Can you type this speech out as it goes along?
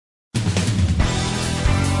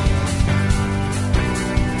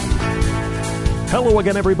Hello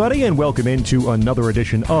again, everybody, and welcome into another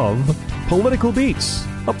edition of Political Beats,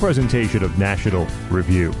 a presentation of National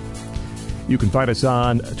Review. You can find us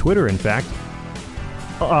on Twitter, in fact.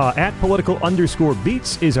 At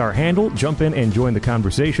political_beats is our handle. Jump in and join the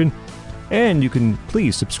conversation. And you can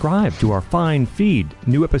please subscribe to our fine feed.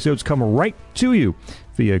 New episodes come right to you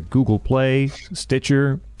via Google Play,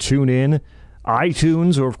 Stitcher, TuneIn,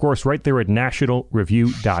 iTunes, or, of course, right there at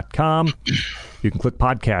nationalreview.com. You can click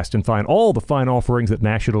podcast and find all the fine offerings that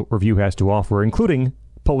National Review has to offer, including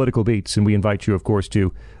Political Beats. And we invite you, of course,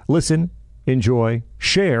 to listen, enjoy,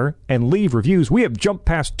 share, and leave reviews. We have jumped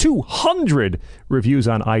past 200 reviews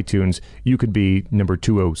on iTunes. You could be number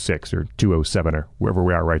 206 or 207 or wherever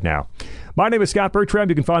we are right now. My name is Scott Bertram.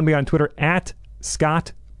 You can find me on Twitter at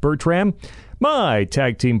Scott Bertram. My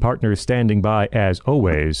tag team partner standing by, as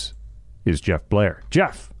always, is Jeff Blair.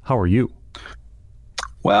 Jeff, how are you?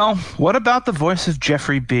 Well, what about the voice of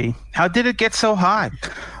Jeffrey B? How did it get so high?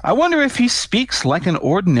 I wonder if he speaks like an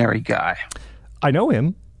ordinary guy. I know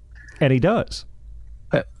him, and he does.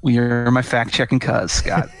 You're my fact-checking cuz,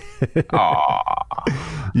 Scott.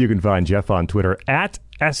 You can find Jeff on Twitter at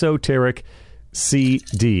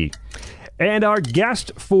EsotericCD. And our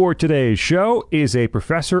guest for today's show is a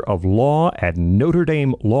professor of law at Notre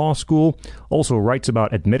Dame Law School. Also writes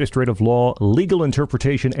about administrative law, legal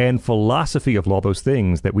interpretation, and philosophy of law, those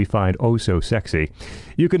things that we find oh so sexy.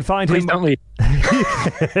 You can find Please don't leave.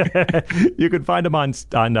 You can find him on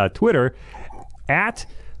Twitter at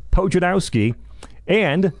Pojanowski,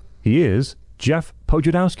 and he is Jeff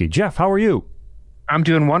Pojanowski. Jeff, how are you? I'm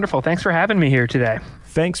doing wonderful. Thanks for having me here today.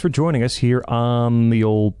 Thanks for joining us here on the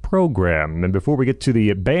old program. And before we get to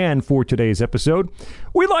the band for today's episode,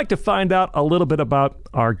 we'd like to find out a little bit about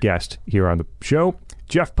our guest here on the show.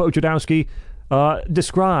 Jeff Pojanowski,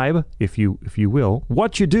 describe, if you will,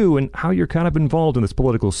 what you do and how you're kind of involved in this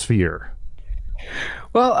political sphere.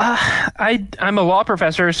 Well, I'm a law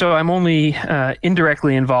professor, so I'm only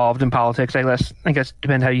indirectly involved in politics. I guess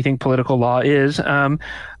depends how you think political law is.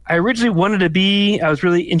 I originally wanted to be. I was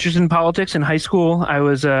really interested in politics in high school. I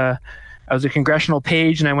was a congressional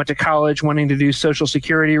page, and I went to college wanting to do Social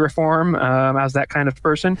Security reform. I was that kind of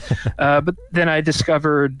person. But then I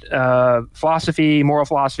discovered philosophy, moral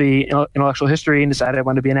philosophy, intellectual history, and decided I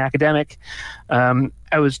wanted to be an academic.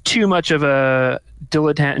 I was too much of a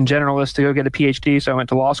dilettante and generalist to go get a PhD, so I went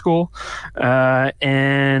to law school.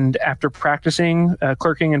 And after practicing,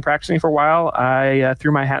 clerking and practicing for a while, I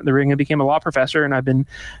threw my hat in the ring and became a law professor. And I've been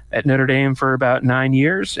at Notre Dame for about 9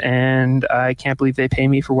 years, and I can't believe they pay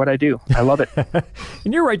me for what I do. I love it.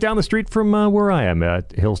 And you're right down the street from where I am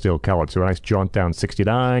at Hillsdale College. So a nice jaunt down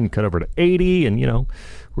 69, cut over to 80, and,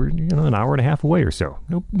 we're an hour and a half away or so.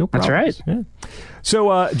 No problem. That's right. Yeah.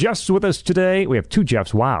 So Jeff's with us today. We have two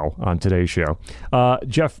Jeffs, on today's show.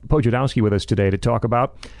 Jeff Pojanowski with us today to talk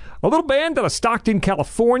about a little band out of Stockton,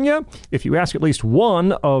 California. If you ask at least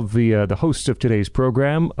one of the hosts of today's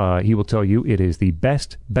program, he will tell you it is the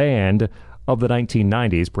best band of the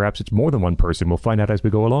 1990s. Perhaps it's more than one person. We'll find out as we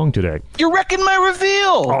go along today. You're wrecking my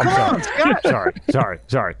reveal. Oh, Come on, Scott.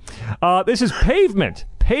 Sorry. This is Pavement.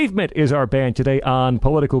 Pavement is our band today on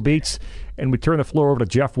Political Beats, and we turn the floor over to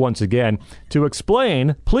Jeff once again to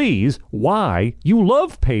explain, please, why you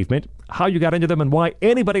love Pavement, how you got into them, and why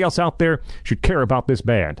anybody else out there should care about this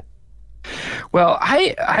band. Well,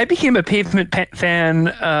 I became a Pavement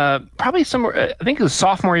fan probably somewhere, I think it was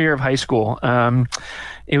sophomore year of high school.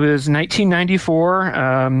 It was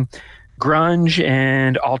 1994. Grunge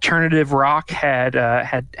and alternative rock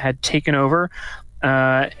had taken over,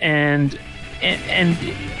 and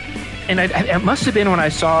it must have been when I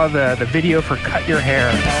saw the video for Cut Your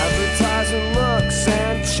Hair. Advertising looks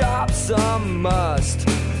and chops a must.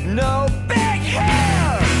 No big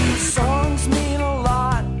hair. Songs mean a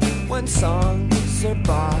lot when songs are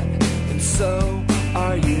bought, and so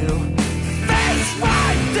are you. Face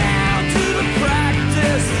right down to the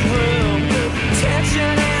practice room.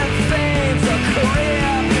 Tension and fame's a career.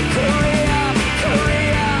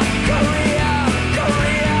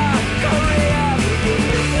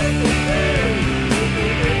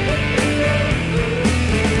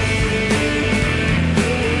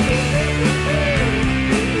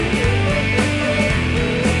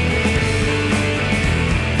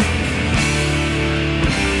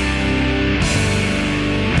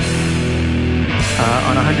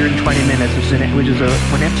 On 120 Minutes, which is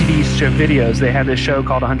when MTV used to show videos, they had this show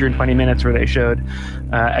called 120 Minutes where they showed,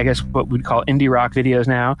 I guess, what we'd call indie rock videos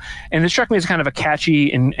now. And it struck me as kind of a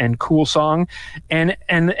catchy and cool song. And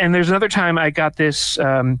there's another time I got this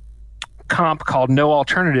comp called No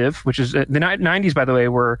Alternative, which is the 90s, by the way,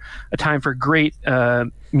 were a time for great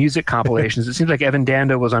music compilations. It seems like Evan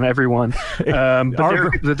Dando was on every one. But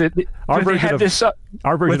our version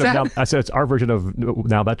of now, I said it's our version of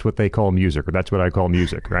now. That's what they call music, or that's what I call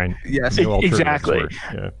music, right? Yes, exactly.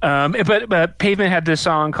 But Pavement had this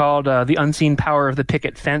song called "The Unseen Power of the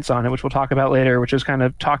Picket Fence" on it, which we'll talk about later, which is kind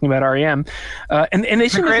of talking about REM. And they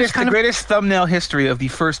seem the greatest thumbnail history of the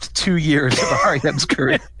first 2 years of REM's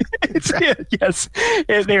career. Yes,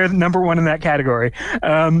 they're number one in that category.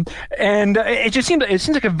 And it seems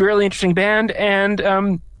like a really interesting band.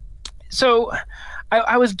 And so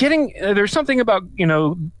I was getting there's something about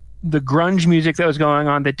the grunge music that was going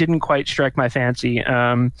on that didn't quite strike my fancy.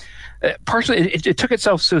 Partially, it took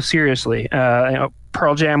itself so seriously.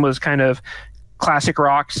 Pearl Jam was kind of classic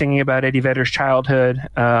rock, singing about Eddie Vedder's childhood.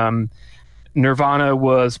 Nirvana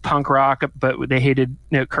was punk rock, but they hated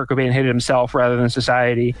Kurt Cobain hated himself rather than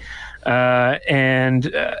society. But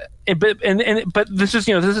this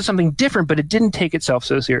is something different, but it didn't take itself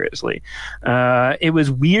so seriously. It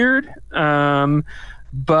was weird,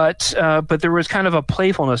 but there was kind of a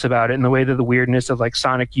playfulness about it in the way that the weirdness of like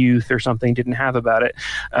Sonic Youth or something didn't have about it.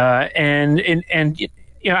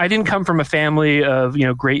 I didn't come from a family of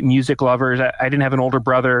great music lovers. I didn't have an older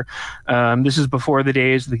brother. This is before the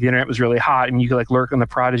days the internet was really hot and you could like lurk on the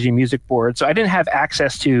Prodigy music board. So I didn't have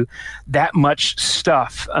access to that much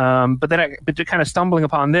stuff. But kind of stumbling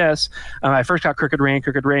upon this, I first got Crooked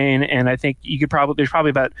Rain, and I think there's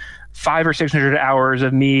probably about 500 or 600 hours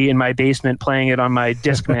of me in my basement playing it on my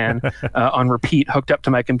Discman on repeat, hooked up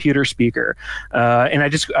to my computer speaker. And I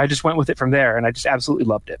just went with it from there, and I just absolutely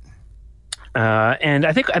loved it. And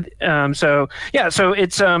I think so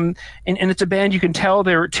it's and it's a band you can tell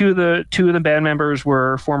there two of the band members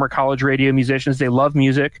were former college radio musicians. They love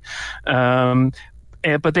music,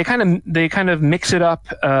 but they kind of mix it up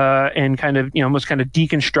and kind of almost kind of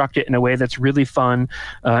deconstruct it in a way that's really fun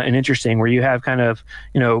and interesting, where you have kind of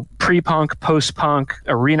pre-punk, post-punk,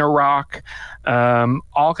 arena rock,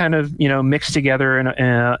 all kind of mixed together,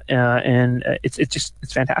 and it's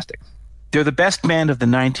fantastic. They're the best band of the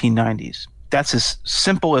 1990s. That's as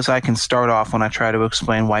simple as I can start off when I try to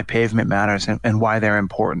explain why Pavement matters and why they're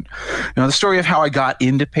important. The story of how I got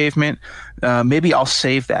into Pavement, maybe I'll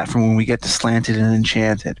save that for when we get to Slanted and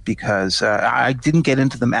Enchanted, because I didn't get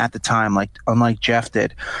into them at the time, unlike Jeff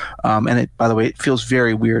did. And by the way, it feels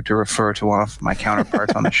very weird to refer to one of my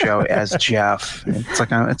counterparts on the show as Jeff. It's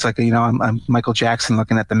like I'm Michael Jackson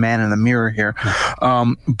looking at the man in the mirror here.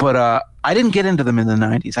 But I didn't get into them in the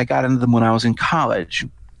 90s. I got into them when I was in college.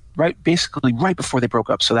 Basically right before they broke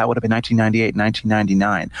up. So that would have been 1998,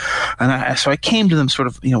 1999. And so I came to them sort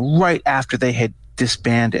of, right after they had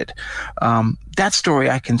disbanded. That story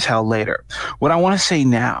I can tell later. What I want to say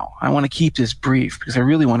now, I want to keep this brief because I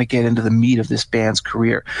really want to get into the meat of this band's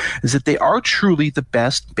career, is that they are truly the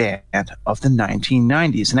best band of the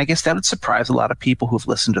 1990s. And I guess that would surprise a lot of people who've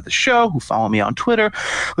listened to the show, who follow me on Twitter,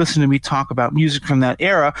 listen to me talk about music from that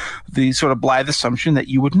era. The sort of blithe assumption that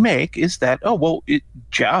you would make is that,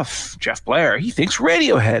 Jeff Blair, he thinks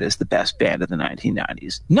Radiohead is the best band of the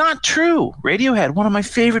 1990s. Not true. Radiohead, one of my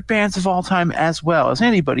favorite bands of all time, as well as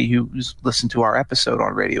anybody who's listened to our episode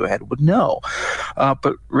on Radiohead would know.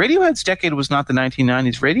 But Radiohead's decade was not the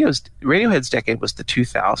 1990s. Radiohead's decade was the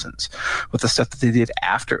 2000s, with the stuff that they did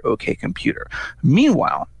after OK Computer.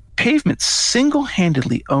 Meanwhile, Pavement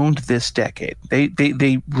single-handedly owned this decade.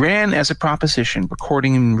 They ran as a proposition,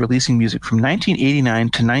 recording and releasing music from 1989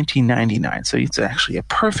 to 1999. So it's actually a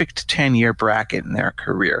perfect 10-year bracket in their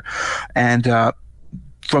career. And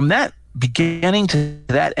from that beginning to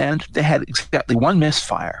that end, they had exactly one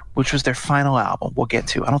misfire, which was their final album. We'll get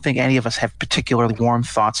to. I don't think any of us have particularly warm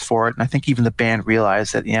thoughts for it, and I think even the band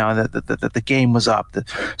realized that the game was up, the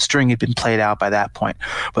string had been played out by that point.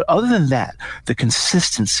 But other than that, the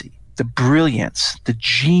consistency, the brilliance, the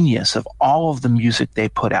genius of all of the music they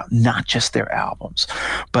put out, not just their albums,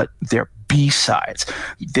 but their B-sides,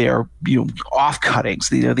 their off-cuttings,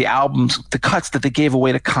 the albums, the cuts that they gave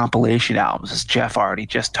away to compilation albums, as Jeff already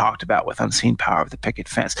just talked about with Unseen Power of the Picket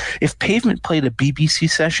Fence. If Pavement played a BBC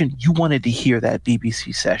session, you wanted to hear that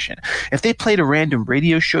BBC session. If they played a random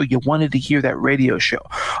radio show, you wanted to hear that radio show.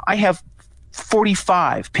 I have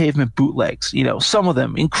 45 Pavement bootlegs, some of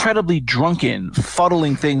them incredibly drunken,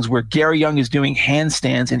 fuddling things where Gary Young is doing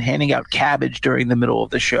handstands and handing out cabbage during the middle of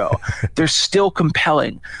the show. They're still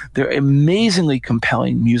compelling. They're amazingly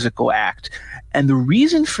compelling musical act. And the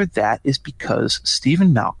reason for that is because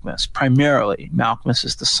Stephen Malkmus, primarily, Malkmus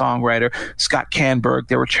is the songwriter, Scott Canberg,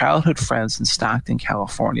 they were childhood friends in Stockton,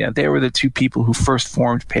 California. They were the two people who first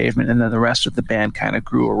formed Pavement, and then the rest of the band kind of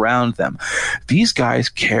grew around them. These guys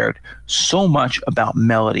cared so much about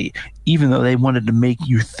melody even though they wanted to make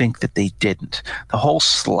you think that they didn't. The whole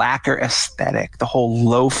slacker aesthetic, the whole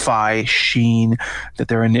lo-fi sheen that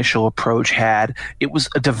their initial approach had, it was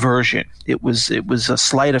a diversion. It was a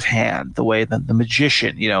sleight of hand, the way that the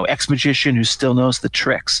magician, ex-magician who still knows the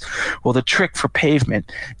tricks. Well, the trick for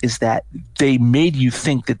Pavement is that they made you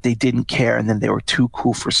think that they didn't care and then they were too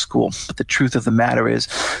cool for school. But the truth of the matter is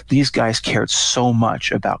these guys cared so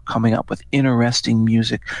much about coming up with interesting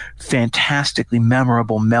music, fantastically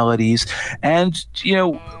memorable melodies, and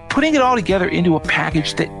putting it all together into a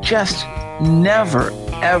package that just never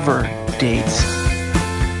ever dates.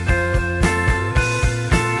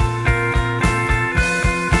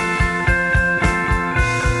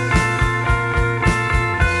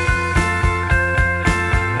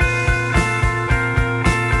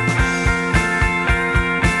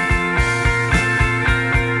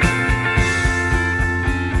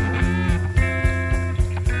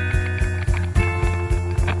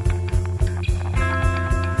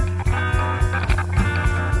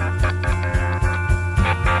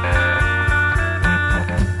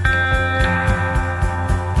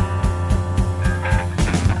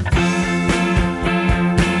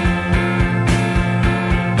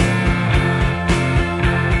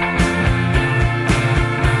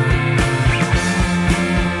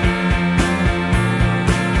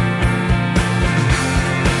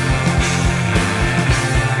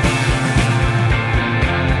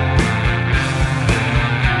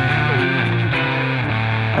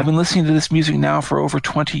 I've been listening to this music now for over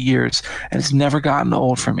 20 years, and it's never gotten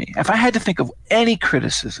old for me. If I had to think of any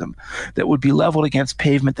criticism that would be leveled against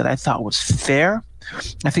Pavement that I thought was fair,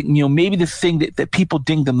 I think maybe the thing that people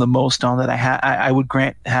ding them the most on that I would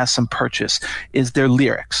grant has some purchase is their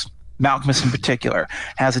lyrics. Malkmus in particular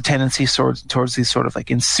has a tendency towards these sort of like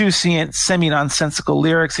insouciant, semi-nonsensical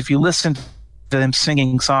lyrics. If you listen to them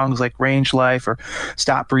singing songs like Range Life or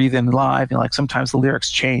Stop Breathing live, sometimes the lyrics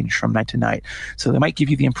change from night to night. So they might give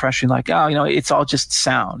you the impression like, it's all just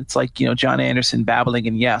sound. It's like, John Anderson babbling,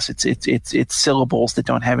 and yes, it's syllables that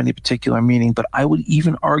don't have any particular meaning. But I would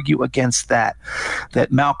even argue against that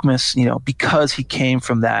Malkmus, because he came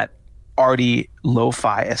from that arty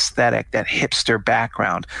lo-fi aesthetic, that hipster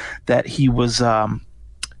background, that he was,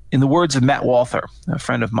 in the words of Matt Walther, a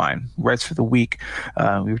friend of mine who writes for The Week,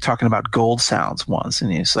 we were talking about gold sounds once,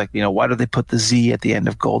 and he's like, why do they put the Z at the end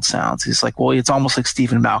of gold sounds? He's like, well, it's almost like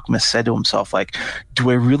Stephen Malkmus said to himself, like,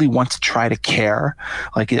 do I really want to try to care?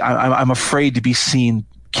 Like, I'm afraid to be seen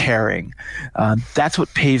caring. That's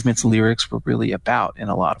what Pavement's lyrics were really about in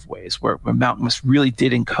a lot of ways, where Malkmus really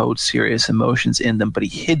did encode serious emotions in them, but he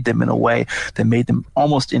hid them in a way that made them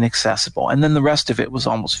almost inaccessible. And then the rest of it was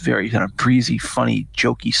almost very kind of breezy, funny,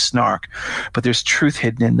 jokey snark. But there's truth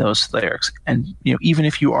hidden in those lyrics. And even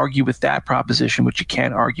if you argue with that proposition, which you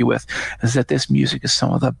can't argue with, is that this music is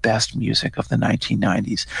some of the best music of the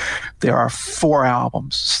 1990s. There are 4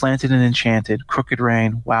 albums: Slanted and Enchanted, Crooked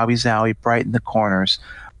Rain, Wowie Zowie, Bright in the Corners.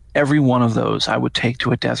 Every one of those I would take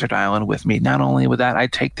to a desert island with me. Not only with that,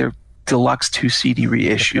 I'd take their deluxe 2 CD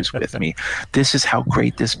reissues with me. This is how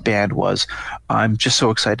great this band was. I'm just so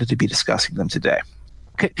excited to be discussing them today.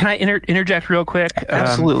 Can I interject real quick?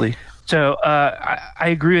 Absolutely. So I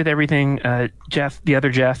agree with everything the other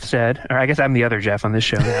Jeff said, or I guess I'm the other Jeff on this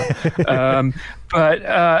show now.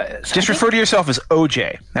 Just refer to yourself as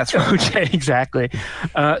OJ. That's right. OJ, exactly.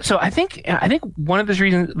 So I think one of the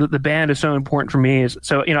reasons that the band is so important for me is,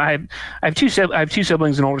 I have two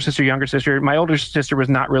siblings, an older sister, younger sister. My older sister was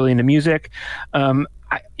not really into music.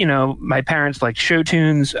 My parents liked show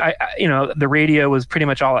tunes. The radio was pretty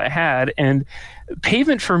much all I had, and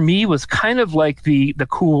Pavement for me was kind of like the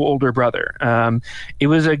cool older brother. It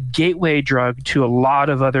was a gateway drug to a lot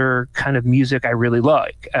of other kind of music I really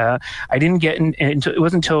like. I didn't get into it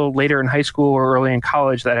wasn't until later in high school or early in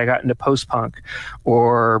college that I got into post-punk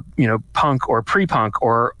or punk or pre-punk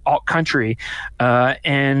or alt country.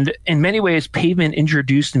 And in many ways, Pavement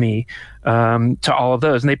introduced me to all of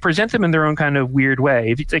those, and they present them in their own kind of weird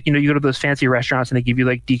way. If it's like, you go to those fancy restaurants and they give you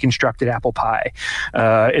like deconstructed apple pie.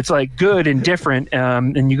 It's like good and different.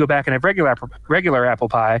 And you go back and have regular apple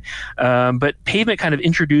pie. But Pavement kind of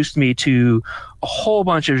introduced me to a whole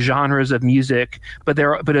bunch of genres of music, but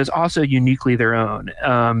it's also uniquely their own.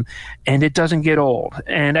 And it doesn't get old.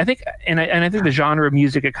 And I think, I think the genre of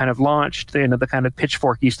music it kind of launched, the kind of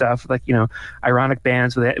pitchforky stuff, like, ironic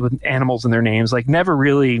bands with animals in their names, like never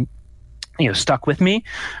really stuck with me,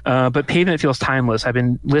 but Pavement feels timeless. I've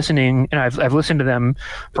been listening, and I've listened to them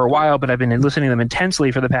for a while, but I've been listening to them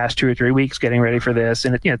intensely for the past 2 or 3 weeks, getting ready for this,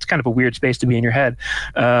 and it's kind of a weird space to be in your head.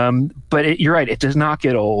 But you're right; it does not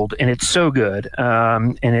get old, and it's so good,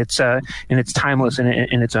 and it's timeless in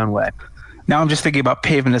its own way. Now I'm just thinking about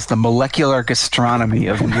Pavement as the molecular gastronomy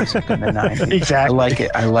of music in the 90s.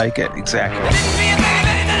 Exactly. I like it. Exactly.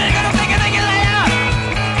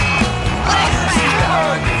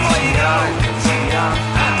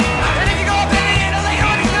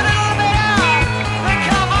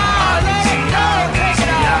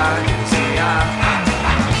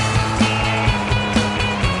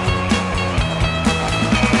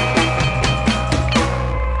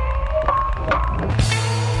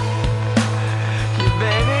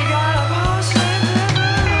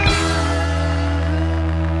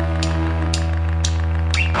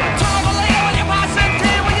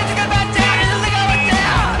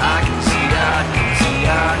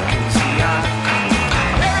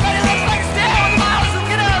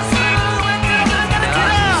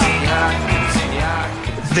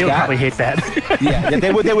 They would probably hate that. Yeah,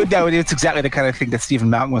 they would. It's exactly the kind of thing that Stephen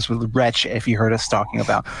Malkmus would retch if he heard us talking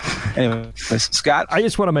about. Anyway, Scott, I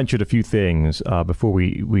just want to mention a few things before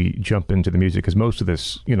we jump into the music, because most of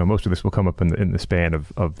this will come up in the span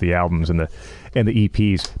of the albums and the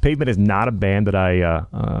EPs. Pavement is not a band that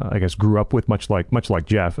I guess grew up with, much like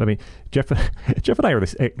Jeff. I mean, Jeff and I are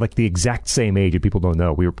like the exact same age, and people don't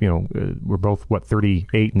know. We're both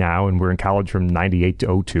 38 now, and we're in college from 98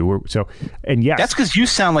 to 02. So, and yes, that's because you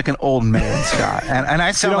sound like an old man, Scott, and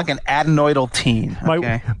I sound like an adenoidal teen.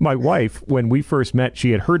 Okay? My wife, when we first met,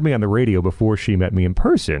 she had heard me on the radio before she met me in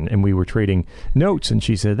person, and we were trading notes, and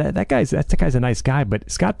she said that guy's a nice guy, but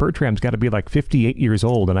Scott Bertram's got to be like 58 years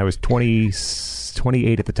old, and I was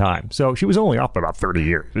 28 at the time, so she was only off by about 30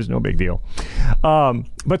 years. It was no big deal.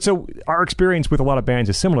 But so our experience with a lot of bands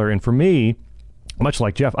is similar, and for me, much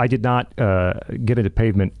like Jeff, I did not get into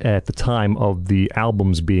Pavement at the time of the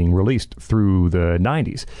albums being released through the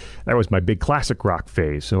 90s. That was my big classic rock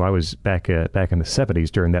phase, so I was back in the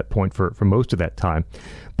 70s during that point for most of that time.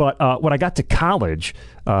 But when I got to college,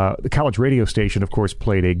 the college radio station, of course,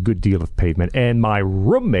 played a good deal of Pavement, and my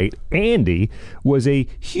roommate, Andy, was a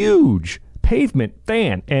huge Pavement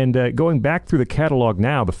fan. And going back through the catalog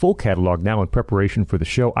now, the full catalog now in preparation for the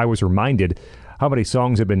show, I was reminded how many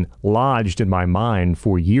songs have been lodged in my mind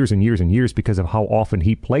for years and years and years because of how often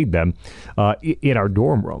he played them in our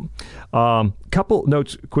dorm room. Couple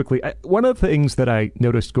notes quickly. One of the things that I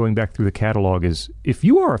noticed going back through the catalog is if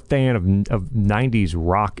you are a fan of 90s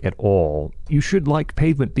rock at all, you should like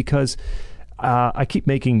Pavement, because I keep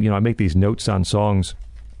making, I make these notes on songs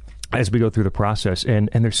as we go through the process, and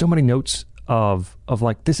there's so many notes of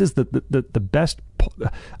like, this is the best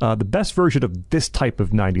version of this type of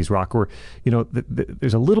 90s rock, or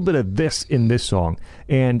there's a little bit of this in this song,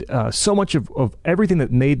 and so much of everything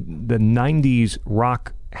that made the 90s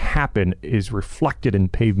rock happen is reflected in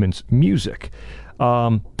Pavement's music.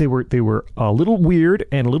 They were a little weird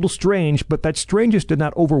and a little strange, but that strangeness did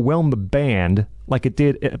not overwhelm the band like it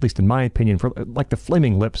did, at least in my opinion, for like the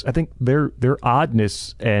Flaming Lips. I think their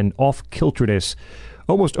oddness and off-kilterness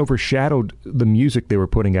almost overshadowed the music they were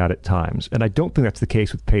putting out at times, and I don't think that's the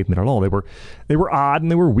case with Pavement at all. They were odd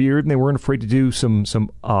and they were weird, and they weren't afraid to do some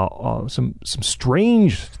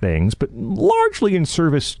strange things, but largely in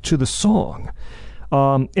service to the song.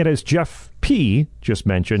 And as Jeff P. just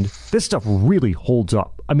mentioned, this stuff really holds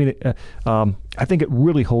up. I mean, I think it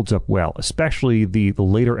really holds up well, especially the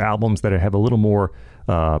later albums that have a little more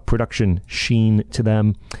production sheen to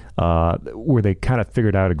them, where they kind of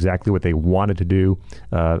figured out exactly what they wanted to do.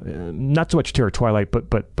 Not so much Terror Twilight, but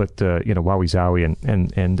Wowie Zowie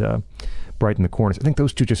and Bright in the Corners. I think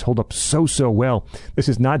those two just hold up so well. This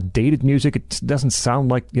is not dated music. It doesn't sound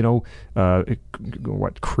like Creed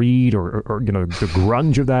or the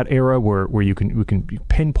grunge of that era, where you can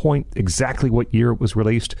pinpoint exactly what year it was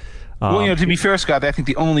released. Well, to be fair, Scott, I think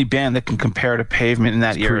the only band that can compare to Pavement in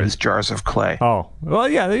that era is Jars of Clay. Oh, well,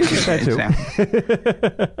 yeah, they get that too.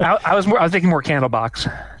 I was thinking more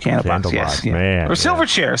Candlebox. Candlebox, yes, man, or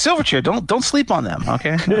Silverchair. Don't sleep on them,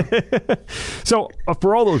 okay? So,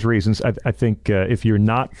 for all those reasons, I think if you're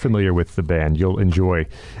not familiar with the band, you'll enjoy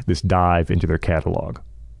this dive into their catalog.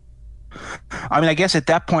 I mean, I guess at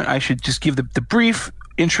that point, I should just give the brief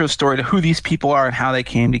intro story to who these people are and how they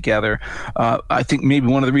came together. I think maybe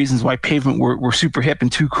one of the reasons why Pavement were super hip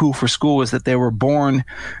and too cool for school was that they were born,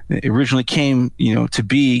 originally came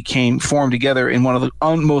formed together in one of the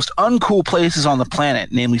most uncool places on the planet,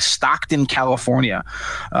 namely Stockton, California.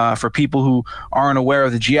 For people who aren't aware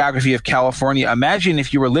of the geography of California, imagine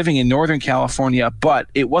if you were living in Northern California, but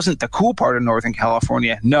it wasn't the cool part of Northern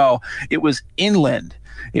California. No, it was inland.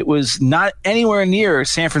 It was not anywhere near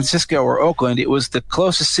San Francisco or Oakland. It was the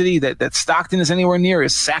closest city that Stockton is anywhere near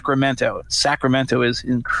is Sacramento. Sacramento is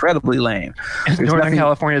incredibly lame. It's Northern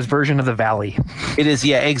California's version of the Valley. It is,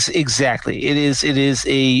 yeah, exactly. It is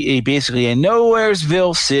a basically a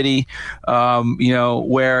nowheresville city,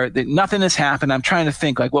 where nothing has happened. I'm trying to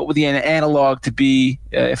think like what would the analog to be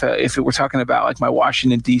if it were talking about like my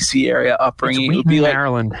Washington D.C. area upbringing. It's Wheaton, it would be like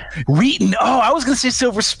Maryland. Wheaton. Oh, I was going to say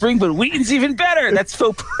Silver Spring, but Wheaton's even better. That's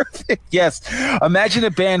so perfect. Yes, imagine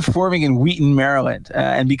a band forming in Wheaton, Maryland,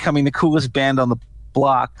 and becoming the coolest band on the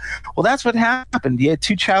block. Well, that's what happened. You had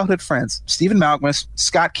two childhood friends, Stephen Malkmus,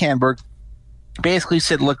 Scott Canberg. Basically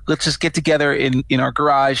said, look, let's just get together in our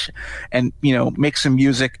garage and, make some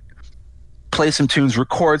music, play some tunes,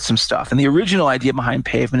 record some stuff. And the original idea behind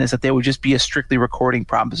Pavement is that they would just be a strictly recording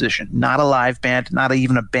proposition, not a live band, not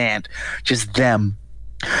even a band, just them.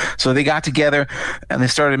 So they got together and they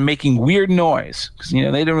started making weird noise because, they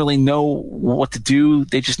didn't really know what to do.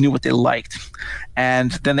 They just knew what they liked.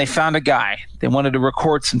 And then they found a guy. They wanted to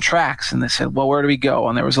record some tracks, and they said, well, where do we go?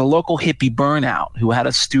 And there was a local hippie burnout who had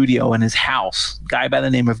a studio in his house, a guy by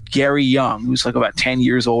the name of Gary Young, who's like about 10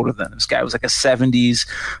 years older than him. This guy was like a 70s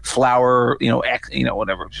flower,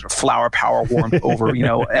 flower power worn over,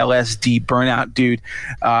 LSD burnout dude.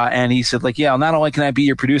 And he said, like, yeah, not only can I be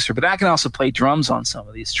your producer, but I can also play drums on some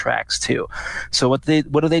of these tracks too. So what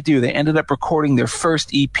do they do? They ended up recording their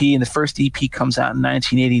first EP, and the first EP comes out in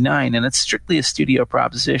 1989, and it's strictly a studio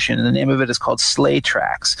proposition, and the name of it is called Sleigh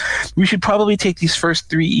Tracks. We should probably take these first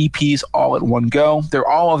 3 EPs all at one go. They're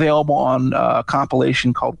all available on a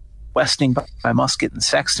compilation called Westing by Musket and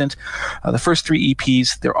Sextant. The first 3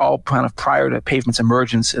 EPs, they're all kind of prior to Pavement's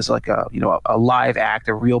emergence as like a live act,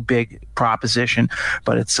 a real big proposition.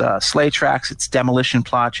 But it's Sleigh Tracks, it's Demolition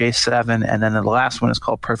Plot, J7, and then the last one is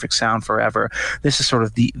called Perfect Sound Forever. This is sort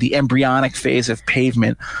of the embryonic phase of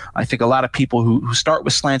Pavement. I think a lot of people who start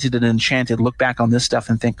with Slanted and Enchanted look back on this stuff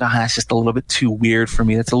and think, that's just a little bit too weird for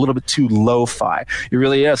me. That's a little bit too lo-fi. It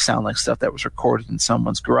really does sound like stuff that was recorded in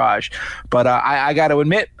someone's garage. But I got to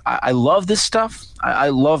admit, I love this stuff. I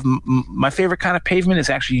love my favorite kind of Pavement is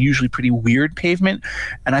actually usually pretty weird Pavement,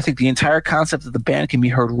 and I think the entire concept of the band can be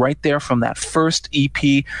heard right there from that first EP.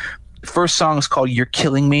 The first song is called "You're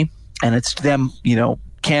Killing Me," and it's them,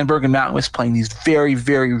 Canberg and Malkmus playing these very,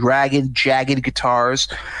 very ragged, jagged guitars.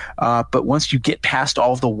 But once you get past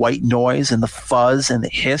all of the white noise and the fuzz and the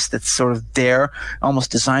hiss that's sort of there,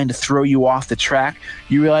 almost designed to throw you off the track,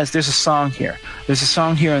 you realize there's a song here. There's a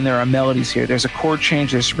song here and there are melodies here. There's a chord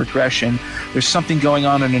change, there's a progression. There's something going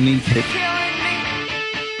on underneath it.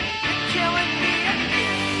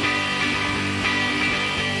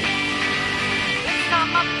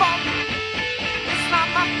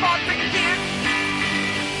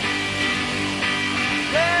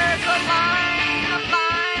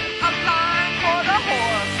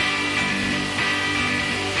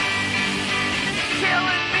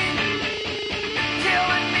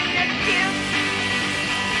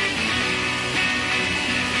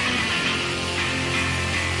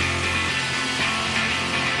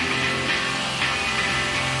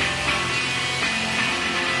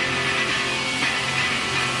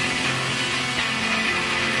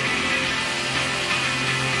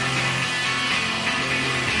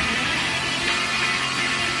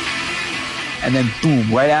 And then,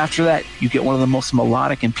 boom, right after that, you get one of the most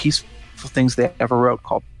melodic and peaceful things they ever wrote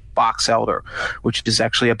called Box Elder, which is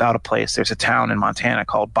actually about a place. There's a town in Montana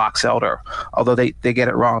called Box Elder, although they get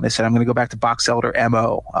it wrong. They said, I'm going to go back to Box Elder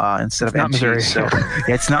MO instead of MT. Missouri. So yeah,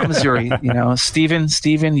 it's not Missouri.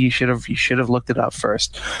 Steven, you should have looked it up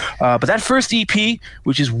first. But that first EP,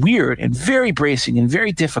 which is weird and very bracing and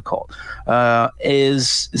very difficult,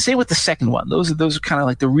 is same with the second one. Those are kind of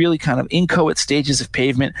like the really kind of inchoate stages of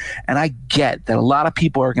Pavement, and I get that a lot of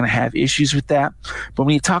people are going to have issues with that. But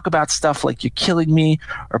when you talk about stuff like You're Killing Me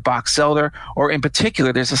or Box Elder, or in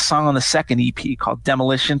particular, there's a song on the second EP called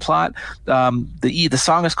Demolition Plot. The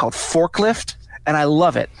song is called Forklift, and I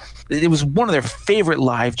love it. It was one of their favorite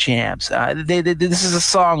live jams. This is a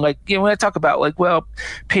song like, when I talk about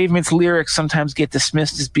Pavement's lyrics sometimes get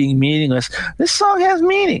dismissed as being meaningless. This song has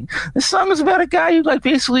meaning. This song is about a guy who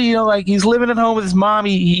basically, he's living at home with his mom.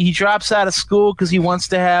 He drops out of school because he wants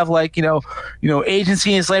to have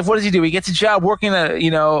agency in his life. What does he do? He gets a job working at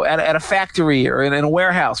a factory or in a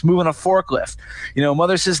warehouse, moving a forklift.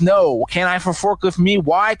 Mother says, no, can't I have a forklift for me?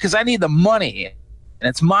 Why? Because I need the money.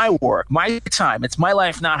 it's my work, my time, it's my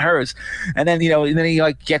life, not hers. And then, and then he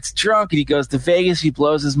like gets drunk and he goes to Vegas, he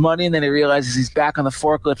blows his money, and then he realizes he's back on the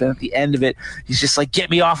forklift. And at the end of it, he's just like, get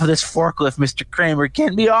me off of this forklift, Mr. Kramer,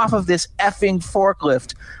 get me off of this effing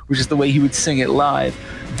forklift, which is the way he would sing it live.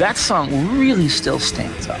 That song really still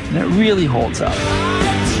stands up, and it really holds up.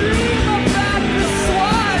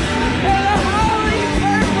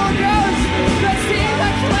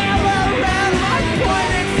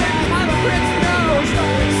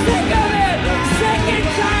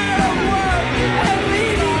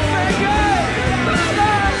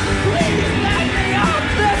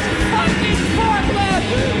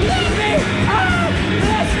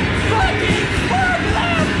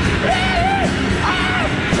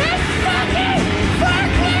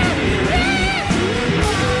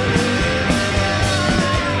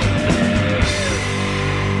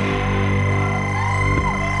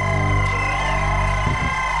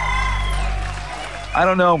 I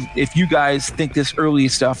don't know if you guys think this early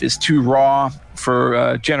stuff is too raw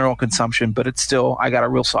for general consumption, but it's still, I got a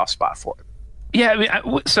real soft spot for it. Yeah, I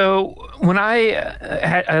mean, so when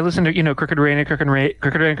I listened to Crooked Rain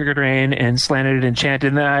and Slanted and Enchanted,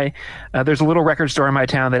 and then there's a little record store in my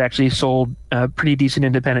town that actually sold pretty decent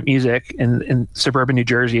independent music in suburban New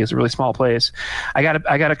Jersey. It's a really small place. I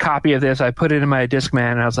got a copy of this. I put it in my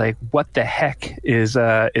Discman, and I was like, "What the heck is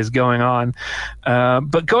going on?"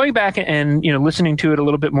 But going back and listening to it a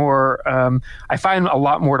little bit more, I find a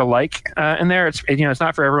lot more to like in there. It's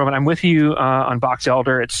not for everyone. But I'm with you on Box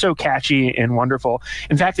Elder. It's so catchy and wonderful.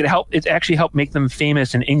 In fact, it actually helped make them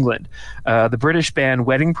famous in England. The British band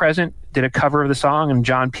Wedding Present did a cover of the song, and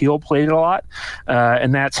John Peel played it a lot.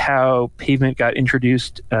 And that's how Pavement got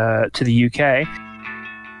introduced to the UK.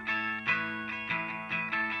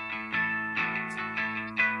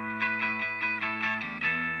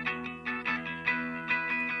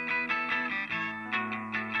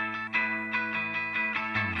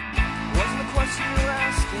 Wasn't the question you were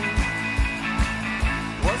asking,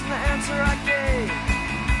 wasn't the answer I gave,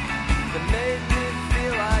 that made me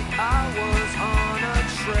feel like I was on a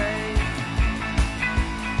train.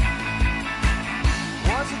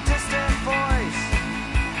 Was a distant voice,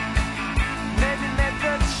 maybe made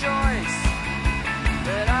the choice,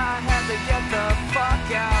 that I had to get the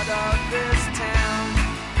fuck out of this town.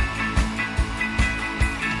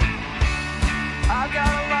 I've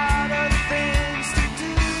got a lot of things to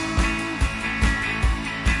do,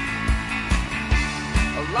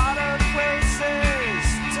 a lot of places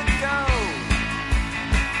to go.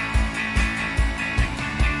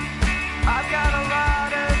 I've got a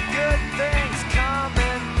lot of good things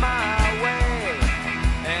coming my way,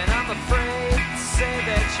 and I'm afraid to say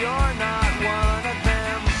that you're not one of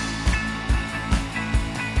them.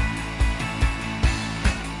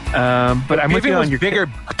 But I'm with you on your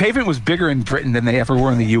Pavement was bigger in Britain than they ever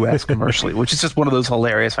were in the U.S. commercially, which is just one of those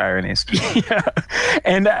hilarious ironies. Yeah,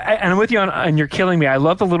 and I'm with you on You're Killing Me. I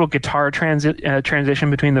love the little guitar transition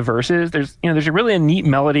between the verses. There's really a neat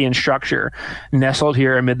melody and structure nestled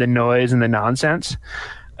here amid the noise and the nonsense.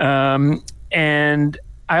 And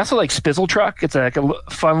I also like Spizzle Truck. It's like a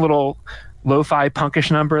fun little lo-fi punkish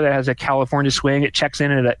number that has a California swing. It checks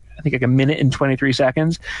in at I think like a minute and 23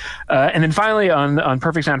 seconds. And then finally on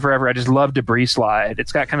Perfect Sound Forever, I just love Debris Slide.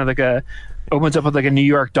 It's got kind of like opens up with like a New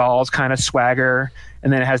York Dolls kind of swagger,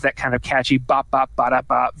 and then it has that kind of catchy bop bop bop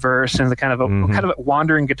bop verse and the kind of a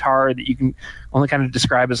wandering guitar that you can only kind of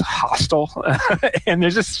describe as hostile. And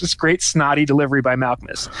there's this great snotty delivery by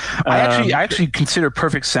Malkmus. I actually consider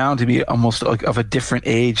Perfect Sound to be almost like of a different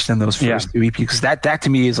age than those first two EPs, because that to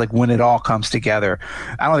me is like when it all comes together.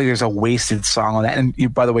 I don't think there's a wasted song on that.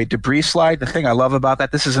 And by the way, Debris Slide, the thing I love about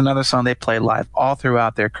that, this is another song they play live all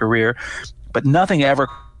throughout their career, but nothing ever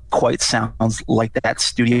quite sounds like that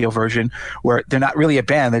studio version where they're not really a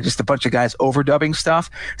band, they're just a bunch of guys overdubbing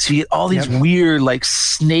stuff. So you get all these weird, like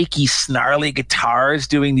snaky, snarly guitars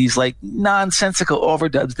doing these like nonsensical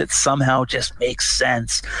overdubs that somehow just make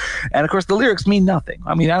sense. And of course the lyrics mean nothing.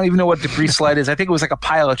 I mean, I don't even know what Debris Slide is. I think it was like a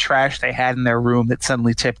pile of trash they had in their room that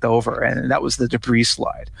suddenly tipped over, and that was the Debris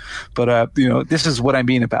Slide. But this is what I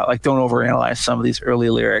mean about like, don't overanalyze some of these early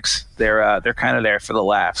lyrics. They're kind of there for the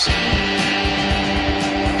laughs.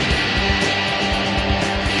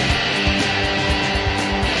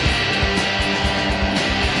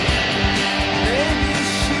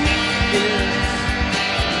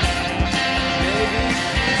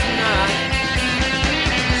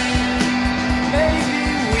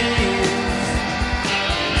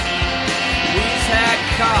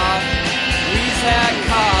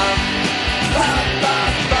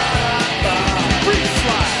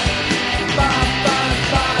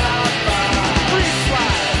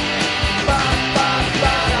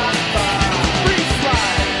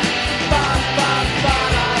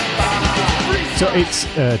 So it's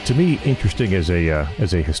to me interesting as a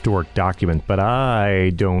historic document, but I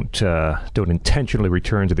don't intentionally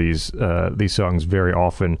return to these songs very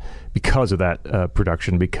often because of that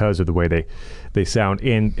production, because of the way they sound.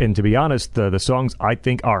 And to be honest, the songs I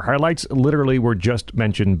think are highlights literally were just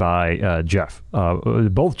mentioned by Jeff.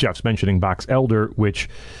 Both Jeffs mentioning Bach's Elder, which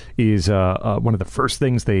is one of the first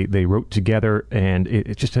things they wrote together, and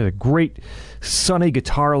it just had a great sunny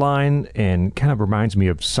guitar line and kind of reminds me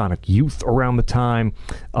of Sonic Youth around the time.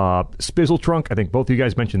 Spizzle Trunk, I think both of you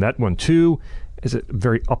guys mentioned that one too. Is a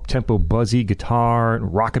very up-tempo, buzzy guitar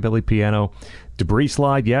and rockabilly piano. Debris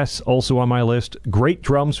Slide, yes, also on my list. Great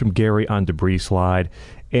drums from Gary on Debris Slide.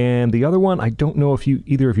 And the other one, I don't know if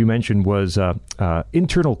either of you mentioned, was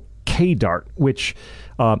Internal K-Dart, which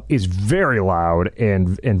is very loud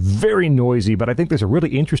and very noisy, but I think there's a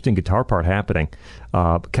really interesting guitar part happening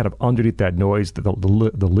kind of underneath that noise. The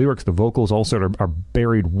lyrics, the vocals all sort of are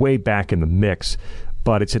buried way back in the mix,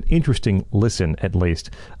 but it's an interesting listen at least.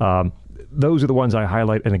 Those are the ones I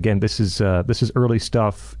highlight, and again, this is early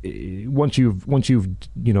stuff. Once you've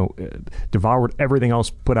devoured everything else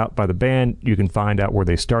put out by the band, you can find out where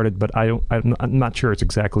they started. But I'm not sure it's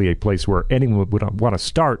exactly a place where anyone would want to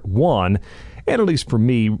start one, and at least for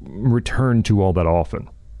me, return to all that often.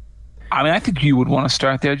 I mean, I think you would want to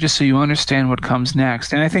start there just so you understand what comes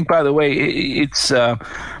next. And I think, by the way, it's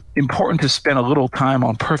important to spend a little time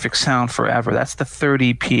on Perfect Sound Forever. That's the third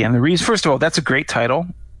EP, and the reason, first of all, that's a great title.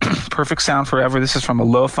 Perfect Sound Forever. This is from a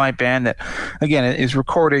lo-fi band that, again, is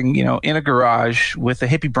recording, in a garage with a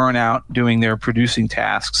hippie burnout doing their producing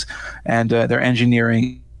tasks and their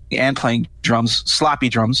engineering and playing drums, sloppy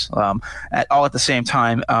drums, all at the same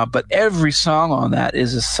time. But every song on that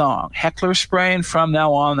is a song. Heckler Spray and From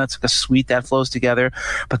Now On, that's like a suite that flows together.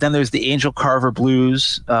 But then there's the Angel Carver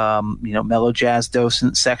Blues, mellow jazz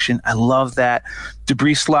docent section. I love that.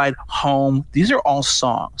 Debris Slide, Home. These are all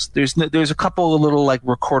songs. There's a couple of little like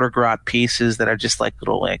recorder grot pieces that are just like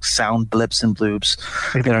little like sound blips and bloops.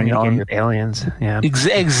 Like that are aliens. Yeah.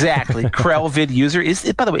 Exactly. Krell User.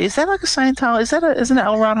 By the way, is that like a Scientology? Is an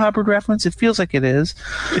L. Ron Hubbard reference? It feels like it is.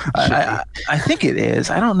 I think it is.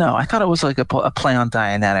 I don't know. I thought it was like a play on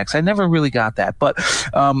Dianetics. I never really got that. But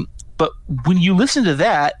when you listen to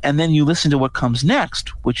that and then you listen to what comes next,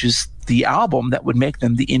 which is the album that would make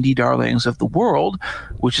them the indie darlings of the world,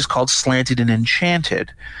 which is called Slanted and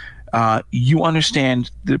Enchanted, you understand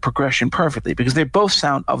the progression perfectly because they both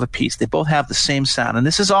sound of a piece. They both have the same sound. And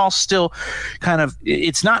this is all still kind of,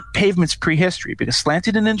 it's not Pavement's prehistory because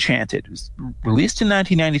Slanted and Enchanted was released in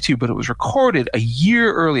 1992, but it was recorded a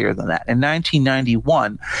year earlier than that in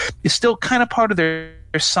 1991. It's still kind of part of their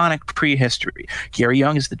sonic prehistory. Gary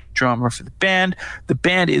Young is the drummer for the band. The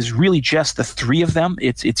band is really just the three of them.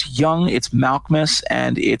 It's Young, it's Malkmus,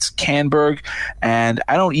 and it's Canberg. And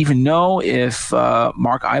I don't even know if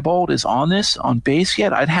Mark Eibold is on bass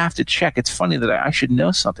yet. I'd have to check. It's funny that I should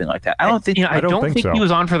know something like that. I don't think so. He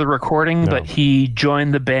was on for the recording, but he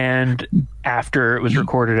joined the band after it was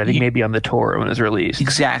recorded. I think maybe on the tour when it was released.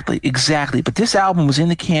 Exactly. But this album was in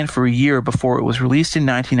the can for a year before it was released in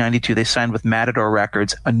 1992. They signed with Matador Records,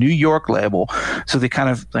 a New York label. So they kind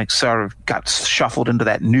of sort of got shuffled into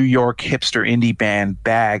that New York hipster indie band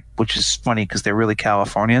bag, which is funny because they're really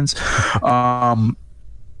Californians. But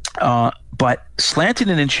Slanted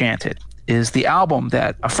and Enchanted is the album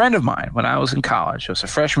that a friend of mine, when I was in college, I was a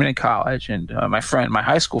freshman in college, and my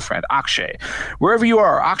high school friend, Akshay, wherever you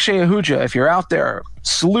are, Akshay Ahuja, if you're out there,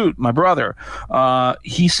 salute, my brother.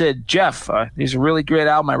 He said, Jeff, there's a really great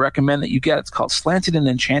album I recommend that you get. It's called Slanted and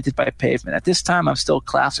Enchanted by Pavement. At this time, I'm still a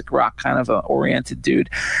classic rock kind of oriented dude.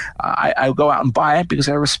 I go out and buy it because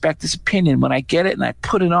I respect his opinion. When I get it and I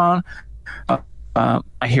put it on,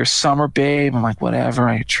 I hear Summer Babe. I'm like, whatever.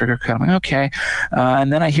 I trigger cut. I'm like, okay.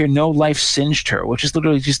 And then I hear No Life Singed Her, which is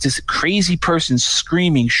literally just this crazy person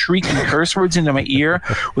screaming, shrieking curse words into my ear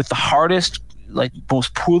with the hardest,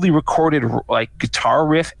 most poorly recorded guitar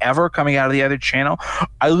riff ever coming out of the other channel.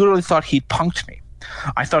 I literally thought he'd punked me.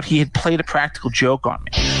 I thought he had played a practical joke on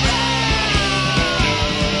me.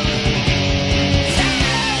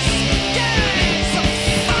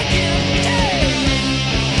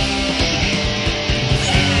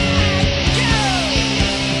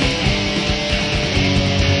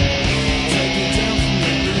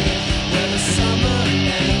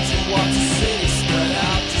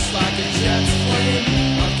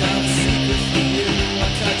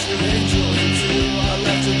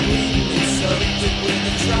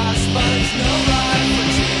 Sponge, no life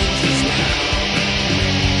for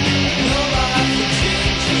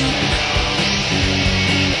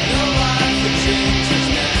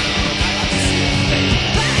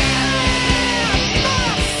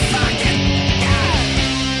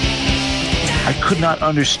could not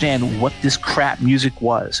understand what this crap music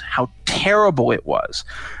was, how terrible it was.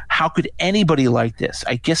 How could anybody like this?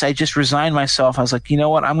 I guess I just resigned myself. I was like, you know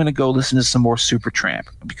what? I'm going to go listen to some more Supertramp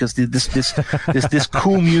because this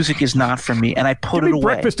cool music is not for me. And I put it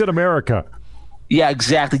away. Breakfast in America. Yeah,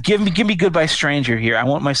 exactly. Give me Goodbye Stranger here. I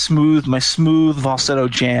want my smooth falsetto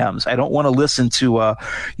jams. I don't want to listen to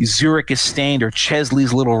Zurich is Stained or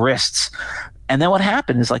Chesley's Little Wrists. And then what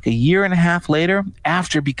happened is like a year and a half later,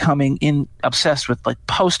 after becoming obsessed with like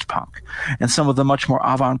post-punk and some of the much more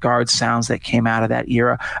avant-garde sounds that came out of that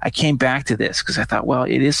era, I came back to this because I thought, well,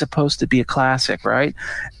 it is supposed to be a classic, right?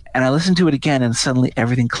 And I listened to it again and suddenly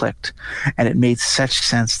everything clicked and it made such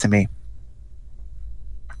sense to me.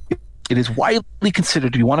 It is widely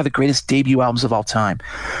considered to be one of the greatest debut albums of all time.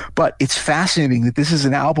 But it's fascinating that this is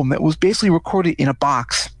an album that was basically recorded in a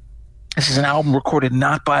box. This is an album recorded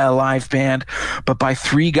not by a live band, but by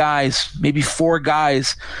 3 guys, maybe 4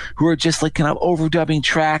 guys who are just like kind of overdubbing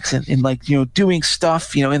tracks and like, you know, doing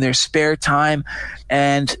stuff, you know, in their spare time.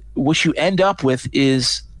 And what you end up with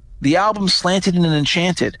is the album Slanted and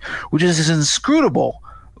Enchanted, which is as inscrutable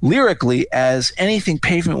lyrically as anything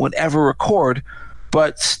Pavement would ever record,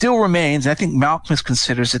 but still remains. I think Malkmus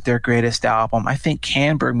considers it their greatest album. I think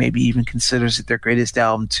Canberg maybe even considers it their greatest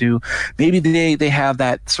album too. Maybe they have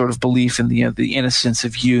that sort of belief in the innocence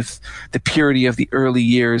of youth, the purity of the early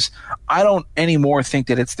years. I don't anymore think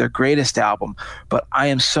that it's their greatest album, but I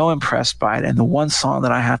am so impressed by it. And the one song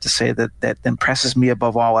that I have to say that impresses me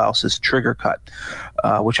above all else is Trigger Cut,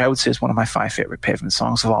 which I would say is one of my 5 favorite Pavement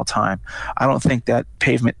songs of all time. I don't think that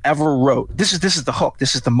Pavement ever wrote. This is the hook.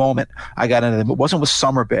 This is the moment I got into them. It wasn't with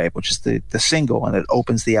Summer Babe, which is the single, and it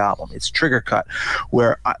opens the album. It's Trigger Cut,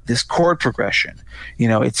 where this chord progression, you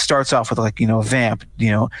know, it starts off with like, you know, vamp,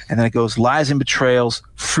 you know, and then it goes lies and betrayals,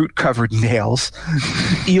 fruit covered nails,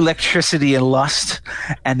 electricity and lust,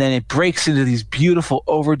 and then it breaks into these beautiful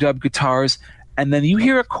overdub guitars. And then you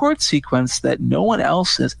hear a chord sequence that no one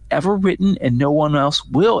else has ever written and no one else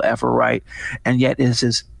will ever write, and yet is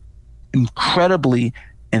as incredibly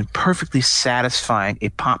and perfectly satisfying a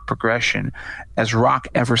pop progression as rock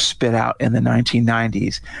ever spit out in the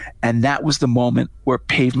 1990s. And that was the moment where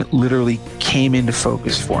Pavement literally came into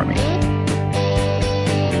focus for me.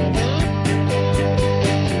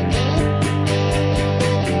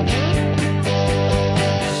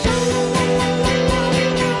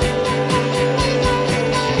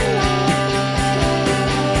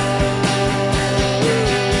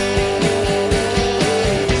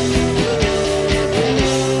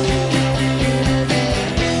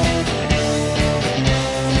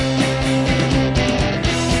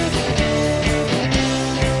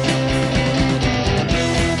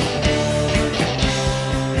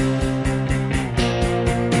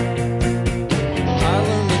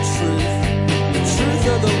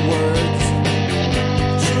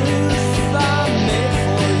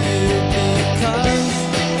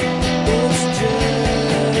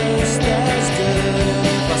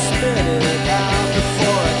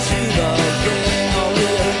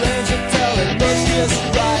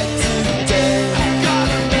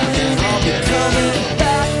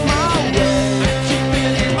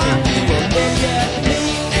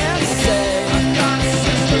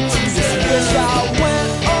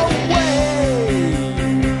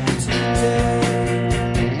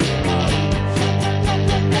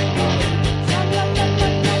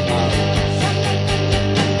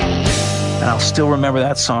 Still remember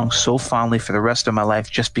that song so fondly for the rest of my life,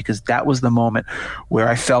 just because that was the moment where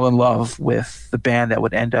I fell in love with the band that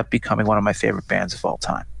would end up becoming one of my favorite bands of all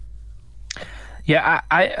time. Yeah,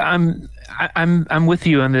 I'm with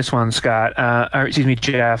you on this one, Scott. Or excuse me,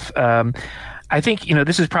 Jeff. I think, you know,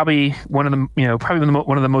 this is probably one of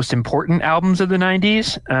the most important albums of the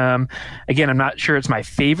 90s. Again, I'm not sure it's my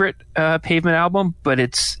favorite Pavement album, but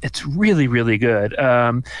it's really, really good.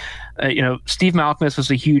 You know, Steve Malkmus was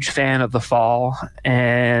a huge fan of The Fall,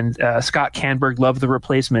 and Scott Canberg loved The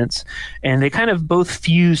Replacements, and they kind of both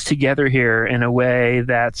fused together here in a way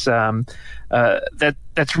that's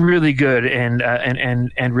really good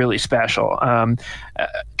and really special.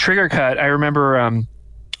 Trigger Cut, I remember,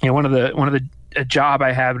 you know, one of the a job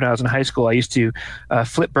I had when I was in high school. I used to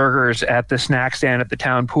flip burgers at the snack stand at the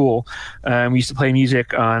town pool. We used to play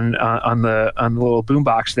music on the little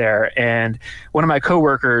boombox there. And one of my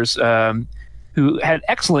coworkers, who had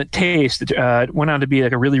excellent taste, went on to be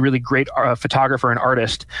like a really, really great photographer and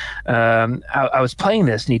artist. I was playing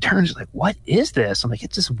this, and he turns like, "What is this?" I'm like,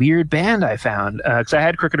 "It's this weird band I found." Because I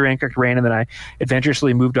had Crooked Rain, and then I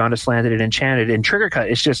adventurously moved on to Slanted and Enchanted. And Trigger Cut,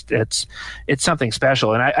 it's something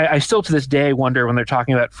special. And I still to this day wonder when they're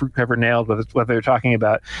talking about Fruit Covered Nails, whether they're talking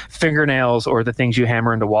about fingernails or the things you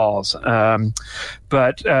hammer into walls.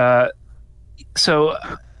 So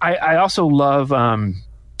I also love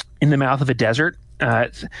In the Mouth of a Desert.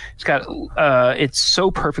 It's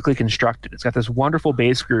so perfectly constructed. It's got this wonderful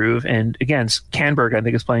bass groove, and again, Canberg I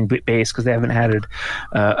think is playing bass because they haven't added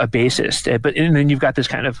a bassist. And then you've got this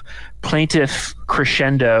kind of plaintive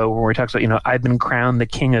crescendo where he talks about, I've been crowned the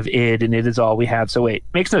king of id, and it is all we have. So wait,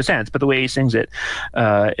 makes no sense, but the way he sings it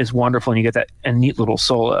is wonderful, and you get a neat little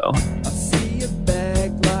solo. I see a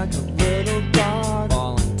bag like a little dog,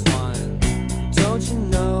 all entwined. Don't you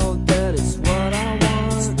know that it's what I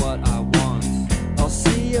want? It's what I want. I'll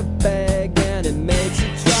see a bag and it makes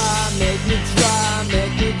it dry, make me dry,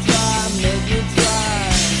 make me dry, make me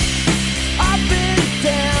dry. I've been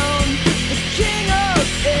down, the king of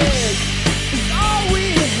it is all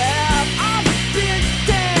we have. I've been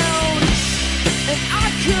down, and I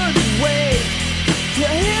couldn't wait to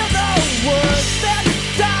hear the words that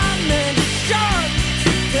diamond sharp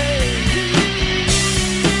today.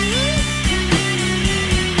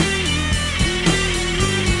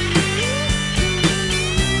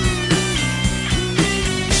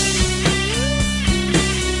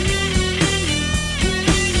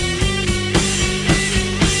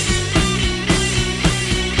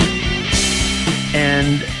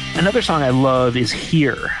 And another song I love is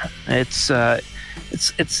Here. It's the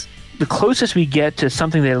closest we get to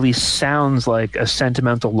something that at least sounds like a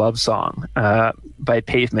sentimental love song by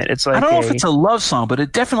Pavement. It's like I don't know if it's a love song, but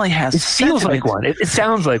it definitely has. It feels like one. It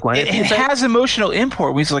sounds like one. It has emotional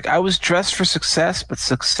import. He's like, I was dressed for success, but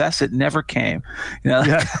success it never came.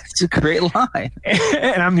 It's a great line.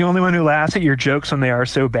 And I'm the only one who laughs at your jokes when they are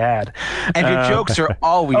so bad. And your jokes are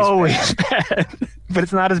always bad. But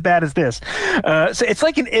it's not as bad as this. So it's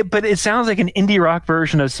like but it sounds like an indie rock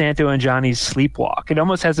version of Santo and Johnny's Sleepwalk. It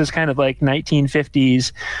almost has this kind of like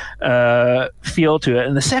 1950s feel to it.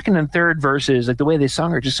 And the second and third verses, like the way they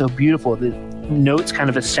sung, are just so beautiful. The notes kind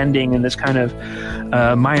of ascending in this kind of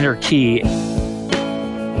minor key.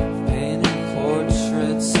 Painted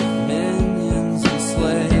portraits of minions and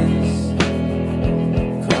slaves,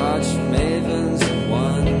 crotch mavens in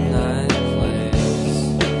one-night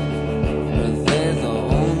plays. Are they the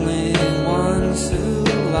only ones who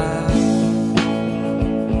laugh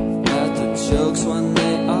at the jokes when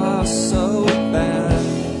they are so bad?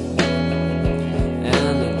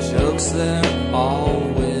 And the jokes, they're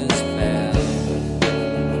always bad,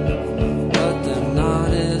 but they're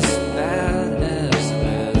not as bad as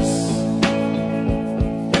this.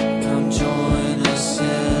 Come join us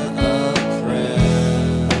in a prayer.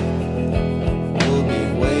 We'll be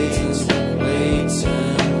waiting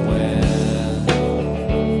where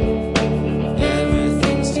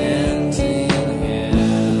everything's ending here.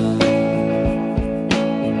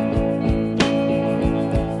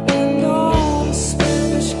 And all the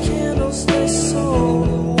Spanish candles they sold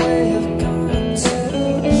away have gone to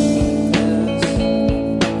this.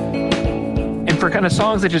 And for kind of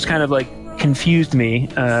songs that just kind of like confused me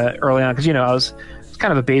early on, because I was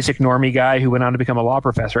kind of a basic normie guy who went on to become a law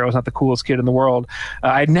professor. I was not the coolest kid in the world.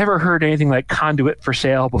 I'd never heard anything like Conduit for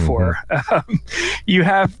Sale before. You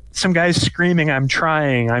have some guys screaming, I'm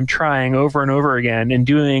trying over and over again, and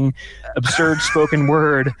doing absurd spoken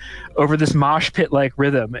word over this mosh pit like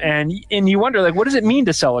rhythm. And you wonder, like, what does it mean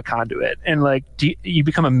to sell a conduit? And like, do you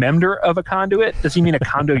become a member of a conduit? Does he mean a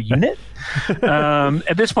condo unit?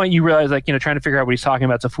 At this point, you realize, like, trying to figure out what he's talking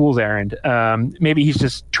about is a fool's errand. Maybe he's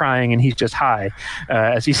just trying and he's just high,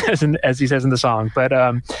 as he says in the song. But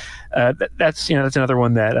that's another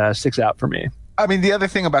one that sticks out for me. I mean, the other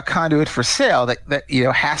thing about Conduit for Sale that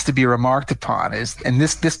has to be remarked upon is, and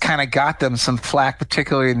this kind of got them some flack,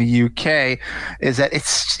 particularly in the UK, is that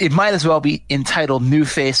it might as well be entitled New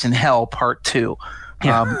Face in Hell Part 2.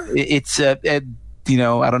 Yeah.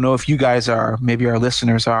 I don't know if you guys are, maybe our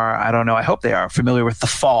listeners are, I don't know, I hope they are familiar with The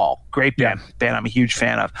Fall. Great band I'm a huge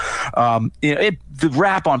fan of. The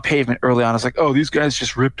rap on Pavement early on is like, oh, these guys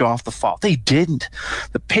just ripped off The Fall. They didn't.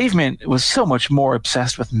 The Pavement was so much more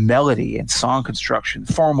obsessed with melody and song construction,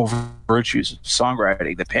 formal virtues of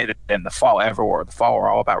songwriting than The Fall ever were. The Fall were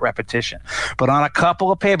all about repetition. But on a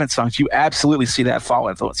couple of Pavement songs, you absolutely see that Fall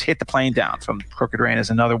influence. Hit the Plane Down from Crooked Rain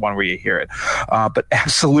is another one where you hear it. But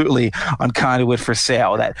absolutely on Conduit for for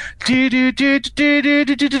Sale. That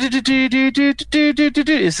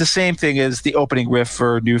is the same thing as the opening riff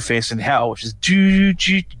for New Face in Hell, which is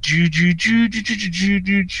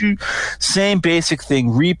same basic thing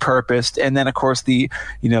repurposed. And then of course the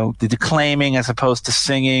declaiming as opposed to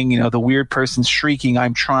singing, the weird person shrieking,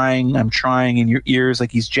 I'm trying in your ears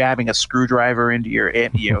like he's jabbing a screwdriver into your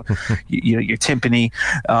timpani.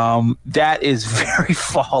 That is very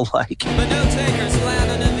Fall-like. But no takers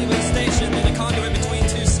land on enemy station in a conduit between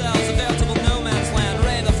two cells, a veritable no man's land.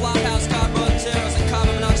 Ray, the flop house, cardboard materials, and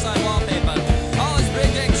carbon monoxide wallpaper. All this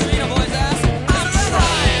big dick Trina boys ask. I'm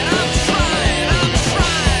trying.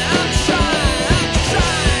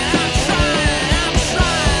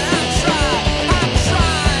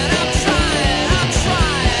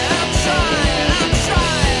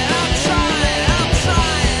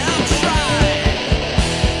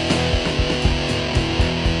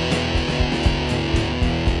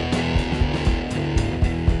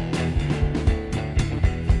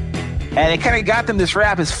 And it kind of got them this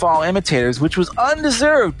rap as Fall imitators, which was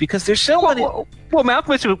undeserved because there's so many. Well,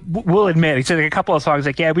 Malcolm will admit, he said a couple of songs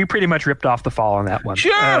like, yeah, we pretty much ripped off the Fall on that one.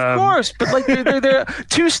 Sure, of course. But like, they're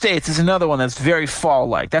Two States is another one that's very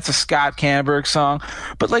Fall-like. That's a Scott Canberg song.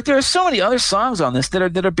 But like, there are so many other songs on this that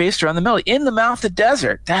are based around the melody. In the Mouth of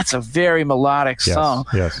Desert, that's a very melodic song.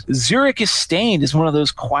 Yes. Zurich is Stained is one of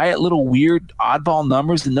those quiet little weird oddball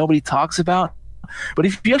numbers that nobody talks about. But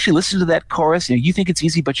if you actually listen to that chorus, you think it's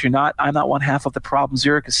easy, but you're not. I'm not one half of the problem.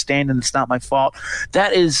 Zurich is stained, and it's not my fault.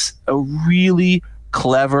 That is a really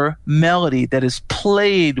clever melody that is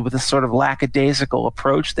played with a sort of lackadaisical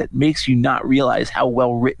approach that makes you not realize how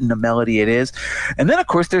well written a melody it is. And then, of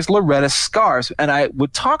course, there's Loretta's Scars. And I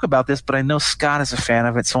would talk about this, but I know Scott is a fan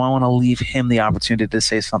of it, so I want to leave him the opportunity to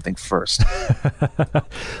say something first.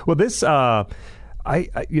 Well, this, I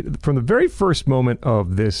from the very first moment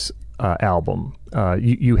of this album,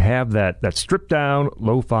 you have that stripped down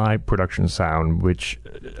lo-fi production sound, which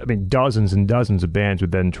dozens and dozens of bands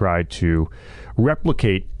would then try to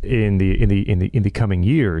replicate in the coming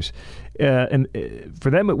years. And for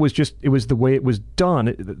them, it was the way it was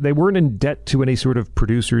done. They weren't in debt to any sort of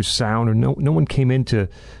producer's sound, or no one came in to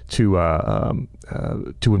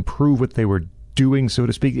improve what they were doing, so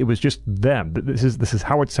to speak. It was just them. This is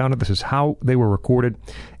how it sounded. This is how they were recorded,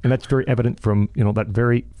 and that's very evident from that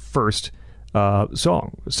very first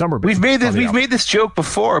song, Summer. We've made this joke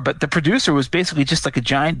before, but the producer was basically just like a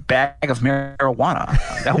giant bag of marijuana.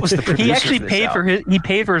 That was the producer. He actually paid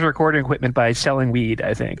for his recording equipment by selling weed,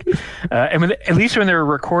 I think. And at least when they were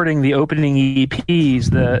recording the opening EPs,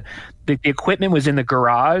 the equipment was in the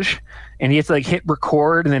garage, and he had to hit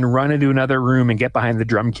record and then run into another room and get behind the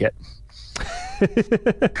drum kit.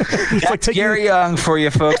 That's Gary Young for you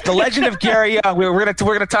folks. The legend of Gary Young. We're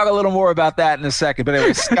gonna talk a little more about that in a second. But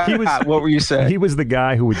anyway, Scott, what were you saying? He was the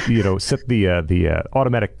guy who would set the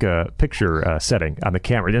automatic picture setting on the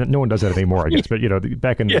camera. No one does that anymore, I guess. But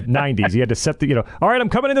back in the 90s, he had to set the all right, I'm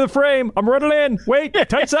coming into the frame. I'm running in. Wait,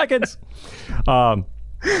 10 seconds. So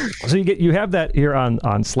you have that here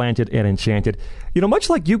on Slanted and Enchanted. Much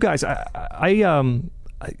like you guys,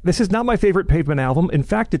 this is not my favorite Pavement album. In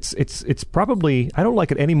fact, it's probably, I don't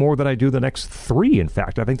like it any more than I do the next three. In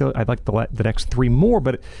fact, I think I like the next three more,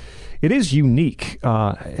 but it is unique.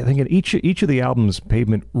 I think in each of the albums,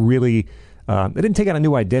 Pavement really they didn't take on a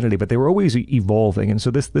new identity, but they were always evolving, and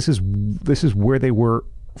so this is where they were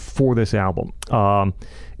for this album.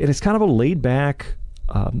 It is kind of a laid back,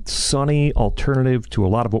 sunny alternative to a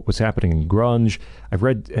lot of what was happening in grunge. I've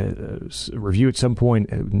read a review at some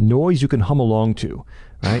point, noise you can hum along to,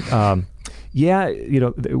 right?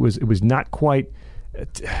 It was not quite.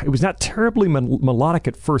 It was not terribly melodic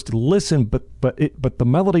at first listen, but the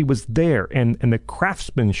melody was there, and the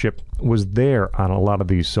craftsmanship was there on a lot of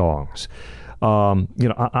these songs. On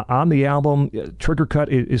the album, Trigger Cut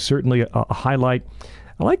is certainly a highlight.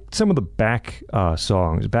 I like some of the back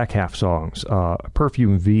half songs.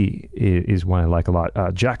 Perfume V is one I like a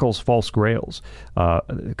lot. Jackal's False Grails, kind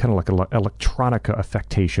of like electronica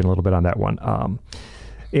affectation a little bit on that one.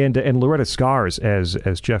 And Loretta's Scars,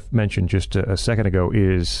 as Jeff mentioned just a second ago,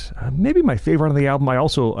 is maybe my favorite on the album. I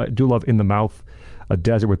also do love In the Mouth of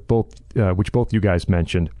Desert, which both you guys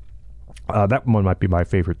mentioned. That one might be my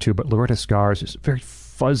favorite too, but Loretta's Scars is a very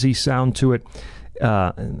fuzzy sound to it.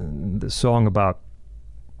 And the song about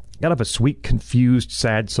kind of a sweet, confused,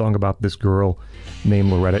 sad song about this girl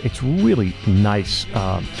named Loretta. It's really nice. It's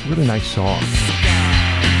a really nice song.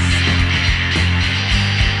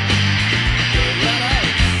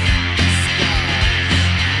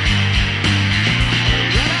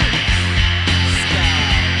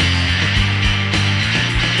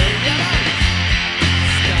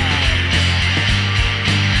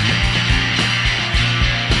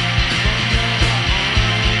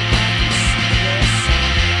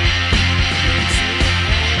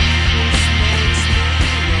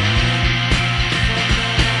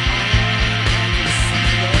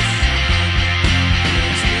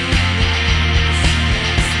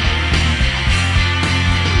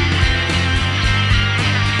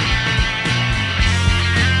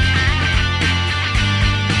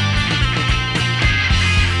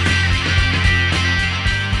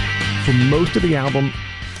 for most of the album,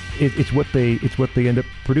 it's what they end up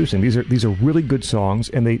producing. These are really good songs,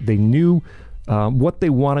 and they knew what they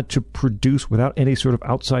wanted to produce without any sort of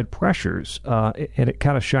outside pressures, and it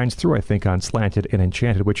kind of shines through, I think, on Slanted and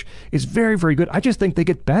Enchanted, which is very, very good. I just think they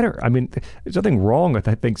get better. I mean, there's nothing wrong with,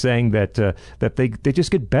 I think, saying that they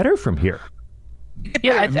just get better from here.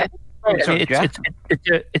 Yeah,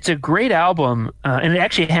 it's a great album, and it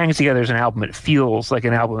actually hangs together as an album. It feels like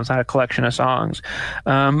an album. It's not a collection of songs.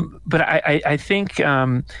 But I think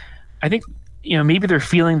maybe they're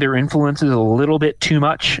feeling their influences a little bit too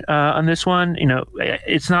much on this one.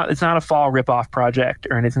 It's not a fall ripoff project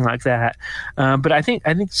or anything like that. But I think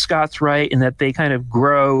Scott's right in that they kind of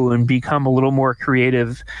grow and become a little more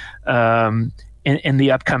creative in the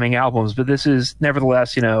upcoming albums. But this is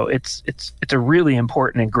nevertheless, it's a really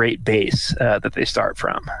important and great base that they start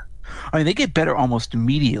from. I mean, they get better almost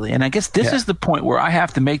immediately. And I guess this is the point where I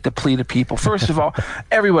have to make the plea to people. First of all,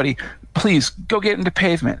 everybody, please go get into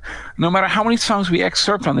Pavement. No matter how many songs we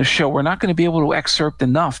excerpt on this show, we're not going to be able to excerpt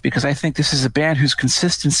enough, because I think this is a band whose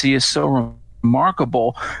consistency is so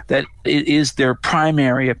remarkable that it is their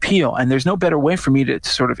primary appeal. And there's no better way for me to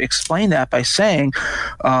sort of explain that by saying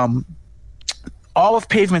all of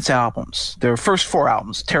Pavement's albums, their first 4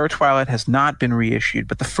 albums, Terror Twilight has not been reissued,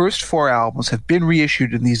 but the first 4 albums have been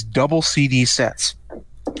reissued in these double CD sets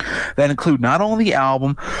that include not only the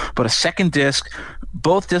album, but a second disc.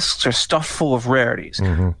 Both discs are stuffed full of rarities.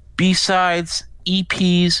 Mm-hmm. B-sides,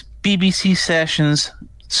 EPs, BBC sessions,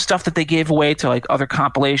 stuff that they gave away to like other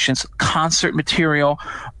compilations, concert material.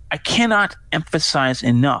 I cannot emphasize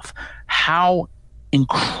enough how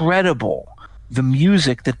incredible the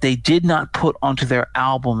music that they did not put onto their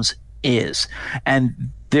albums is. And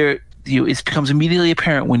it becomes immediately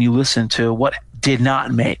apparent when you listen to what did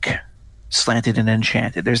not make Slanted and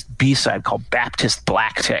Enchanted. There's a B-side called Baptist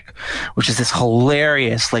Black Tick, which is this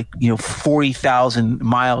hilarious, 40,000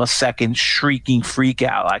 mile a second shrieking freak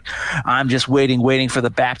out. Like, I'm just waiting for the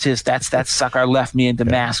Baptist. That sucker left me in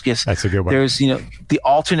Damascus. That's a good one. There's, the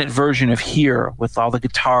alternate version of Here with all the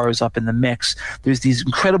guitars up in the mix. There's these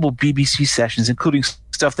incredible BBC sessions, including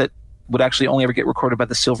stuff that would actually only ever get recorded by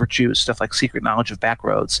the Silver Jews, stuff like Secret Knowledge of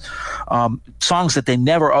Backroads, songs that they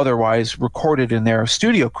never otherwise recorded in their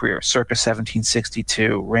studio career, circa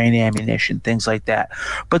 1762, Rain Ammunition, things like that.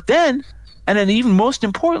 But then even most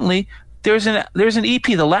importantly, there's an EP,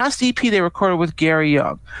 the last EP they recorded with Gary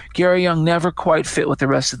Young. Gary Young never quite fit with the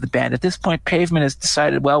rest of the band. At this point, Pavement has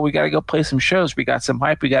decided, well, we got to go play some shows. We got some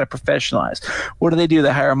hype. We got to professionalize. What do?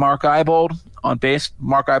 They hire Mark Ibold on bass.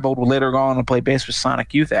 Mark Ibold will later go on and play bass with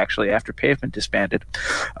Sonic Youth, actually, after Pavement disbanded.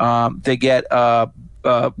 They get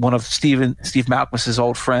one of Steve Malkmus's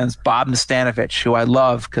old friends, Bob Nastanovich, who I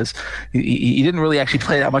love because he didn't really actually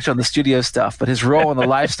play that much on the studio stuff, but his role in the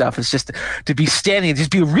live stuff is just to be standing and just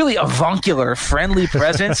be a really avuncular, friendly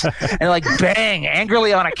presence and bang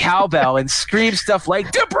angrily on a cowbell and scream stuff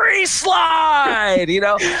like "Debris Slide,"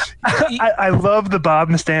 I love the Bob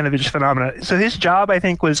Nastanovich phenomenon. So his job, I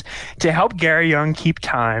think, was to help Gary Young keep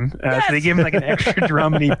time. Yes. So they gave him an extra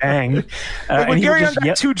drum and he banged. When Gary Young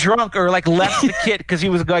got too drunk or left the kit because he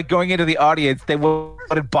was going into the audience, they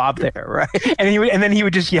wanted Bob there, right? And then he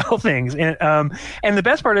would just yell things. And the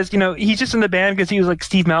best part is, he's just in the band because he was like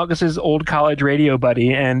Steve Malkus's old college radio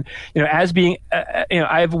buddy. And as being,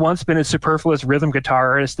 I've once been a superfluous rhythm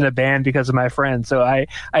guitar artist in a band because of my friend. So I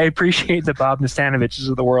appreciate the Bob Nastanoviches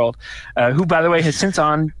of the world, who, by the way, has since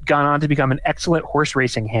gone on to become an excellent horse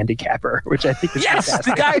racing handicapper, which I think is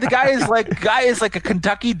fantastic. the guy is like a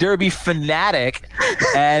Kentucky Derby fanatic,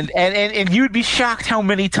 and you would be shocked how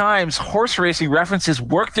many times horse racing references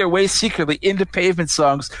work their way secretly into Pavement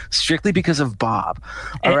songs strictly because of Bob.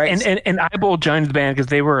 All right, and Ibold joined the band because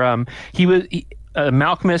they were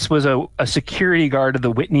Malkmus was a security guard of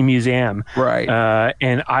the Whitney Museum, right?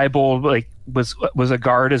 And Ibold was a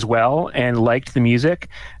guard as well and liked the music,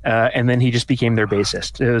 and then he just became their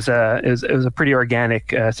bassist. It was a pretty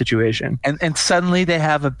organic situation. And suddenly they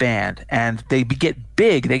have a band, and they get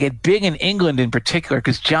big. They get big in England in particular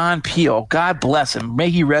because John Peel, God bless him, may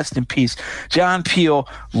he rest in peace. John Peel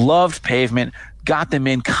loved Pavement, got them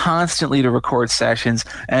in constantly to record sessions.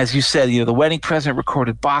 As you said, the Wedding Present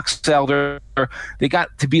recorded Box Elder. They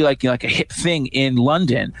got to be like a hip thing in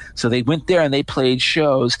London. So they went there and they played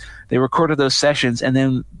shows. They recorded those sessions, and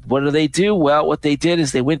then what do? Well, what they did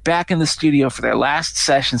is they went back in the studio for their last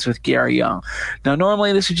sessions with Gary Young. Now,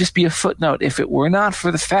 normally this would just be a footnote if it were not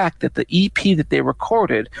for the fact that the EP that they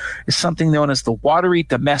recorded is something known as the Watery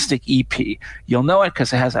Domestic EP. You'll know it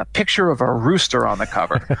because it has a picture of a rooster on the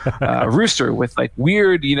cover. A rooster with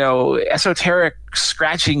weird, esoteric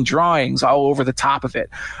scratching drawings all over the top of it.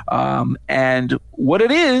 And what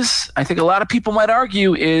it is, I think a lot of people might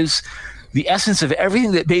argue, is the essence of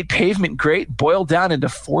everything that made Pavement great boiled down into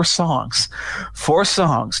 4 songs. 4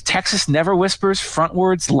 songs. Texas Never Whispers,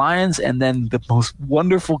 Frontwards, Lions, and then the most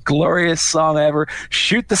wonderful, glorious song ever,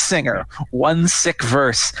 Shoot the Singer, One Sick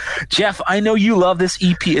Verse. Jeff, I know you love this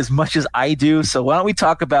EP as much as I do, so why don't we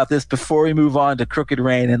talk about this before we move on to Crooked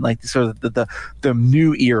Rain and like sort of the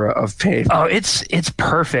new era of Pavement? Oh, it's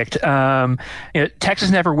perfect. Texas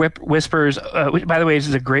Never Whispers, which, by the way,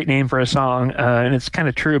 is a great name for a song, and it's kind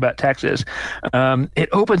of true about Texas. It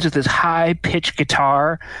opens with this high-pitched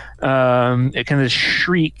guitar, it kind of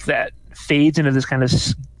shriek that fades into this kind of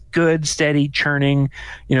good, steady, churning,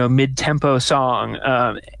 mid-tempo song.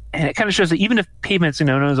 And it kind of shows that even if Pavement's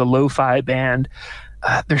known as a lo-fi band,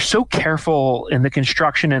 they're so careful in the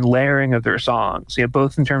construction and layering of their songs,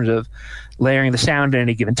 both in terms of layering the sound at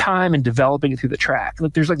any given time and developing it through the track.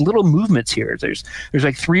 Look, there's like little movements here. There's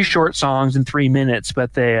like 3 short songs in 3 minutes,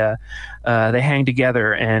 but they hang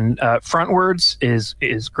together. And Frontwards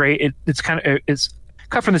is great. It's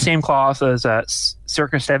cut from the same cloth as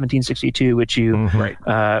Circa 1762, which you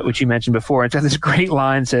mentioned before. It's got this great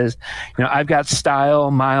line, says, I've got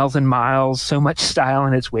style, miles and miles, so much style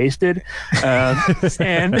and it's wasted. And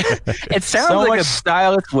it sounds so like much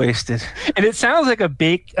style it's wasted. And it sounds like a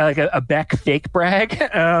Beck fake brag,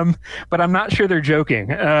 but I'm not sure they're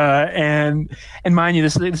joking. And mind you,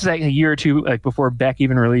 this is like a year or two before Beck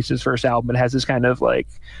even released his first album. It has this kind of like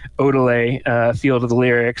Odelay feel to the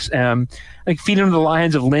lyrics. Like Feed Into the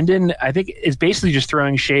Lions of Linden, I think, is basically just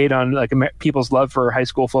throwing shade on like people's love for high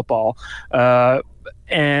school football. But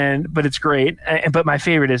it's great. But my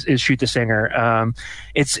favorite is Shoot the Singer.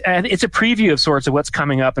 It's a preview of sorts of what's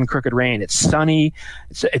coming up in Crooked Rain. It's sunny,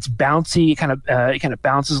 it's bouncy, it kind of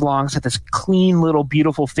bounces along. It's got this clean little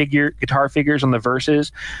beautiful guitar figures on the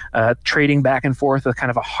verses, trading back and forth with kind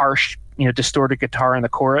of a harsh, distorted guitar in the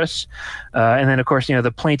chorus. And then of course,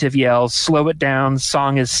 the plaintive yells, slow it down,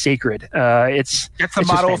 song is sacred. That's the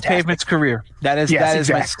motto of Pavement's career. That is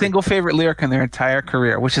exactly my single favorite lyric in their entire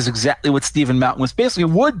career, which is exactly what Stephen Mountain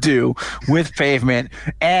would do with Pavement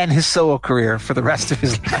and his solo career for the rest of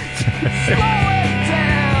his life.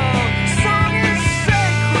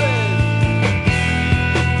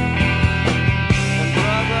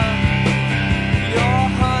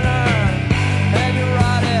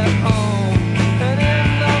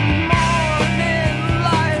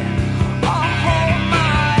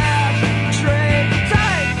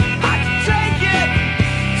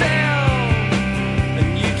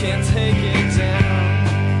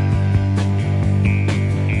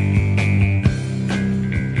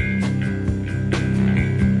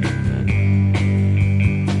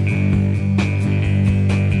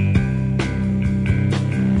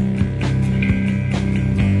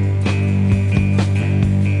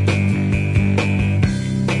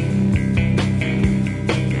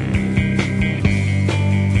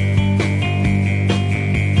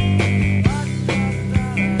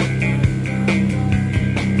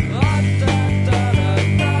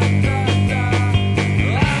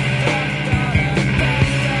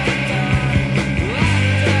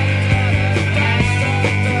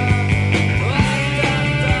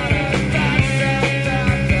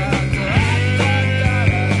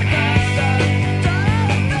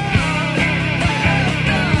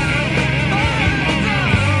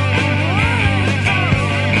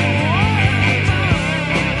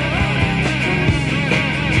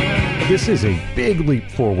 This is a big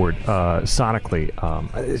leap forward sonically.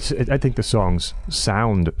 I think the songs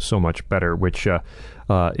sound so much better, which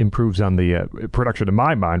improves on the production, in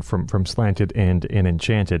my mind, from Slanted and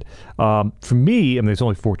Enchanted. For me, there's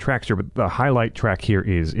only 4 tracks here, but the highlight track here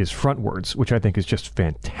is Frontwards, which I think is just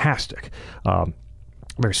fantastic.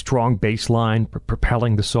 Very strong bass line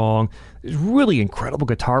propelling the song. There's really incredible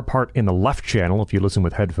guitar part in the left channel, if you listen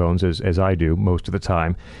with headphones, as I do most of the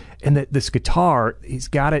time. And this guitar, he's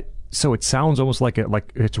got it so it sounds almost like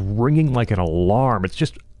it's ringing like an alarm. It's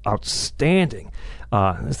just outstanding.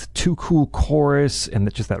 There's the too cool chorus and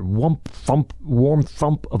just that warm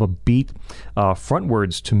thump of a beat.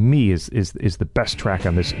 Frontwards to me is the best track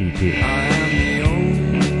on this EP. I am the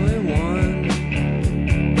only one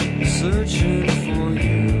searching for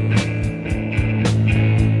you,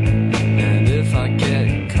 and if I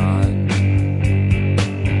get caught,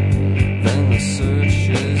 then the search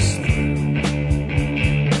is through.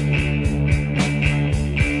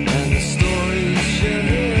 And the stories you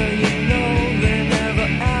hear, you know they never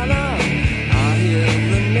add up. I hear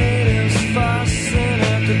the natives fussing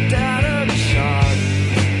at the data chart.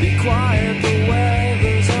 Be quiet, the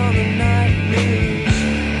weather's on the night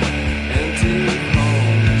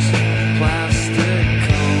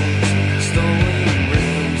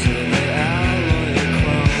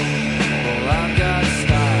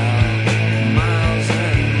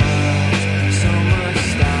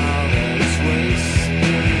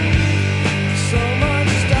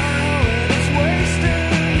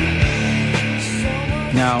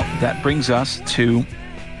Now, that brings us to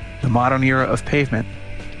the modern era of Pavement.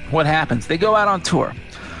 What happens? They go out on tour.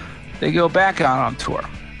 They go back out on tour.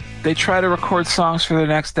 They try to record songs for their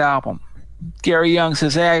next album. Gary Young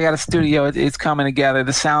says, hey, I got a studio. It's coming together.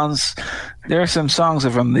 The sounds, there are some songs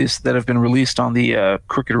of them that have been released on the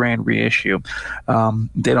Crooked Rain reissue.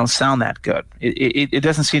 They don't sound that good. It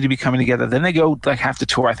doesn't seem to be coming together. Then they go have to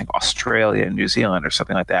tour, I think, Australia and New Zealand or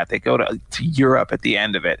something like that. They go to Europe at the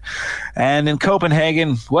end of it. And in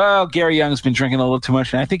Copenhagen, well, Gary Young's been drinking a little too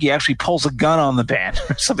much, and I think he actually pulls a gun on the band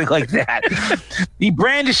or something like that. He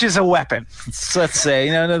brandishes a weapon, let's say.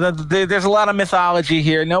 There's a lot of mythology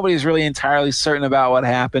here. Nobody's really entirely certain about what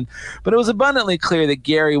happened, but it was abundantly clear that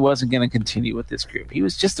Gary wasn't going to continue with this group. He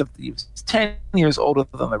was 10 years older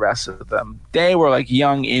than the rest of them. They were like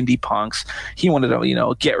young indie punks. He wanted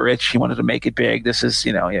to, get rich. He wanted to make it big. This is,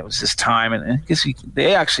 it was his time, and I guess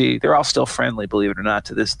they're all still friendly, believe it or not,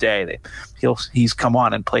 to this day. He's come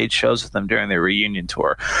on and played shows with them during their reunion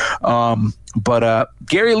tour. But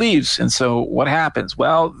Gary leaves, and so what happens?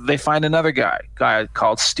 Well, they find another guy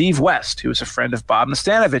called Steve West, who was a friend of Bob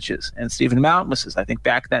Nastanovich's and Stephen Malkmus's, I think,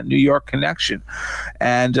 back that New York connection.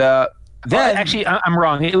 And then... actually, I'm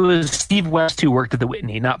wrong. It was Steve West who worked at the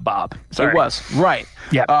Whitney, not Bob. Sorry. It was, right.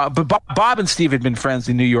 Yeah. But Bob and Steve had been friends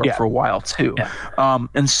in New York for a while, too. Yeah.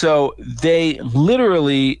 And so they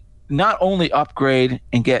literally not only upgrade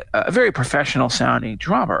and get a very professional-sounding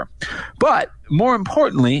drummer, but more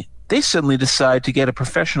importantly, they suddenly decide to get a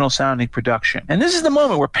professional-sounding production. And this is the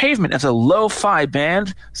moment where Pavement, as a lo-fi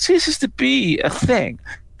band, ceases to be a thing.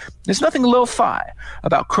 There's nothing lo-fi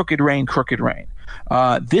about Crooked Rain.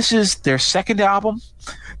 This is their second album.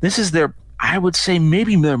 This is I would say,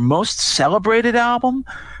 maybe their most celebrated album.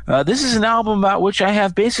 This is an album about which I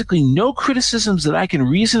have basically no criticisms that I can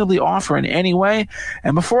reasonably offer in any way.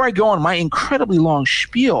 And before I go on my incredibly long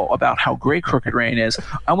spiel about how great Crooked Rain is,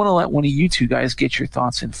 I want to let one of you two guys get your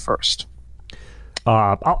thoughts in first.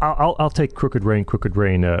 I'll take Crooked Rain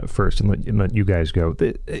first and let you guys go.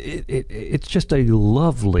 It's just a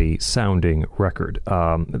lovely sounding record.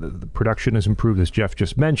 The production has improved, as Jeff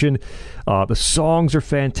just mentioned. The songs are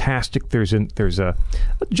fantastic. There's a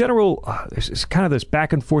general there's kind of this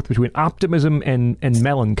back and forth between optimism and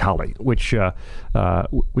melancholy, which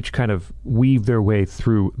kind of weave their way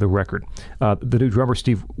through the record. The new drummer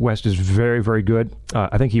Steve West is very, very good.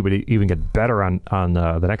 I think he would even get better on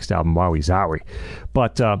the next album, Wowie Zowie.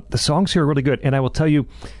 But the songs here are really good, and I will tell you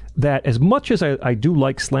that as much as I do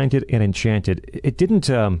like Slanted and Enchanted, it didn't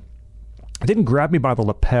grab me by the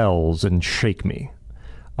lapels and shake me.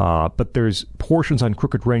 But there's portions on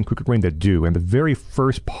Crooked Rain that do, and the very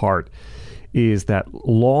first part is that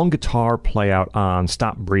long guitar play out on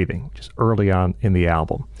Stop Breathing, just early on in the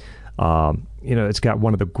album. It's got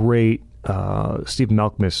one of the great Steve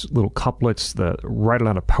Malkmus little couplets, the write it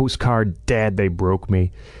on a postcard, Dad, they broke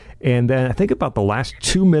me. And then I think about the last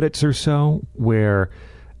 2 minutes or so where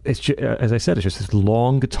it's just, as I said, it's just this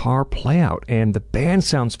long guitar play out, and the band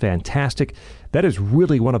sounds fantastic. That is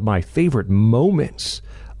really one of my favorite moments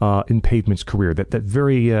in Pavement's career. That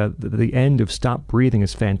very the end of Stop Breathing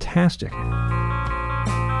is fantastic.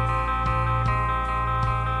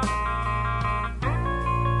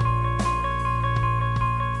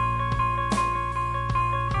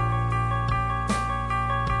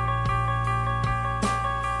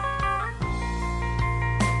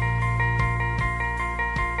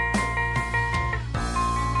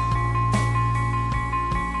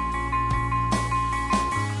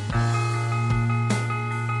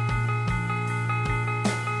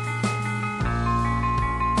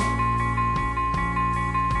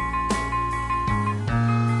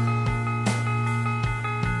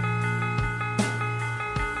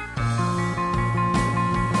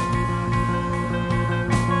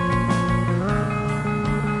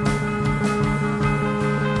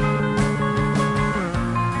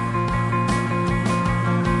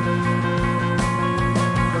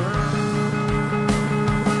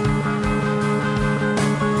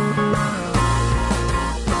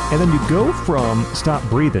 And then you go from Stop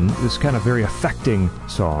Breathing, this kind of very affecting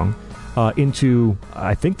song, into,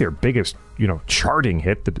 I think, their biggest, charting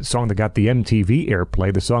hit, the song that got the MTV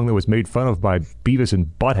airplay, the song that was made fun of by Beavis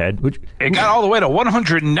and Butthead. Which it got all the way to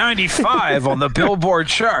 195 on the Billboard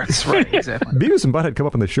charts. Right, exactly. Beavis and Butthead come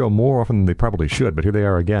up on the show more often than they probably should, but here they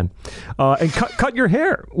are again. And Cut Your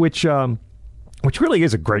Hair, which really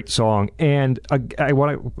is a great song. And I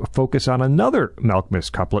want to focus on another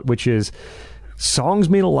Malkmus couplet, which is, songs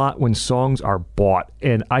mean a lot when songs are bought.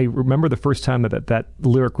 And I remember the first time that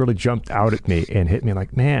lyric really jumped out at me and hit me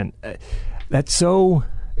like, man, that's so,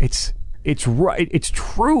 it's right. It's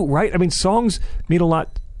true, right? I mean, songs mean a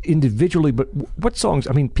lot individually, but what songs?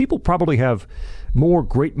 I mean, people probably have more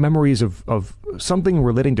great memories of something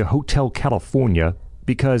relating to Hotel California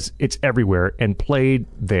because it's everywhere and played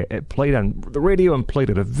on the radio and played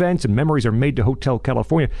at events, and memories are made to Hotel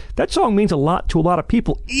California. That song means a lot to a lot of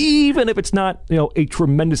people, even if it's not, a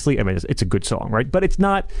tremendously, I mean, it's a good song, right? But it's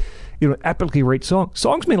not, epically great song.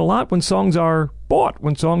 Songs mean a lot when songs are bought,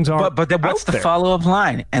 when songs are But then what's the follow-up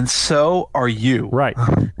line? And so are you. Right.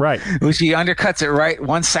 Which he undercuts it right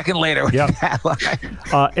 1 second later with that line.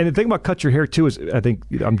 And the thing about Cut Your Hair, too, is I think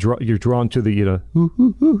you're drawn to the,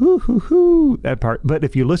 that part. But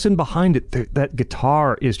if you listen behind it, that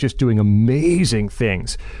guitar is just doing amazing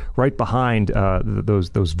things right behind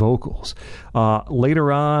those vocals.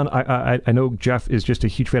 Later on, I know Jeff is just a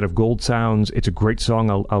huge fan of Gold Sounds. It's a great song.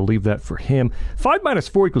 I'll leave that for him. 5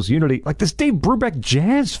 - 4 = Unity. Like this Dave Brubeck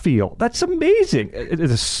jazz feel. That's amazing.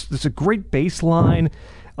 It's a great bass line.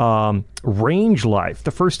 Range Life.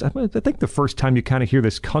 I think the first time you kind of hear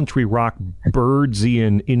this country rock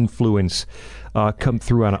Birdsian influence come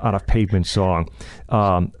through on a Pavement song.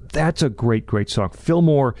 That's a great song.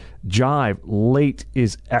 Fillmore Jive Late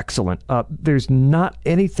is excellent. There's not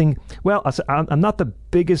anything. Well, I'm not the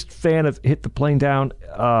biggest fan of Hit the Plane Down.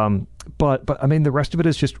 But I mean, the rest of it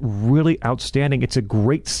is just really outstanding. It's a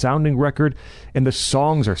great sounding record, and the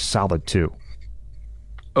songs are solid too.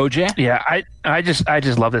 OJ? Yeah, I just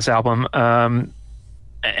love this album. I'll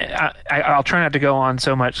try not to go on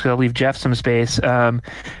so much because I'll leave Jeff some space. But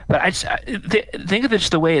think of it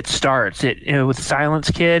just the way it starts. With Silence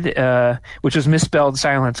Kid, which was misspelled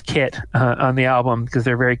Silence Kit on the album because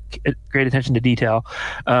they're very great attention to detail.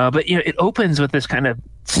 But it opens with this kind of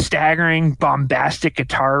staggering, bombastic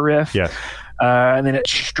guitar riff. Yes. And then it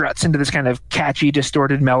struts into this kind of catchy,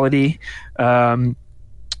 distorted melody. And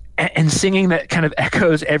singing that kind of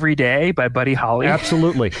echoes Every Day by Buddy Holly.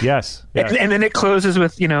 Absolutely, yes. And then it closes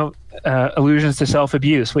with allusions to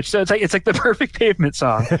self-abuse, which it's like the perfect Pavement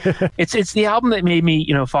song. It's the album that made me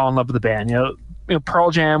fall in love with the band.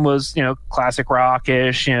 Pearl Jam was classic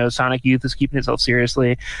rockish. Sonic Youth was keeping itself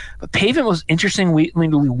seriously, but Pavement was interestingly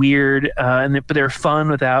weird, but they're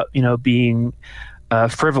fun without being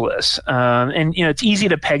frivolous. And it's easy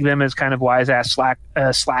to peg them as kind of wise ass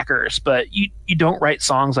slackers, but you don't write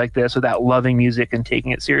songs like this without loving music and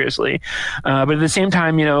taking it seriously. But at the same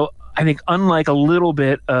time, I think unlike a little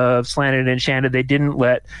bit of Slanted and Enchanted, they didn't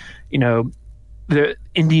let the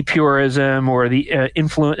indie purism or the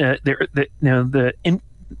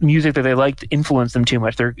music that they liked influence them too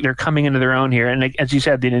much. They're coming into their own here, and as you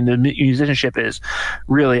said, the musicianship is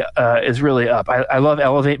really up. I love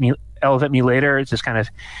Elevate Me Later. It's this kind of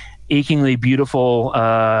achingly beautiful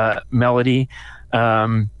melody,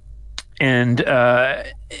 and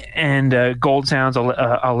Gold Sounds.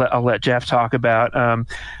 I'll let Jeff talk about. And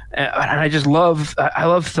I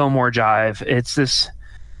love Fillmore Jive. It's this.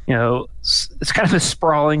 It's kind of a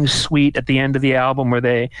sprawling suite at the end of the album where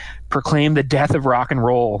they proclaim the death of rock and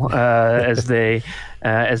roll as they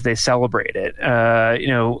celebrate it.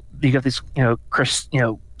 You got this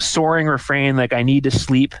soaring refrain like "I need to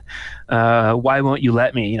sleep, why won't you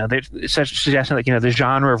let me?" They're suggesting like the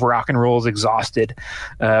genre of rock and roll is exhausted,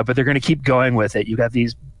 but they're going to keep going with it. You got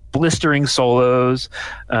these blistering solos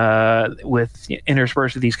with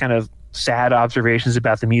interspersed with these kind of sad observations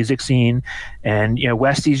about the music scene, and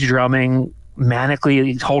Westy's drumming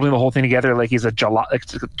manically holding the whole thing together like he's a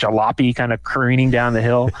jalopy kind of careening down the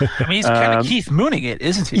hill. I mean, he's kind of Keith Mooning it,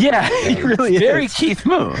 isn't he? Yeah, he really is. Very Keith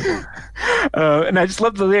Moon. And I just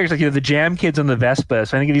love the lyrics, like the Jam Kids on the Vespa.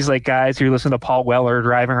 So I think of these like guys who listen to Paul Weller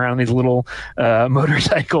driving around these little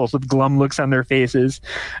motorcycles with glum looks on their faces.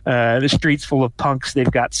 The streets full of punks.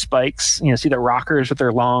 They've got spikes. See the rockers with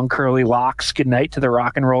their long curly locks. Good night to the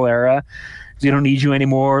rock and roll era. They don't need you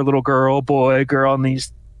anymore, little girl, boy, girl, and they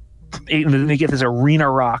get this arena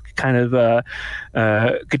rock kind of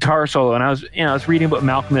guitar solo. And I was reading what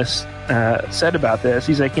Malcolm said about this.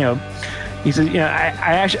 He's like, he says,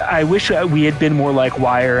 I wish we had been more like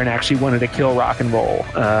Wire and actually wanted to kill rock and roll.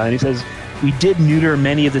 And he says, we did neuter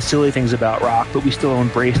many of the silly things about rock, but we still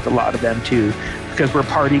embraced a lot of them too, because we're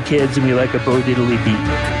party kids and we like a Bo Diddley beat.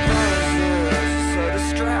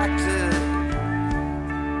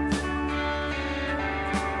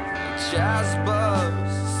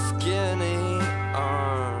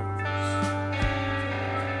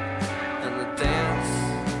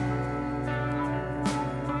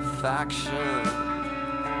 Faction,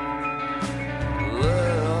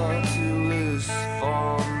 little too loose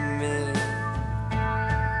for me.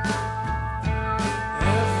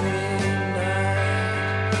 Every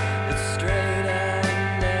night it's straight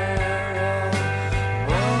and narrow.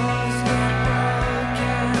 Walls get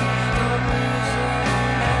broken, the reason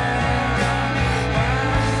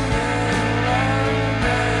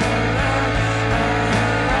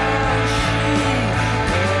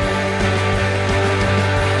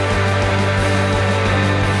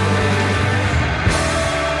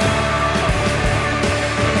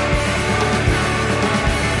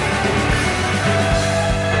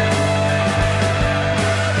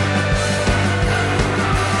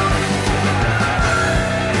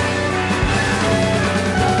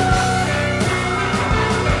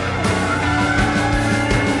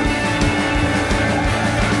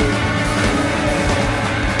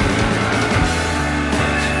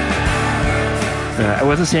I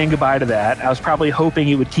wasn't saying goodbye to that. I was probably hoping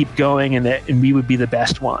it would keep going and we would be the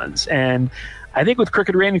best ones. And I think with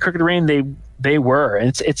Crooked Rain, they were.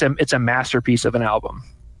 It's a masterpiece of an album.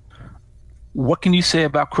 What can you say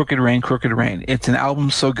about Crooked Rain? It's an album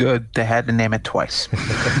so good they had to name it twice.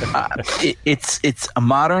 It's a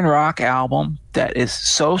modern rock album that is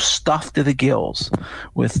so stuffed to the gills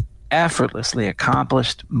with effortlessly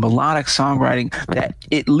accomplished melodic songwriting that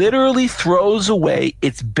it literally throws away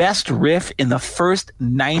its best riff in the first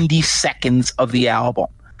 90 seconds of the album.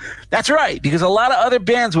 That's right, because a lot of other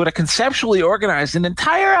bands would have conceptually organized an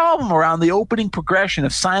entire album around the opening progression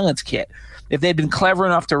of Silence Kit if they'd been clever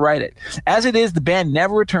enough to write it. As it is, the band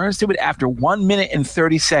never returns to it after 1 minute and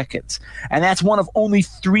 30 seconds. And that's one of only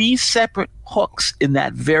 3 separate hooks in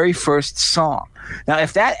that very first song. Now,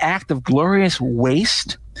 if that act of glorious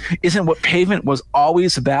waste isn't what Pavement was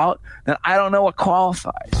always about, then I don't know what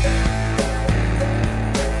qualifies.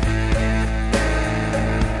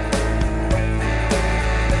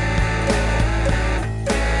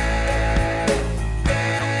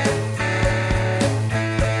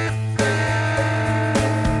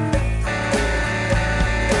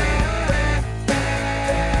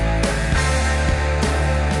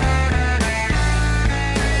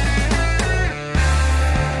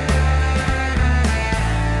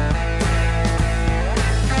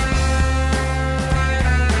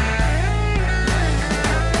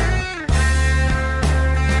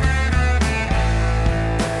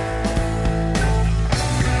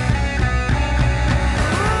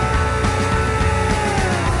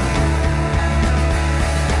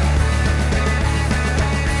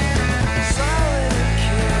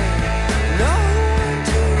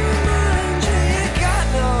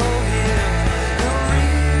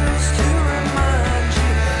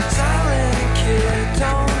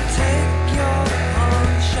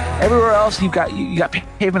 Everywhere else, you got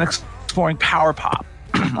Pavement exploring power pop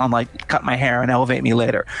on like Cut My Hair and Elevate Me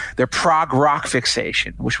Later. Their prog rock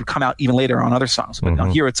fixation, which would come out even later on other songs, but now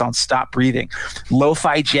here it's on Stop Breathing.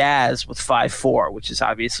 Lo-fi jazz with 5/4, which is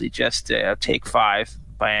obviously just Take 5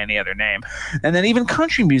 by any other name. And then even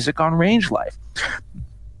country music on Range Life.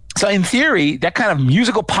 So in theory, that kind of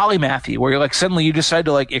musical polymathy where you're like suddenly you decide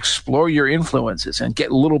to like explore your influences and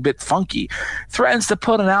get a little bit funky threatens to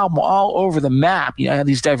put an album all over the map. You know, have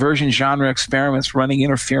these divergent genre experiments running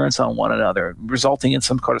interference on one another, resulting in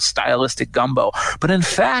some kind of stylistic gumbo. But in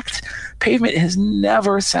fact, Pavement has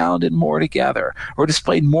never sounded more together or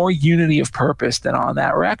displayed more unity of purpose than on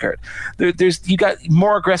that record. You got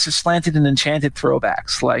more aggressive slanted and enchanted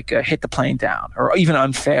throwbacks like Hit the Plane Down or even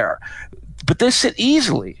Unfair. But they sit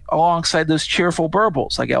easily alongside those cheerful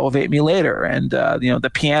burbles like Elevate Me Later and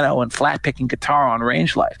the piano and flat picking guitar on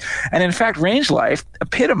Range Life. And in fact, Range Life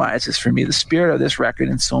epitomizes for me the spirit of this record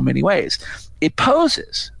in so many ways. It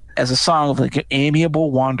poses as a song of like an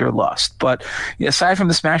amiable wanderlust, but aside from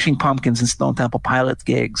the Smashing Pumpkins and Stone Temple Pilots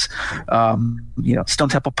gigs, Stone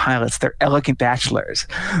Temple Pilots, they're elegant bachelors.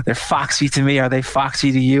 They're foxy to me. Are they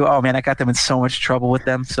foxy to you? Oh man, I got them in so much trouble with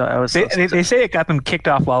them. So they say it got them kicked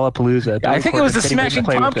off Lollapalooza. Yeah, I think it was the Smashing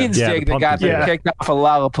Pumpkins dig that got them kicked off of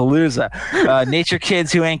Lollapalooza. Nature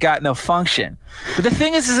kids who ain't got no function. But the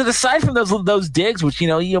thing is that aside from those digs, which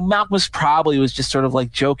Malcolm probably was just sort of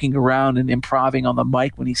like joking around and improvising on the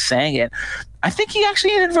mic when he sang it, I think he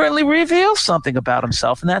actually inadvertently reveals something about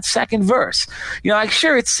himself in that second verse.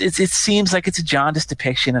 Sure, it seems like it's a jaundiced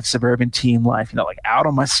depiction of suburban teen life. Like out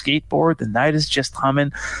on my skateboard, the night is just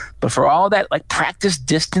humming. But for all that like practiced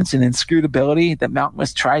distance and inscrutability that Malcolm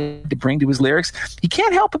has tried to bring to his lyrics, he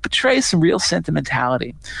can't help but portray some real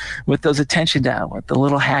sentimentality with those attention down, with the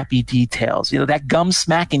little happy details. That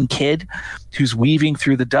gum-smacking kid who's weaving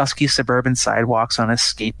through the dusky suburban sidewalks on his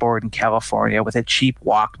skateboard in California with a cheap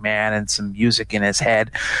Walkman and some music in his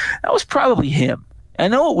head. That was probably him. I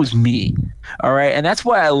know it was me. All right. And that's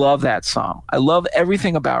why I love that song. I love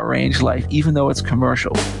everything about Range Life, even though it's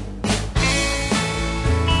commercial.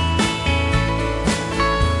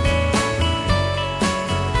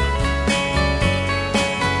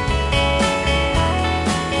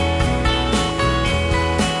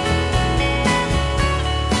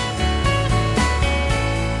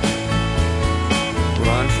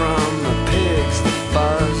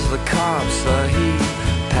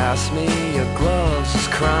 Pass me your gloves, this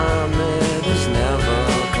crime it is never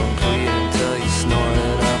complete until you snort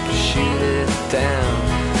it up and shoot it down.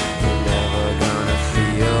 You're never gonna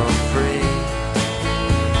feel free.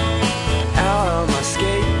 Out on my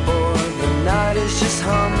skateboard, the night is just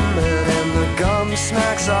humming and the gum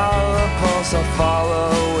smacks all the pulse. I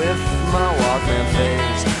follow with my Walkman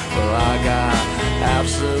face. Well, I got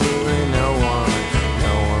absolutely no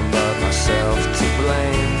one but myself to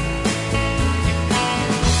blame.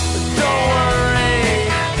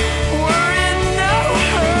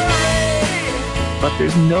 what?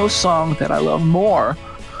 There's no song that I love more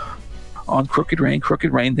on Crooked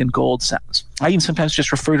Rain than Gold Sounds. I even sometimes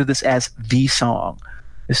just refer to this as the song.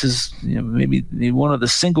 This is maybe one of the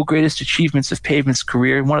single greatest achievements of Pavement's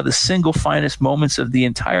career, one of the single finest moments of the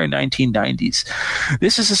entire 1990s.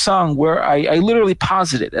 This is a song where I literally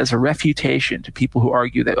posit it as a refutation to people who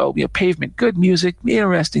argue that, Pavement, good music,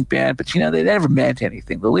 interesting band, but they never meant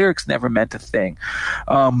anything. The lyrics never meant a thing.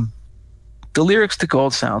 The lyrics to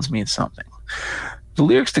Gold Sounds mean something. The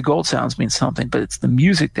lyrics to Gold Sounds mean something, but it's the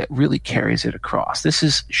music that really carries it across. This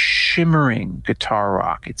is shimmering guitar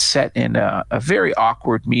rock. It's set in a very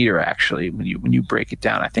awkward meter, actually, when you break it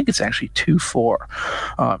down. I think it's actually 2/4,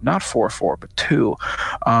 not 4/4, but 2.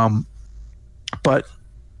 But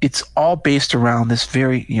it's all based around this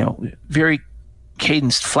very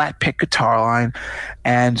cadenced flat pick guitar line,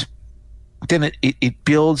 and then it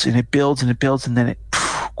builds and it builds and it builds, and then it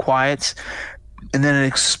quiets. And then it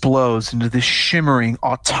explodes into this shimmering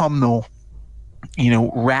autumnal,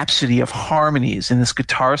 rhapsody of harmonies in this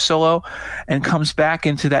guitar solo, and comes back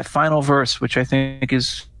into that final verse, which I think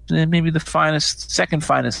is maybe the second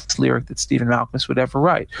finest lyric that Stephen Malkmus would ever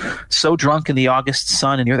write. So drunk in the August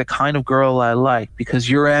sun, and you're the kind of girl I like, because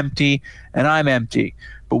you're empty and I'm empty,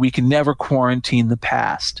 but we can never quarantine the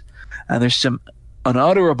past. And there's some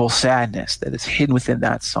unutterable sadness that is hidden within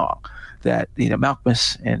that song that,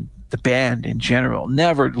 Malkmus and the band in general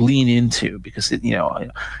never lean into, because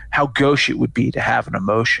how gauche it would be to have an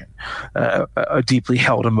emotion, a deeply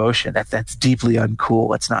held emotion that's deeply uncool.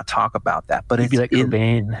 Let's not talk about that. But it'd be like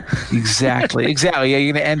Cobain. Exactly. Yeah,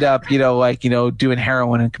 you're gonna end up doing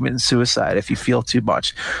heroin and committing suicide if you feel too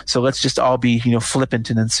much. So let's just all be flippant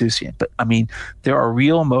and insouciant. But I mean, there are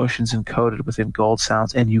real emotions encoded within Gold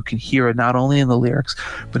Sounds, and you can hear it not only in the lyrics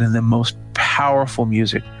but in the most powerful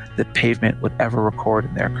music that Pavement would ever record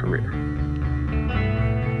in their career.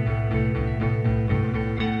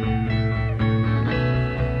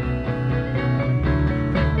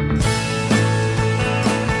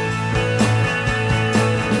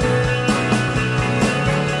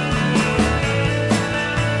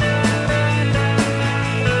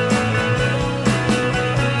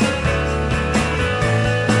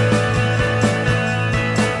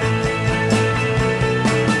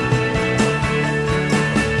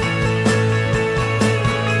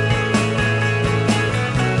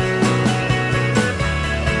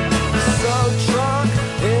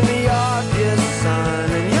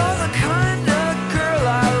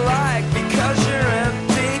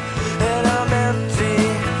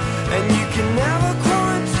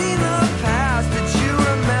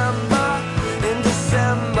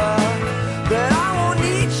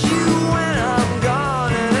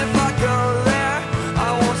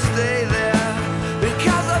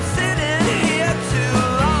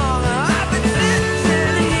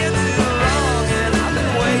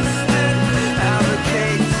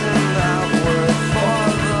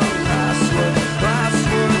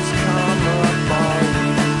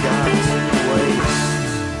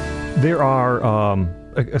 There are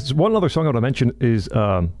one other song I want to mention is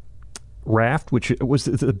Raft, which was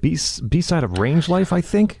the B-side of Range Life, I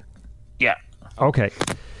think. Yeah. Okay.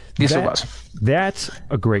 Yes, it was. That's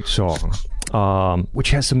a great song, which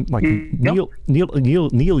has some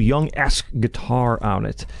Neil Young-esque guitar on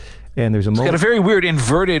it. And there's a moment. It's got a very weird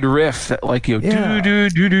inverted riff that do do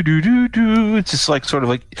do do do do do. It's just sort of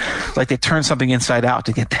like they turn something inside out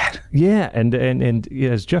to get that. Yeah, and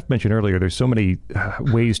as Jeff mentioned earlier, there's so many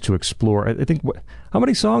ways to explore. I think how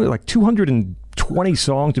many songs? Like 220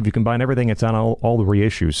 songs if you combine everything that's on all the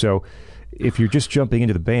reissues. So if you're just jumping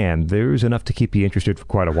into the band, there's enough to keep you interested for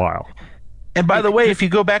quite a while. And by the way, if you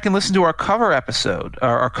go back and listen to our cover episode,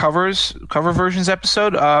 our cover versions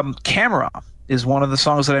episode, Camera is one of the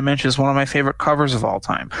songs that I mentioned is one of my favorite covers of all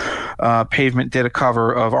time. Pavement did a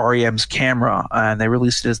cover of REM's Camera, and they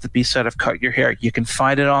released it as the B-side of Cut Your Hair. You can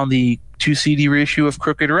find it on the 2-CD reissue of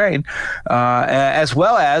Crooked Rain, as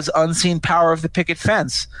well as Unseen Power of the Picket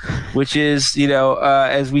Fence, which is,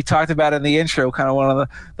 as we talked about in the intro, kind of one of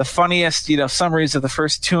the funniest, summaries of the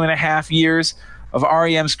first 2.5 years of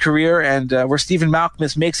REM's career, and where Stephen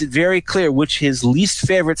Malkmus makes it very clear which his least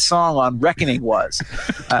favorite song on Reckoning was.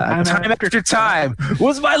 Time After Time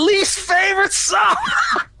was my least favorite song.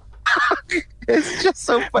 It's just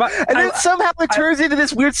so fun. And then somehow it turns into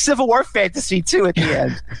this weird Civil War fantasy, too, at the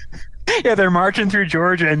end. Yeah, they're marching through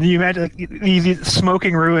Georgia, and you imagine these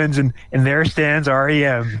smoking ruins, and there stands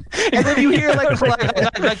REM. And then you hear like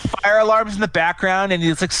fire alarms in the background, and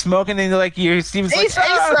it's smoking, and you're Steven's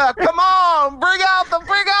Asa, come on, bring out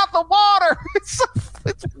the water. It's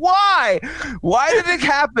why did it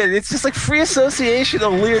happen? It's just free association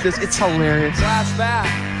of weirdness. It's hilarious.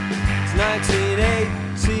 Flashback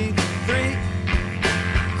 1983.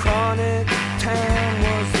 Chronic Town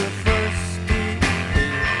was the first EP.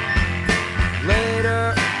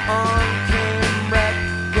 Later on came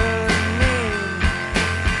Reckoning,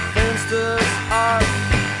 Finster's Art,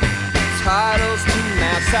 titles to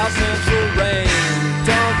Mass South Central Rain.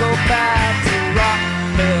 Don't go back to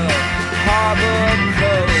Rockville, Harbor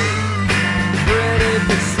Code, pretty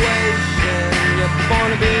persuasion, you're born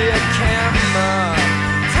to be a camera.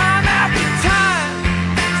 Time after time,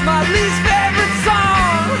 it's my least favorite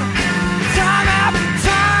song. Time after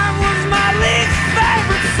time was my least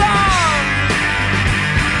favorite song.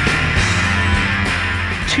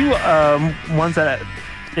 Two ones that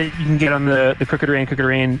you can get on the Crooked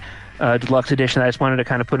Rain Deluxe Edition that I just wanted to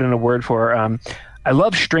kind of put in a word for. I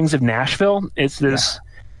love Strings of Nashville. It's this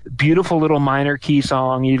beautiful little minor key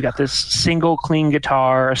song. You've got this single clean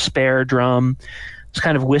guitar, a spare drum. It's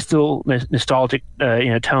kind of wistful, nostalgic,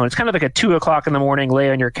 tone. It's kind of like a 2:00 in the morning, lay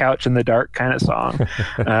on your couch in the dark kind of song.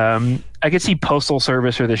 I could see Postal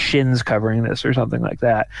Service or the Shins covering this or something like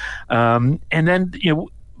that. And then,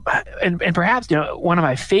 and perhaps one of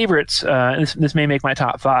my favorites. This may make my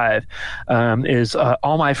top 5. Is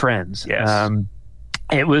All My Friends. Yes.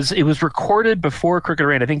 It was recorded before Crooked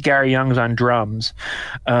Rain. I think Gary Young's on drums.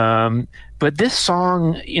 But this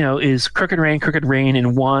song, is Crooked Rain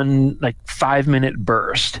in one 5-minute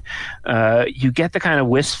burst. You get the kind of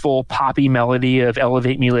wistful poppy melody of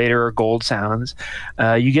Elevate Me Later or Gold Sounds.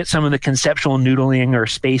 You get some of the conceptual noodling or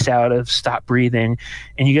space out of Stop Breathing,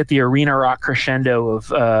 and you get the arena rock crescendo of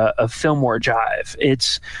Fillmore Jive.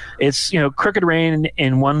 It's Crooked Rain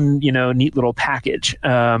in one neat little package.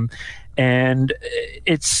 And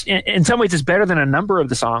it's in some ways it's better than a number of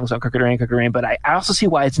the songs on Crooked Rain, but I also see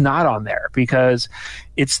why it's not on there, because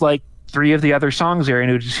it's like 3 of the other songs there,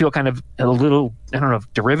 and it would just feel kind of a little, I don't know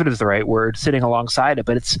if derivative is the right word, sitting alongside it,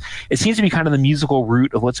 but it seems to be kind of the musical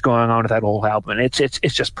root of what's going on with that whole album, and it's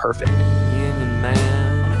just perfect. Union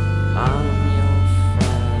Man, I'm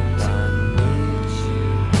your friend. I need you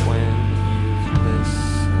when you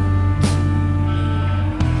listen to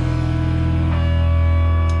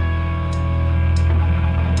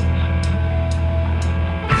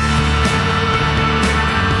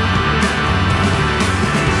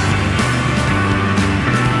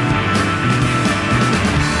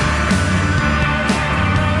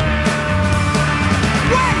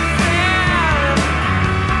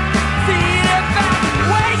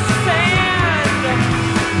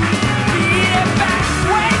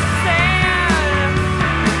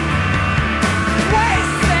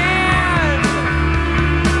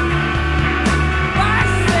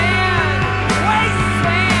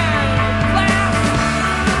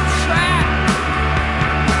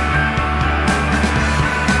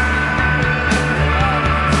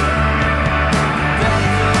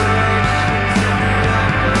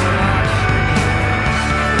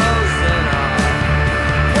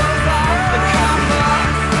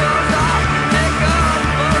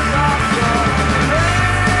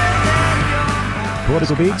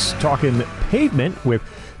Political Beats, talking Pavement with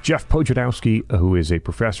Jeff Pojanowski, who is a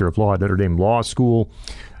professor of law at Notre Dame Law School,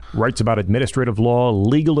 writes about administrative law,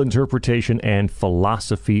 legal interpretation, and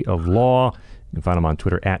philosophy of law. You can find him on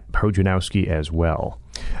Twitter at Pojanowski as well.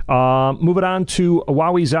 Moving on to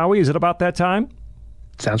Wowie Zowie. Is it about that time?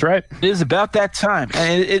 Sounds right. It is about that time.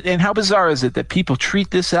 And how bizarre is it that people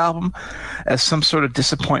treat this album as some sort of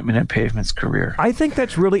disappointment in Pavement's career? I think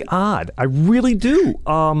that's really odd. I really do.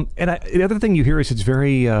 The other thing you hear is it's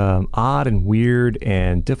very odd and weird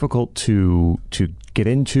and difficult to get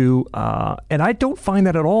into. And I don't find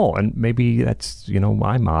that at all. And maybe that's,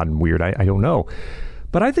 I'm odd and weird. I don't know.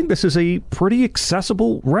 But I think this is a pretty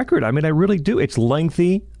accessible record. I mean, I really do. It's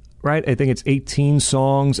lengthy. Right, I think it's 18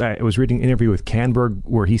 songs. I was reading an interview with Canberg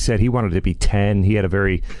where he said he wanted it to be 10. He had a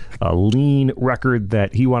very lean record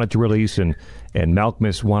that he wanted to release, and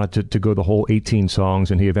Malkmus wanted to go the whole 18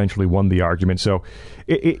 songs, and he eventually won the argument. So,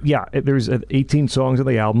 there's 18 songs on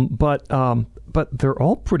the album, but they're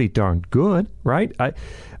all pretty darn good, right?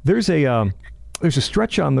 There's a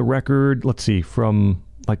stretch on the record. Let's see, from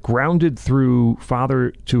like Grounded through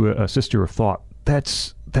Father to a Sister of Thought.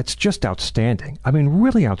 That's just outstanding. I mean,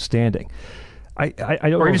 really outstanding. I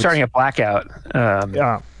don't. Or even starting at Blackout.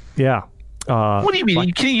 Yeah. What do you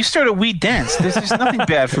mean? You start a wee dance. There's nothing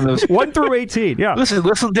bad from those. 1 through 18. Yeah. Listen.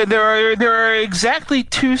 There are exactly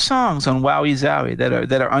 2 songs on Wowie Zowie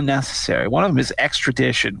that are unnecessary. One of them is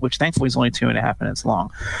Extradition, which thankfully is only 2.5 minutes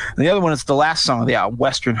long. And the other one is the last song of the album,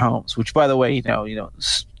 Western Homes, which, by the way,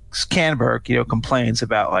 Canberg, complains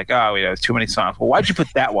about like, too many songs. Well, why'd you put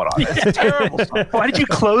that one on? It's a terrible song. Why did you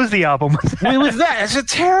close the album with that? With that? It's a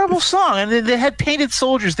terrible song. And they had painted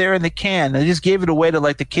soldiers there in the can. They just gave it away to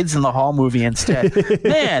like the Kids in the Hall movie instead.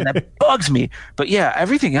 Man, that bugs me. But yeah,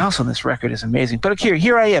 everything else on this record is amazing. But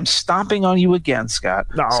here I am stomping on you again, Scott.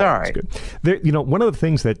 No, sorry. That's good. One of the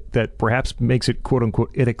things that perhaps makes it quote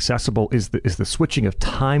unquote inaccessible is the switching of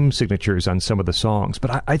time signatures on some of the songs.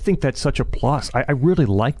 But I think that's such a plus. I really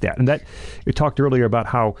like that. And that you talked earlier about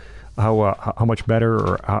how much better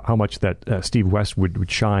or how much that Steve West would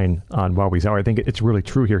shine on While We Sour. I think it's really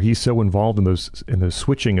true here. He's so involved in those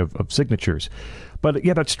switching of signatures. But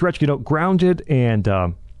yeah, that stretch, Grounded and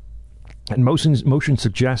Motion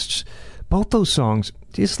Suggests, both those songs,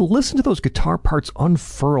 just listen to those guitar parts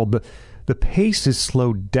unfurled. The pace is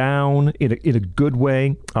slowed down in a good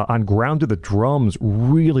way. On Grounded, the drums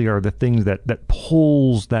really are the things that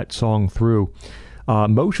pulls that song through.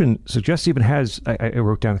 Motion Suggests even has, I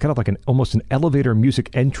wrote down, kind of like almost an elevator music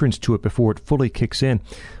entrance to it before it fully kicks in.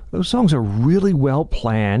 Those songs are really well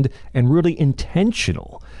planned and really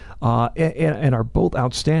intentional. And are both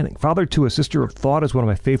outstanding. Father to a Sister of Thought is one of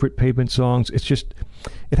my favorite Pavement songs.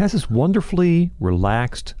 It has this wonderfully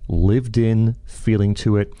relaxed, lived-in feeling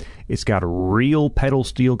to it. It's got a real pedal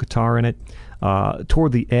steel guitar in it.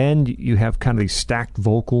 Toward the end, you have kind of these stacked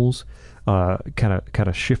vocals, kind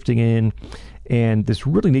of shifting in, and this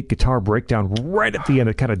really neat guitar breakdown right at the end.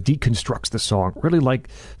 It kind of deconstructs the song, really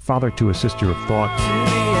like Father to a Sister of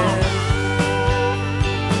Thought.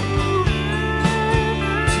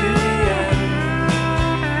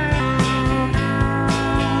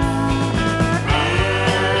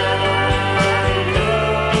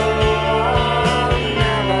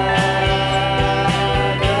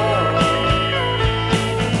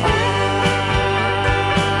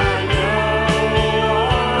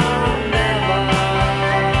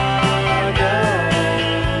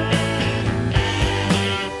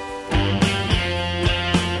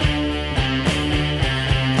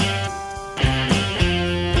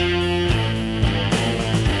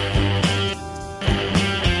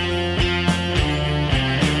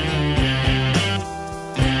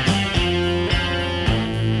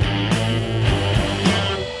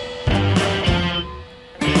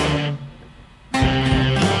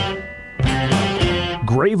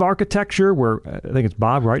 Grave Architecture, where I think it's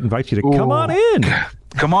Bob, right, invites you to come on in.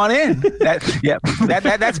 Come on in.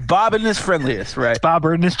 That's Bob in his friendliest, right? It's Bob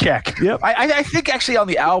earned his check. Yep. I think actually on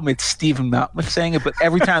the album it's Stephen Maltman saying it, but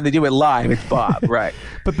every time they do it live, it's Bob, right?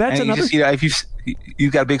 But that's and another. If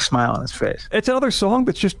you've got a big smile on his face. It's another song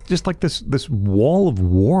that's just like this wall of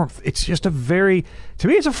warmth. It's just to me,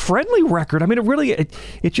 it's a friendly record. I mean,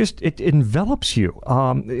 it envelops you.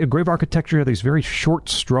 Grave Architecture had these very short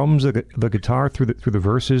strums of the guitar through the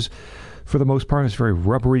verses. For the most part, it's a very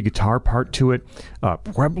rubbery guitar part to it.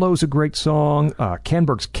 Pueblo's a great song.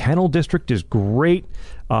 Canberg's Kennel District is great.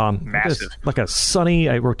 Massive. Like a sunny,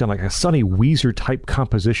 I wrote down like a sunny Weezer type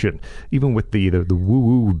composition, even with the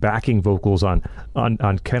woo-woo backing vocals on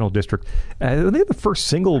Kennel District. I think the first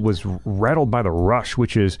single was Rattled by the Rush,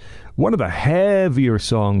 which is one of the heavier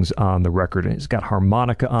songs on the record, and it's got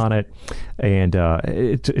harmonica on it, and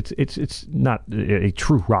it's not a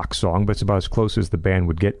true rock song, but it's about as close as the band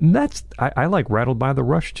would get. And I like Rattled by the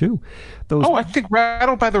Rush too. I think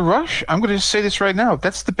Rattled by the Rush, I'm going to say this right now,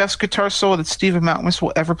 that's the best guitar solo that Stephen Maltman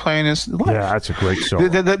will ever play in his life. Yeah, that's a great song.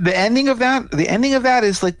 The ending of that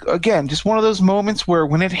is like, again, just one of those moments where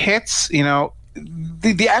when it hits,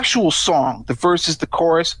 the actual song, the verses, the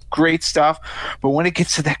chorus, great stuff. But when it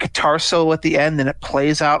gets to that guitar solo at the end and it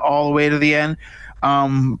plays out all the way to the end,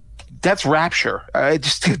 that's rapture. I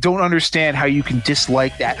just don't understand how you can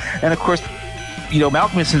dislike that. And of course,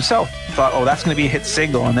 Malcolm himself thought, that's going to be a hit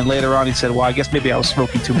single. And then later on he said, well, I guess maybe I was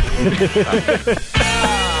smoking too much.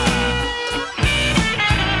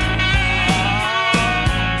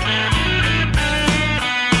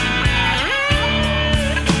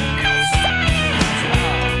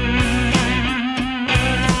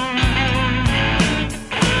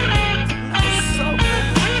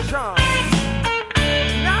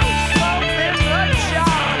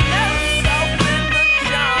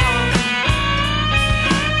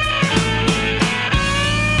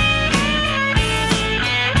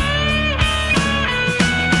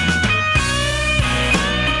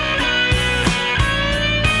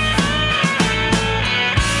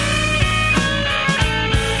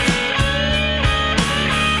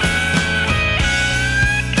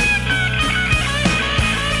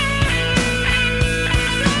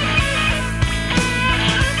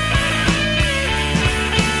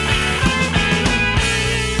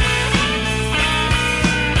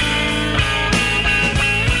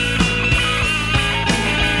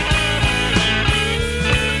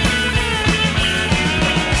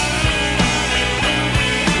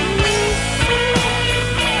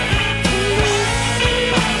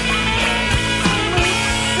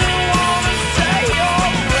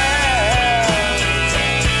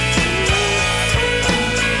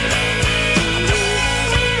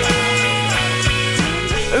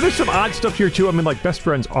 odd stuff here too. I mean, like Best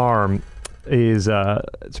Friend's Arm is to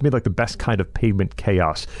me like the best kind of Pavement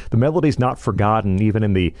chaos. The melody's not forgotten even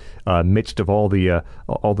in the midst of all the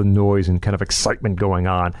noise and kind of excitement going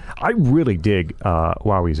on. I really dig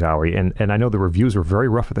Wowie Zowie, and I know the reviews were very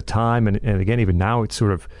rough at the time, and again even now it's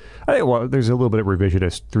sort of there's a little bit of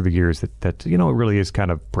revisionist through the years that it really is kind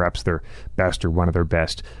of perhaps their best or one of their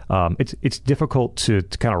best. It's difficult to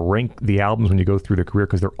kind of rank the albums when you go through their career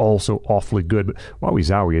because they're all so awfully good, but Wowie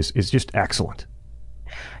Zowie is just excellent.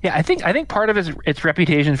 Yeah, I think part of its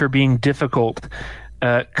reputation for being difficult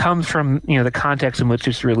comes from the context in which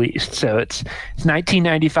it's released. So it's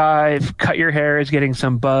 1995. Cut Your Hair is getting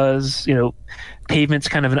some buzz. Pavement's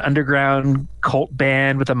kind of an underground cult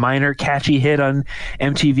band with a minor catchy hit on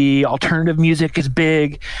MTV. Alternative music is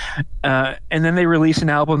big. And then they release an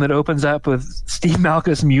album that opens up with Steve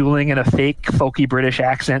Malkmus mewling in a fake folky British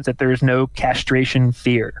accent that there's no castration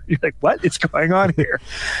fear. You're like, what is going on here?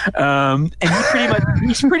 And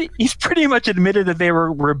he's pretty much admitted that they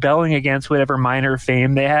were rebelling against whatever minor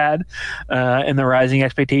fame they had and the rising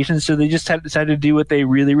expectations. So they just decided to do what they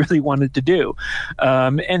really, really wanted to do.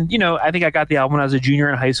 And I think I got the album when I was a junior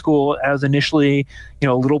in high school. I was initially, a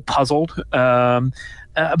little puzzled.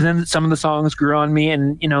 But then some of the songs grew on me,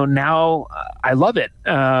 and now I love it.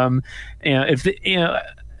 I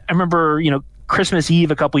remember Christmas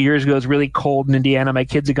Eve a couple years ago, it was really cold in Indiana. My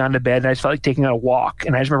kids had gone to bed, and I just felt like taking a walk.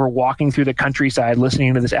 And I just remember walking through the countryside,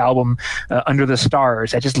 listening to this album under the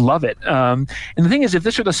stars. I just love it. And the thing is, if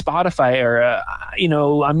this were the Spotify era,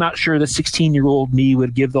 I'm not sure the 16-year-old me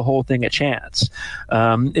would give the whole thing a chance.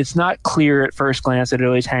 It's not clear at first glance that it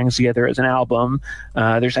always hangs together as an album.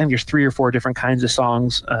 I think there's 3 or 4 different kinds of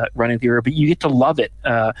songs running through it, but you get to love it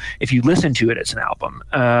if you listen to it as an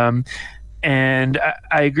album. And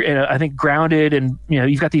I agree. I think Grounded, and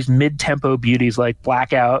you've got these mid-tempo beauties like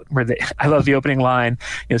Blackout, where I love the opening line.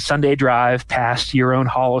 Sunday drive past your own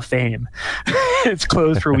Hall of Fame. It's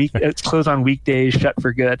closed It's closed on weekdays, shut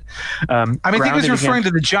for good. I think he was referring to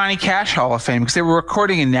the Johnny Cash Hall of Fame because they were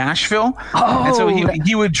recording in Nashville, and so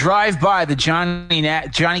he would drive by the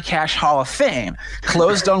Johnny Cash Hall of Fame,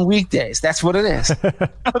 closed on weekdays. That's what it is.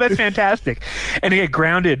 Oh, that's fantastic. And again,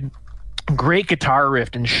 Grounded. Great guitar riff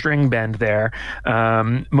and string bend there.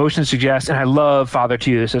 Motion Suggests, and I love Father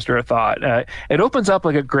to You, Sister of Thought. It opens up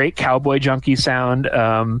like a great Cowboy Junkie sound.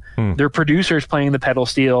 Their producers playing the pedal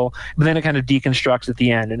steel, but then it kind of deconstructs at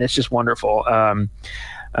the end, and it's just wonderful.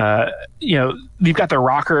 You've got the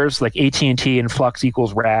rockers like AT&T and Flux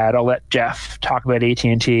equals rad. I'll let Jeff talk about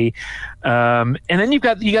AT&T. And then you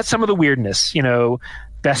got some of the weirdness,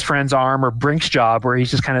 Best Friend's Arm or Brink's Job, where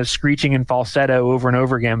he's just kind of screeching in falsetto over and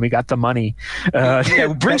over again. We got the money.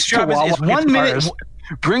 Brink's Job is 1 minute.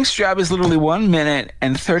 Brink's Job is literally 1 minute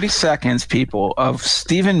and 30 seconds, people, of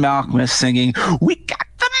Stephen Malkmus singing, "We got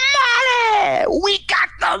the money! We got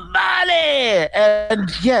the money!"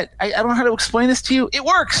 And yet, I don't know how to explain this to you. It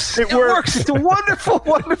works. It works. It's a wonderful,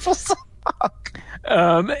 wonderful song.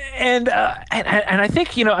 And I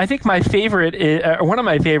think my favorite or one of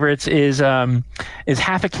my favorites is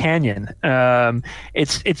Half a Canyon.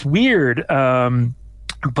 It's weird,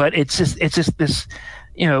 but it's just this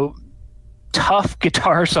tough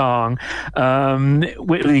guitar song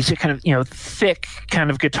with these kind of thick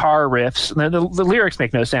kind of guitar riffs. The lyrics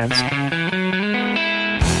make no sense.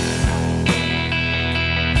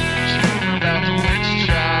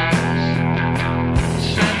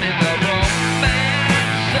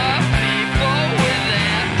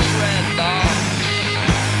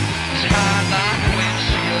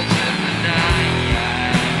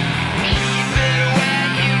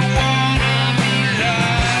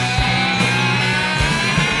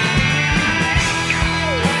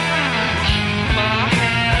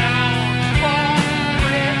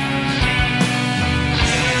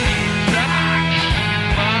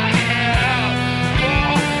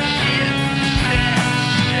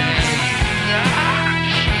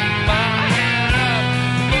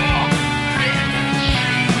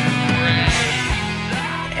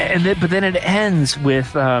 But then it ends with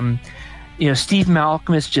Steve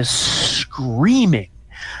Malkmus just screaming,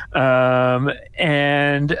 and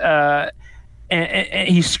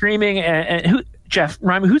he's screaming. And who? Jeff,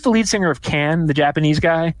 remind me, who's the lead singer of Can, the Japanese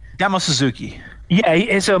guy? Damo Suzuki. Yeah,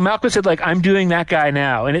 and so Malkmus said, I'm doing that guy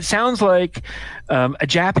now. And it sounds like a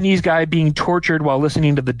Japanese guy being tortured while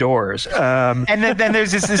listening to The Doors. And then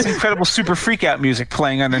there's this incredible super freak out music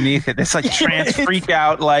playing underneath it. It's like trance freak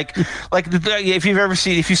out, if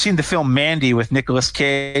you've seen the film Mandy with Nicolas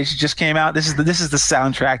Cage, it just came out. This is the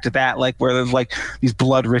soundtrack to that, where there's these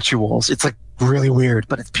blood rituals. It's really weird,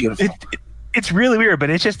 but it's beautiful. It's really weird, but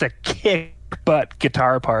it's just a kick butt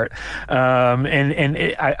guitar part,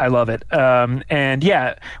 I love it. And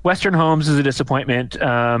yeah, Western Homes is a disappointment.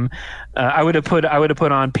 I would have put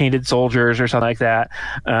on Painted Soldiers or something like that,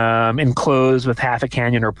 in Close with Half a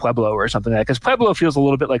Canyon or Pueblo or something like that, because Pueblo feels a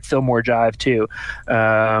little bit like Fillmore Jive too.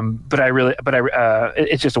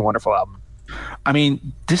 It's just a wonderful album. I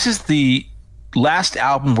mean, this is the last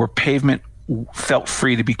album where Pavement felt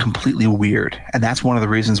free to be completely weird, and that's one of the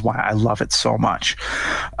reasons why I love it so much.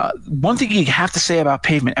 One thing you have to say about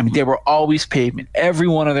Pavement, I mean, they were always Pavement. Every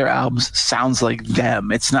one of their albums sounds like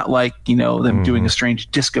them. It's not like, them doing a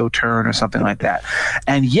strange disco turn or something like that.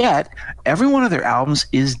 And yet, every one of their albums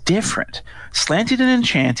is different. Slanted and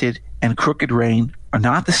Enchanted and Crooked Rain are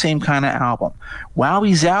not the same kind of album.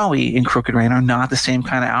 Wowie Zowie and Crooked Rain are not the same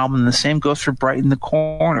kind of album, and the same goes for Brighten the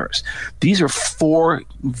Corners. These are 4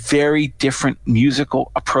 very different musical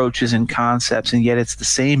approaches and concepts, and yet it's the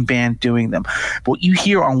same band doing them. But what you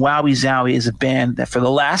hear on Wowie Zowie is a band that for the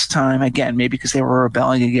last time, again, maybe because they were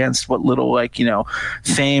rebelling against what little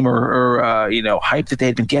fame or hype that they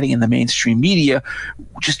had been getting in the mainstream media,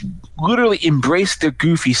 just literally embraced their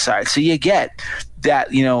goofy side. So you get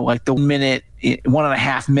that, like the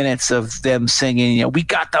 1.5 minutes of them singing, we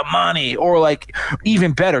got the money, or like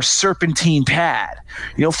even better, Serpentine Pad,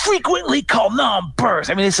 frequently call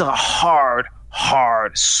numbers. I mean, it's a hard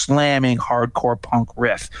slamming hardcore punk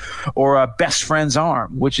riff, or Best Friend's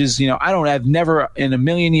Arm, which is, I've never in a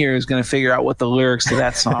million years going to figure out what the lyrics to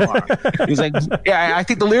that song are. He's like, yeah, I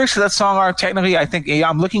think the lyrics to that song are technically,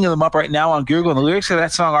 I'm looking them up right now on Google, and the lyrics to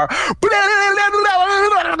that song are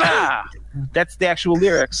that's the actual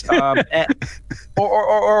lyrics.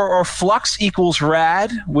 Or Flux equals rad,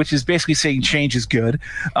 which is basically saying change is good.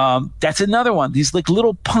 That's another one. These like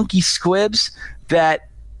little punky squibs that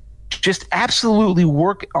just absolutely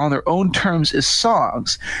work on their own terms as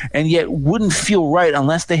songs, and yet wouldn't feel right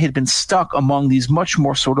unless they had been stuck among these much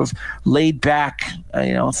more sort of laid back,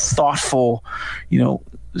 thoughtful,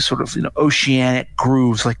 sort of oceanic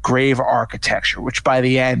grooves like Grave Architecture, which by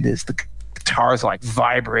the end is the guitars are like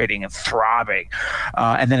vibrating and throbbing,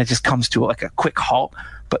 and then it just comes to like a quick halt.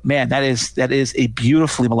 But man, that is a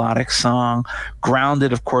beautifully melodic song.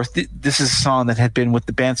 Grounded, of course, this is a song that had been with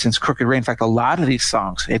the band since Crooked Rain. In fact, a lot of these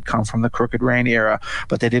songs had come from the Crooked Rain era,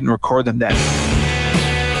 but they didn't record them then.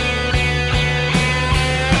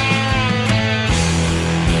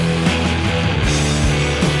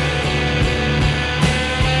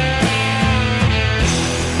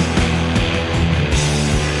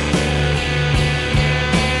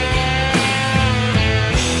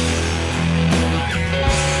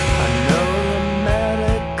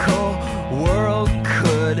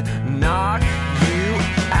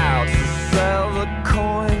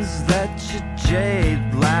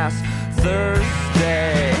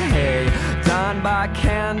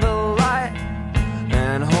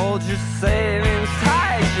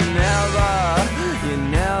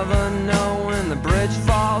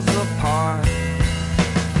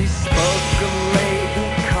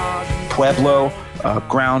 Pueblo,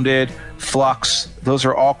 Grounded, Flux, those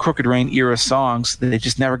are all Crooked Rain era songs. They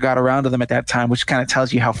just never got around to them at that time, which kind of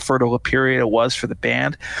tells you how fertile a period it was for the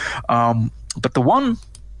band. But the one,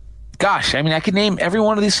 gosh, I mean, I could name every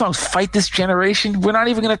one of these songs. Fight This Generation. We're not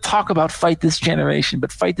even going to talk about Fight This Generation,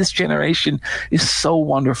 but Fight This Generation is so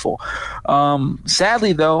wonderful.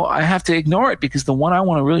 Sadly, though, I have to ignore it because the one I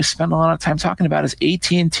want to really spend a lot of time talking about is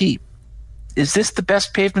AT&T. Is this the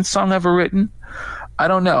best Pavement song ever written? I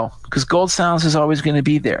don't know, because Gold Sounds is always going to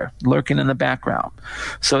be there, lurking in the background.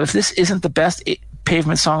 So if this isn't the best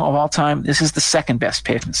Pavement song of all time, this is the second best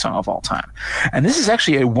Pavement song of all time. And this is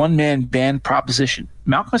actually a one-man band proposition.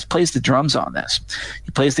 Malcolmus plays the drums on this. He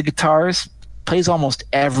plays the guitars, plays almost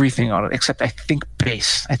everything on it, except I think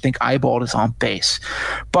bass. I think Eyeballed is on bass.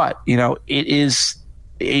 But, it is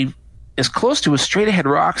as close to a straight-ahead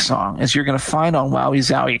rock song as you're going to find on Wowie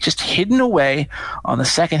Zowie, just hidden away on the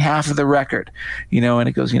second half of the record, and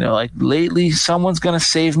it goes, like, lately someone's going to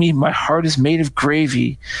save me, my heart is made of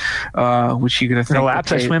gravy, which you're going to think, the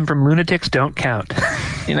laps I swim from lunatics don't count.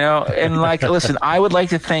 And like, listen, I would like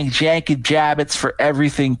to thank Jagged Jabbits for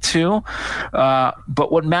everything too,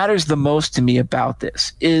 but what matters the most to me about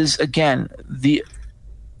this is, again, the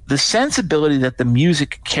sensibility that the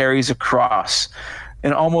music carries across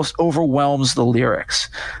and almost overwhelms the lyrics.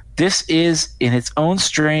 This is, in its own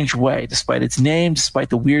strange way, despite its name, despite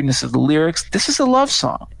the weirdness of the lyrics, this is a love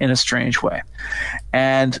song in a strange way.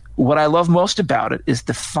 And what I love most about it is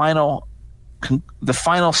the final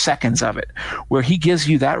seconds of it, where he gives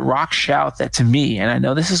you that rock shout that, to me, and I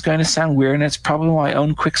know this is going to sound weird, and it's probably my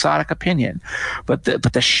own quixotic opinion, but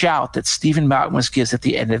the shout that Stephen Malkmus gives at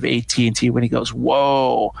the end of AT&T when he goes,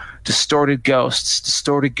 "Whoa, distorted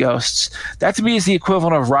ghosts. That to me is the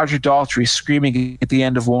equivalent of Roger Daltrey screaming at the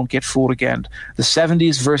end of Won't Get Fooled Again. The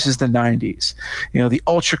 70s versus the 90s. The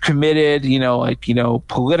ultra committed,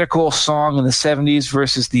 political song in the 70s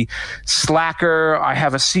versus the slacker, I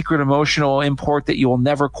have a secret emotional import that you will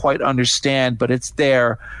never quite understand, but it's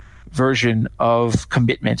there version of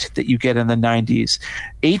commitment that you get in the 90s.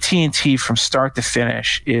 AT&T from start to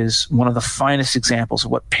finish is one of the finest examples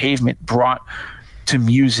of what Pavement brought to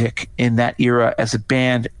music in that era as a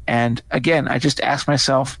band. And again, I just ask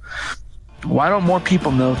myself, why don't more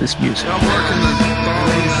people know this music? I'm working the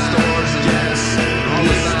stores and all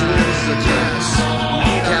the stores and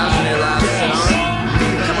counting it out.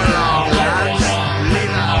 Come along, lads.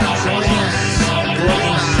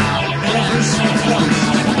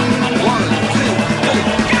 One, two,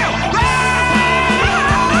 go!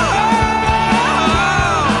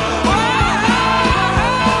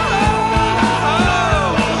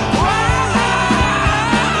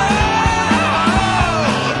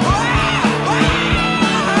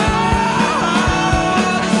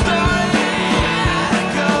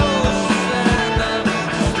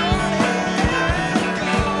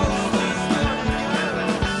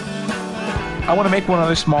 I want to make one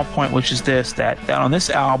other small point, which is this, that on this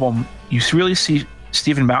album, you really see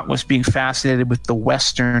Stephen Malkmus being fascinated with the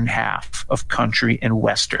Western half of country and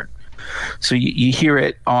Western. So you hear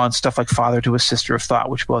it on stuff like Father to a Sister of Thought,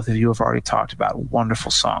 which both of you have already talked about. A wonderful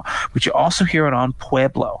song. But you also hear it on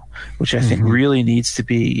Pueblo, which I think really needs to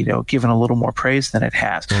be, given a little more praise than it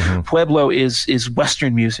has. Pueblo is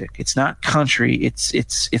Western music. It's not country.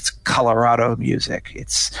 It's Colorado music.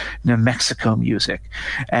 It's New Mexico music.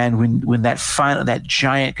 And when that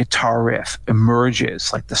giant guitar riff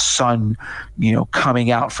emerges, like the sun, coming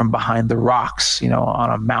out from behind the rocks, on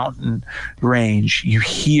a mountain range, you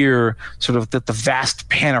hear sort of the vast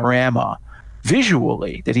panorama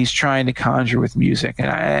visually that he's trying to conjure with music.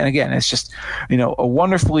 And again, it's just, a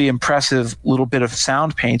wonderfully impressive little bit of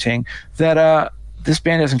sound painting that this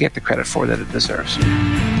band doesn't get the credit for that it deserves.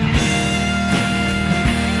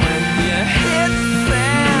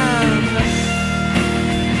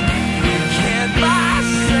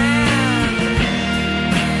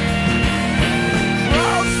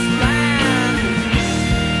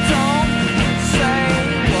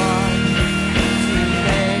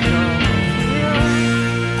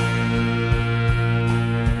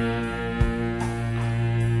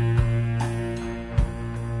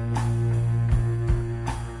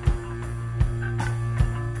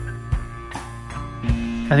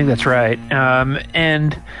 I think that's right.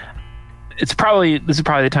 And this is probably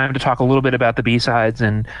the time to talk a little bit about the B-sides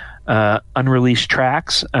and unreleased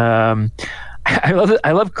tracks. I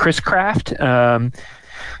love Chris Craft.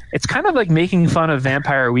 It's kind of like making fun of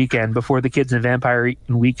Vampire Weekend before the kids in Vampire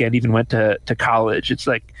Weekend even went to college. It's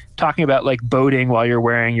like talking about like boating while you're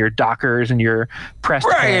wearing your Dockers and your pressed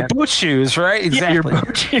pants. Boat shoes, right? Exactly. Yeah, your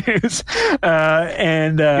boat shoes.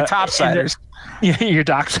 And your topsiders. Yeah, your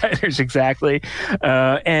docksiders, exactly.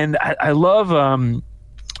 And I love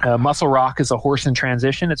Muscle Rock is a horse in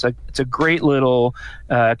transition. It's a great little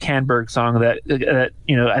Canberg song that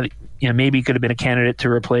maybe could have been a candidate to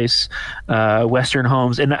replace Western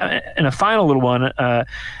Homes. And a final little one,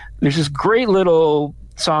 there's this great little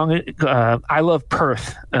song, I Love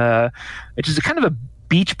Perth, which is kind of a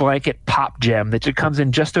beach blanket pop gem that just comes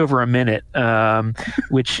in just over a minute,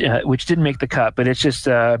 which didn't make the cut, but it's just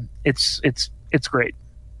it's great.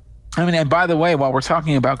 I mean, and by the way, while we're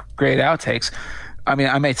talking about great outtakes, I mean,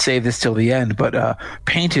 I might save this till the end, but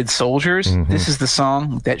Painted Soldiers, this is the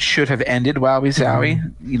song that should have ended Wowie Zowie.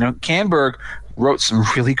 Canberg wrote some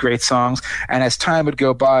really great songs, and as time would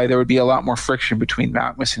go by, there would be a lot more friction between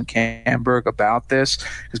Malkmus and Canberg about this,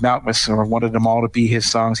 because Malkmus sort of wanted them all to be his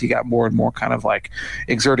songs. He got more and more kind of like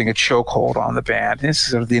exerting a chokehold on the band. And this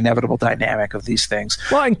is sort of the inevitable dynamic of these things.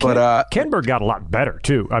 Well, and Canberg got a lot better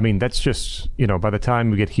too. I mean, that's just, by the time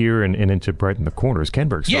we get here and into Brighten the Corners,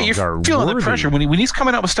 Canberg's songs you're feeling worthy. The pressure when he's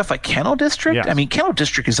coming out with stuff like Kennel District. Yes. I mean, Kennel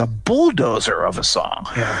District is a bulldozer of a song.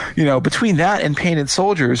 Yeah. Between that and Painted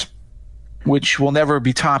Soldiers, which will never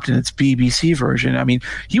be topped in its BBC version. I mean,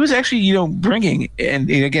 he was actually, bringing, and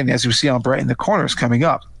again, as we see on Brighten the Corners coming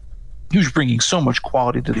up, he was bringing so much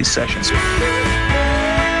quality to these sessions.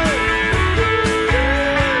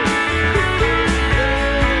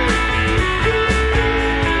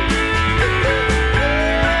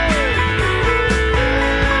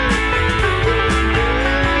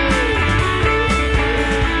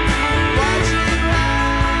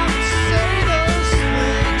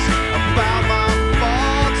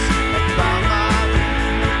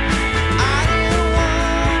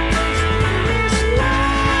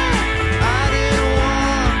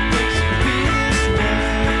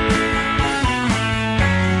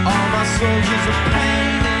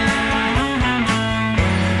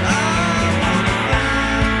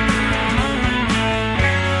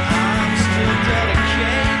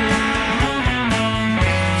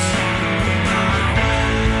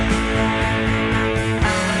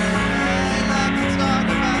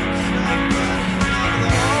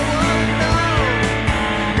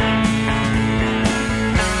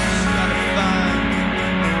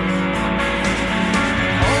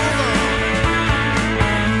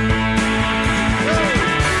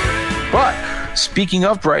 But speaking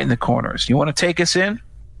of Brighten the Corners, you want to take us in?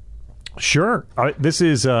 Sure. This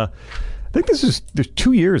is, I think there's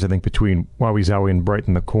 2 years, I think, between Wowie Zowie and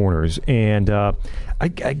Brighten the Corners. And I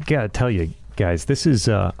got to tell you, guys, this is,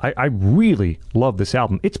 I really love this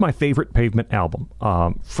album. It's my favorite Pavement album,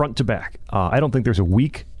 front to back. I don't think there's a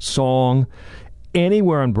weak song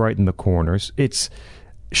anywhere on Brighten the Corners. It's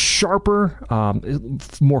sharper,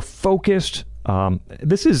 more focused.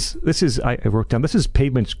 This is I wrote down, this is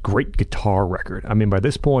Pavement's great guitar record. I mean, by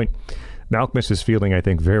this point, Malkmus is feeling, I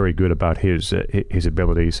think, very good about his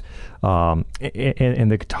abilities, and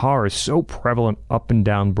the guitar is so prevalent up and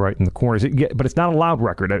down Brighten the Corners. But it's not a loud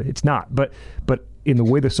record. It's not. But in the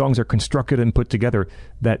way the songs are constructed and put together,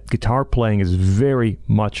 that guitar playing is very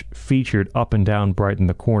much featured up and down Brighten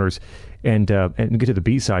the Corners. And we'll get to the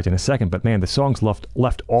B-sides in a second, but man, the songs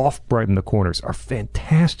left off Brighten the Corners are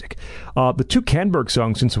fantastic. The two Canberg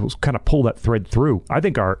songs, since we'll kind of pull that thread through, I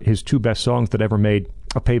think are his two best songs that ever made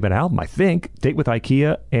a Pavement album. I think Date with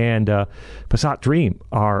IKEA and Passat Dream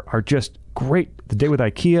are just great. The Date with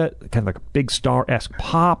IKEA, kind of like a Big Star-esque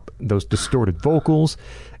pop, those distorted vocals.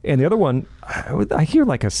 And the other one, I hear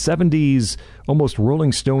like a 70s, almost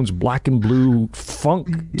Rolling Stones black and blue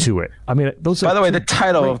funk to it. I mean, those. By the way, the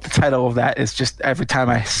title of that is just, every time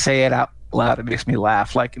I say it out loud, it makes me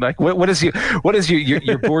laugh. Like what is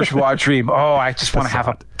your bourgeois dream? Oh, I just want to have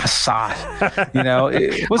a Passat. You know,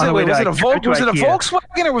 was it a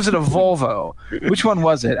Volkswagen or was it a Volvo? Which one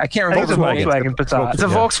was it? I can't remember. Volkswagen Passat. It's a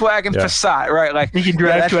Volkswagen Passat, right? Like you can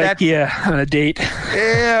drive to IKEA on a date.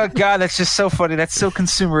 Yeah, God, that's just so funny. That's so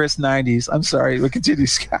consumerist 90s. I'm sorry. We continue,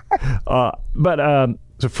 Scott. But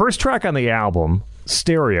the first track on the album,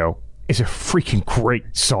 Stereo, is a freaking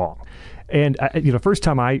great song. And first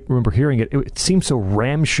time I remember hearing it, it seemed so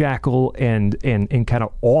ramshackle and kind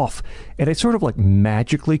of off, and it sort of like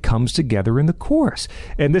magically comes together in the chorus.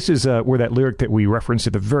 And this is where that lyric that we referenced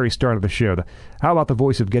at the very start of the show, how about the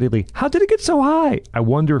voice of Geddy Lee? How did it get so high? I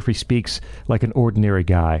wonder if he speaks like an ordinary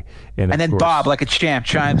guy. And then Bob, like a champ,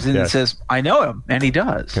 chimes in and says, "I know him," and he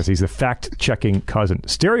does, because he's the fact-checking cousin.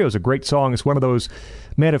 Stereo is a great song. It's one of those.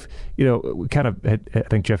 Man, if, we kind of, I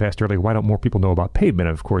think Jeff asked earlier, why don't more people know about Pavement?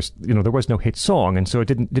 And of course, there was no hit song, and so it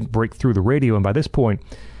didn't break through the radio. And by this point,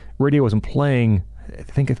 radio wasn't playing. I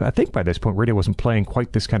think by this point, radio wasn't playing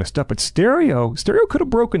quite this kind of stuff. But stereo could have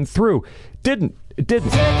broken through. It didn't. Take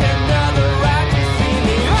another ride to see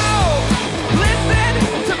me home. Listen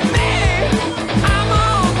to me. I'm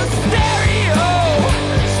on the stereo.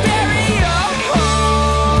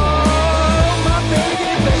 My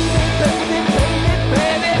baby.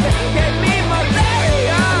 Get me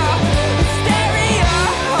malaria. Stereo.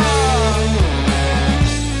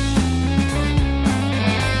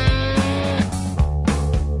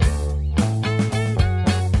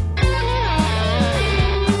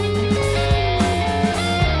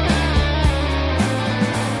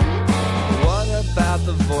 What about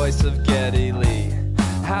the voice of Geddy Lee?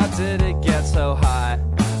 How did it get so high?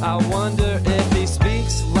 I wonder if he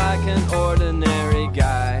speaks like an ordinary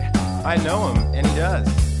guy. I know him, and he does.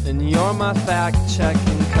 And you're my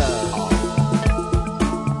fact-checking cuz.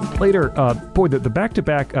 Later, the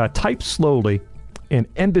back-to-back Type Slowly and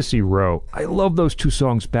Embassy Row. I love those two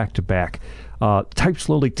songs back-to-back. Type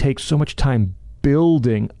Slowly takes so much time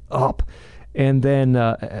building up, and then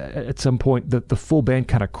at some point the full band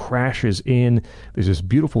kind of crashes in. There's this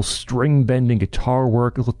beautiful string-bending guitar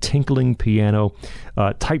work, a little tinkling piano.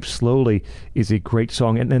 Type Slowly is a great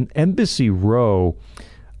song. And then Embassy Row,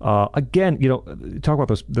 again, talk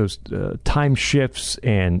about those time shifts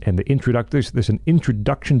and the introduction. There's an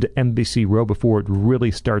introduction to Embassy Row before it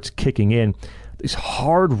really starts kicking in. This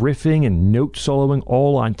hard riffing and note soloing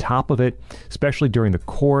all on top of it, especially during the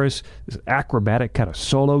chorus. This acrobatic kind of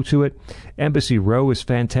solo to it. Embassy Row is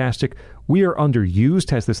fantastic. We Are Underused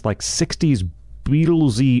has this like 60s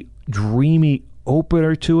Beatlesy dreamy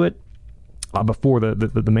opener to it before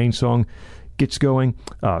the main song gets going.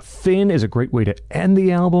 Thin is a great way to end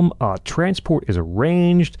the album. Transport is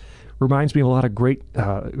arranged. Reminds me of a lot of great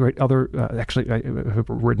other, actually, I have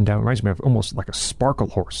written down, reminds me of almost like a Sparkle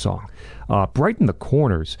Horse song. Brighten the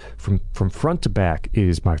Corners, from front to back,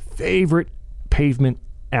 is my favorite Pavement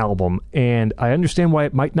album, and I understand why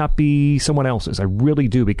it might not be someone else's. I really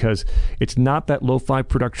do, because it's not that lo-fi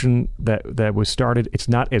production that was started. It's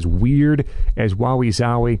not as weird as Wowie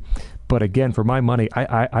Zowie, but again, for my money,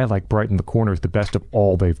 I like Brighten the Corners the best of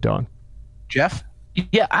all they've done. Jeff?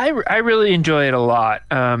 Yeah, I really enjoy it a lot.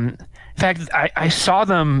 In fact, I saw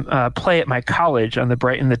them play at my college on the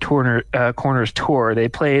Brighten the Corners tour. They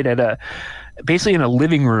played at basically in a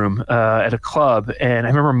living room at a club, and I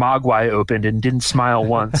remember Mogwai opened and didn't smile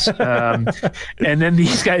once. And then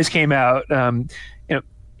these guys came out,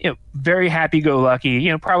 very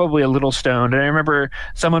happy-go-lucky, probably a little stoned. And I remember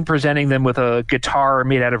someone presenting them with a guitar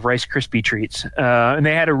made out of Rice Krispie treats, and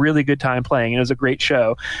they had a really good time playing. It was a great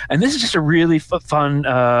show. And this is just a really fun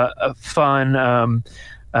album.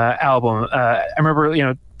 I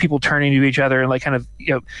remember, people turning to each other and like kind of,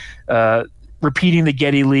 repeating the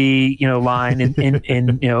Geddy Lee, line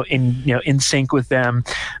in sync with them.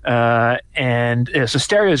 So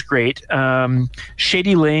Stereo is great.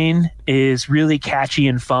 Shady Lane is really catchy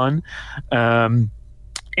and fun. And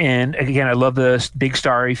again, I love the big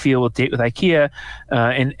starry feel with Date with IKEA,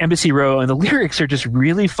 and Embassy Row, and the lyrics are just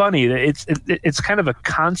really funny. It's kind of a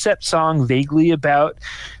concept song vaguely about,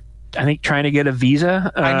 I think, trying to get a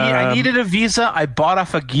visa. I needed a visa. I bought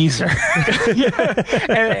off a geezer.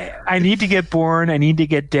 And I need to get born. I need to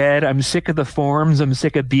get dead. I'm sick of the forms. I'm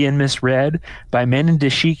sick of being misread by men in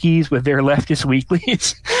dashikis with their leftist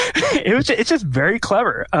weeklies. It's just very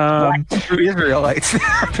clever. Israelites.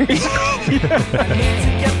 I need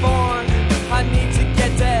to get born. I need to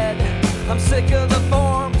get dead. I'm sick of the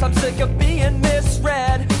forms. I'm sick of being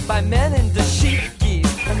misread by men in dashikis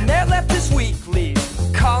and their leftist weeklies.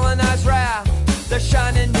 Colonized wrath, they're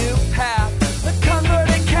shining new path. The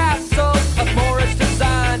converted castles of Moorish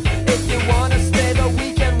design. If you wanna stay the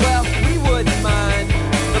weekend, well, we wouldn't mind.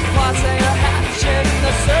 The plots they are hatching,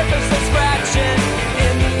 the surface is scratching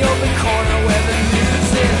in the open corner where the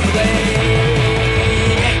music plays.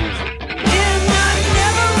 In the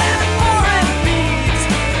Neverland of foreign beats,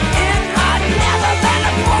 in the Neverland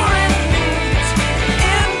of foreign beats,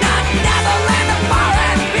 in the Neverland of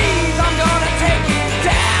foreign beats, I'm gonna take it.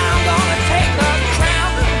 I'm gonna take the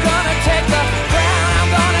crown. I'm gonna take the crown.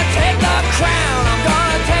 I'm gonna take the crown. I'm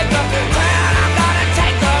gonna take the crown. I'm gonna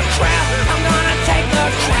take the crown. I'm gonna take the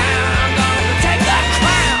crown. I'm gonna take the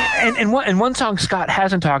crown. And one song Scott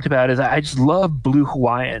hasn't talked about is I just love Blue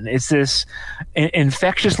Hawaiian. It's this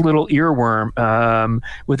infectious little earworm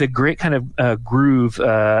with a great kind of groove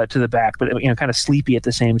to the back, but kind of sleepy at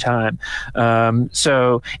the same time.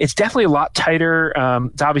 So it's definitely a lot tighter.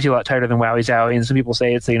 It's obviously a lot tighter than Wowie Zowie, and some people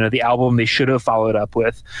say it's the album they should have followed up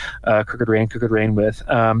with Crooked Rain with.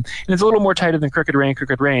 And it's a little more tighter than Crooked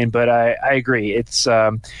Rain, but I agree. It's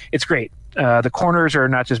great. The corners are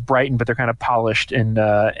not just brightened, but they're kind of polished and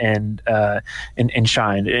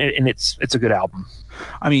shined, and it's a good album.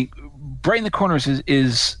 I mean, Brighten the Corners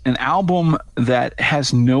is an album that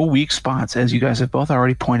has no weak spots, as you guys have both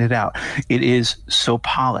already pointed out. It is so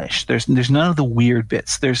polished. There's none of the weird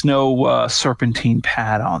bits. There's no serpentine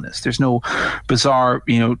pad on this. There's no bizarre,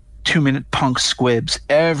 2-minute punk squibs.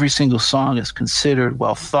 Every single song is considered,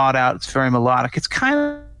 well thought out. It's very melodic. It's kind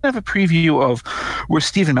of a preview of where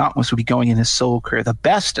Stephen Malkmus would be going in his solo career, the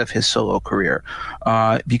best of his solo career,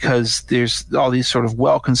 because there's all these sort of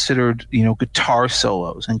well-considered, guitar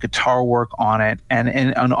solos and guitar work on it,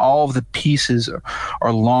 and all of the pieces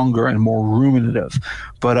are longer and more ruminative.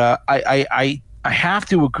 But I have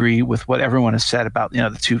to agree with what everyone has said about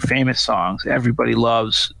the two famous songs. Everybody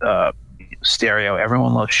loves Stereo.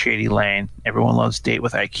 Everyone loves Shady Lane. Everyone loves Date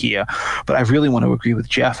with IKEA. But I really want to agree with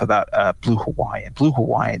Jeff about Blue Hawaiian. Blue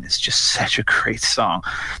Hawaiian is just such a great song.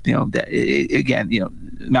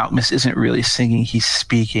 Malkmus isn't really singing; he's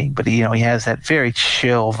speaking. But he has that very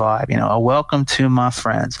chill vibe. A welcome to my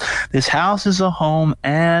friends. This house is a home,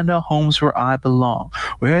 and a home's where I belong,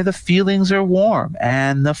 where the feelings are warm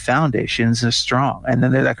and the foundations are strong. And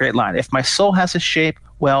then there's that great line: if my soul has a shape,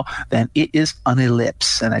 well, then it is an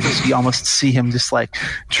ellipse. And you almost see him just like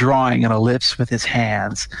drawing an ellipse with his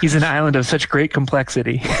hands. He's an island of such great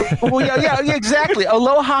complexity. Well, yeah, exactly.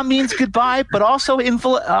 Aloha means goodbye, but also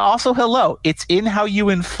hello. It's in how you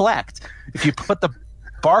inflect. If you put the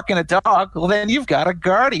bark in a dog, well, then you've got a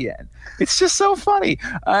guardian. It's just so funny,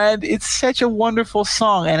 and it's such a wonderful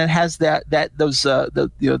song, and it has those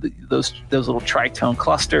little tritone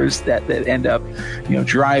clusters that end up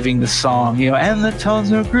driving the song, and the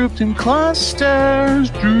tones are grouped in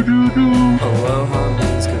clusters. Do do do. Aloha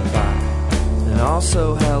means goodbye, and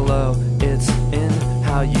also hello. It's in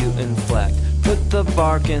how you inflect. Put the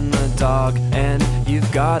bark in the dog, and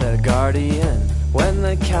you've got a guardian. When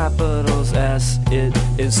the capital's S, it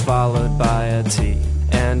is followed by a T.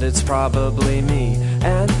 And it's probably me.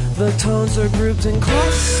 And the tones are grouped in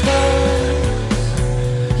clusters.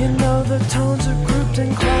 The tones are grouped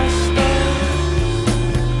in clusters.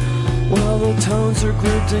 Well, the tones are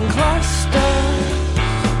grouped in clusters.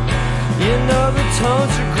 The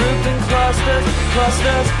tones are grouped in clusters.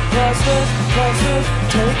 Clusters, clusters, clusters.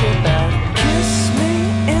 Take it back. Kiss me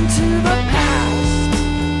into the past.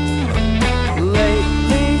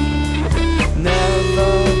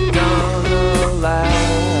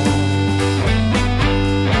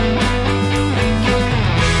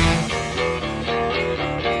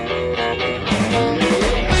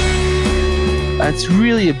 It's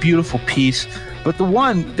really a beautiful piece. But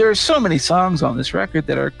there are so many songs on this record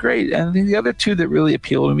that are great. And I think the other two that really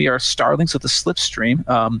appeal to me are Starlings of the Slipstream,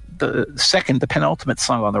 the penultimate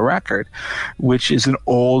song on the record, which is an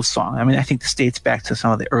old song. I mean, I think this dates back to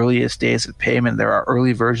some of the earliest days of Pavement. There are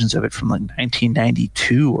early versions of it from like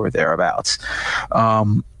 1992 or thereabouts,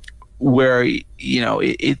 where,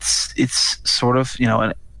 it's sort of,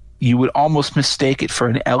 you would almost mistake it for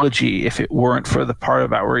an elegy if it weren't for the part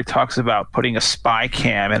about where he talks about putting a spy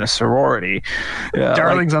cam in a sorority.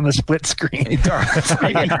 Darlings on the split screen.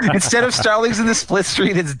 Instead of Starlings in the split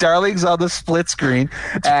screen, it's Darlings on the split screen.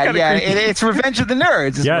 It's Revenge of the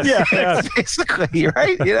Nerds. Yes. Basically,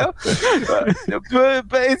 right?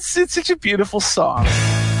 But it's such a beautiful song.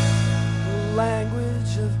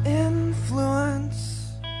 Language of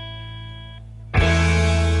influence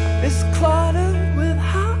is cluttered with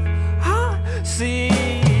hot seas,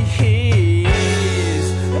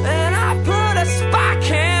 and I put a spy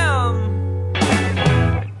cam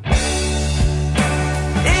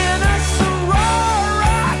in a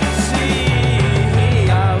sorority.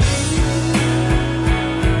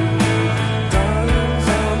 Darlings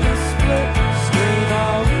on the split screen.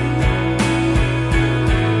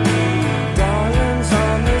 Darlings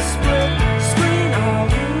on the split screen.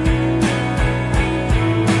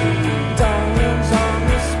 Darlings on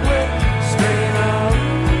the split screen.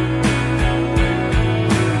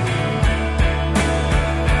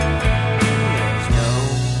 There's no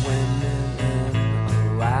women in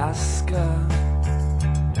Alaska.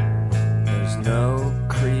 There's no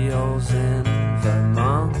Creoles in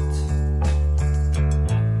Vermont.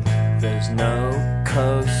 There's no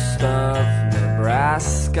coast of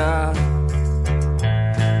Nebraska.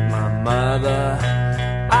 My mother,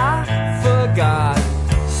 I forgot.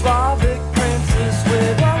 Slavic princess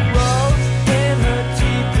with a rose in her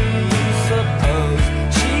teepee, you suppose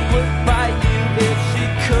she would bite you if she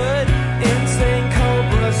could. Insane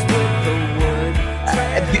cobras with the wood.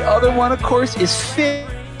 The other one, of course, is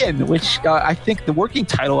Finn, which I think the working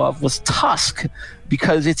title of was Tusk,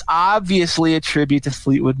 because it's obviously a tribute to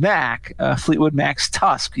Fleetwood Mac. Fleetwood Mac's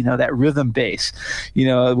Tusk, that rhythm bass.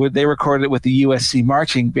 They recorded it with the USC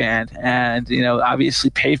marching band, and obviously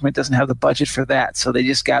Pavement doesn't have the budget for that, so they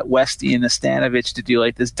just got Westy and Nastanovich to do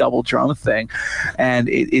like this double drum thing, and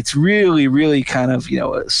it's really, really kind of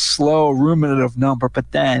a slow ruminative number, but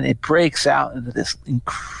then it breaks out into this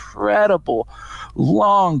incredible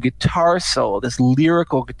long guitar solo, this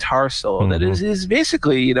lyrical guitar solo that is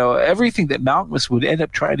basically everything that Malcolmus would end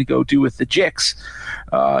up trying to go do with the Jicks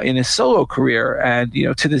in his solo career, and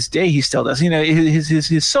to this day he still does.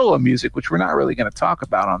 His solo music, which we're not really going to talk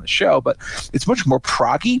about on the show, but it's much more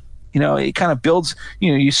proggy. It kind of builds.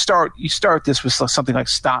 You start this with something like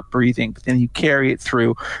Stop Breathing, but then you carry it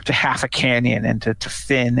through to Half a Canyon and to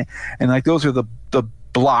Finn, and like those are the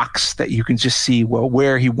blocks that you can just see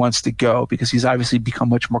where he wants to go, because he's obviously become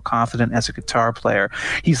much more confident as a guitar player.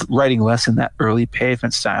 He's writing less in that early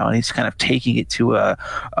Pavement style, and he's kind of taking it to a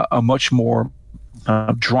much more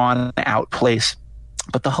drawn out place.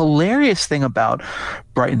 But the hilarious thing about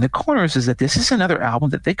Brighten the Corners is that this is another album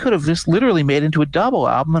that they could have just literally made into a double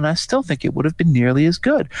album, and I still think it would have been nearly as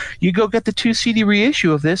good. You go get the 2 CD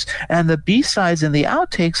reissue of this, and the B-sides and the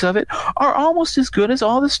outtakes of it are almost as good as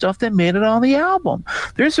all the stuff that made it on the album.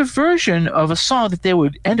 There's a version of a song that they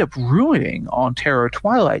would end up ruining on Terror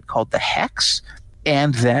Twilight called The Hex.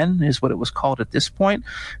 And Then is what it was called at this point.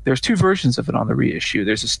 There's 2 versions of it on the reissue.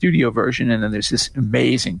 There's a studio version, and then there's this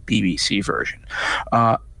amazing BBC version.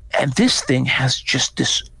 And this thing has just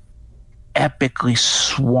this epically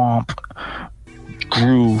swamp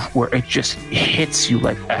groove where it just hits you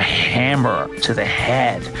like a hammer to the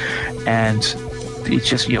head. And it's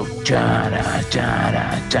just, da da da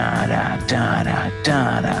da da da da da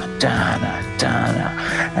da da da,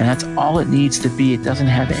 and that's all it needs to be. It doesn't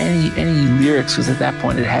have any lyrics, because at that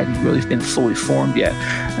point it hadn't really been fully formed yet.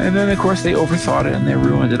 And then of course they overthought it and they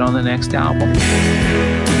ruined it on the next album.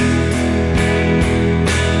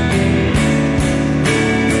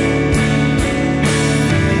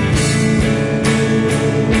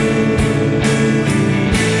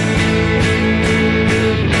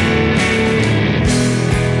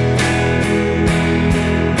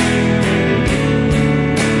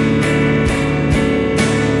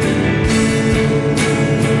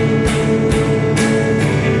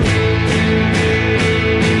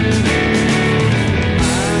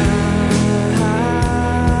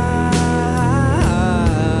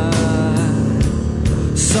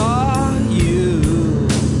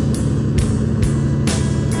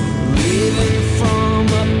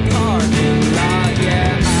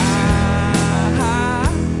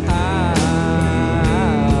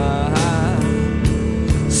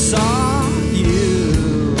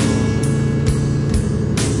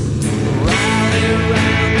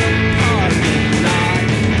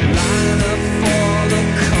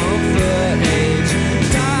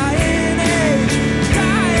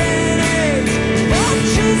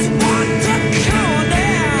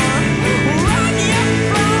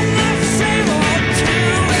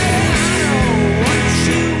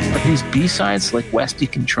 B-sides like West You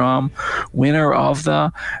Can Drum, winner of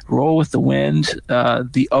the Roll with the Wind,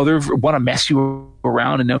 the other Want to Mess You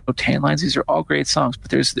Around, and No Tan Lines. These are all great songs,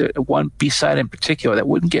 but there's one B-side in particular that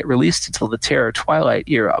wouldn't get released until the Terror Twilight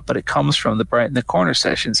era, but it comes from the Bright in the Corner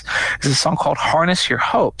sessions. It's a song called Harness Your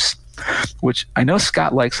Hopes, which I know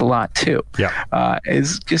Scott likes a lot too. Yeah.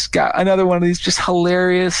 Is just got another one of these just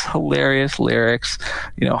hilarious lyrics.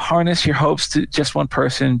 Harness your hopes to just one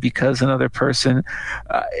person because another person.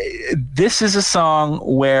 This is a song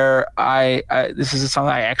where this is a song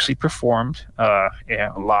I actually performed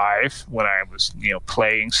live when I was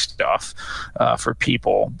playing stuff for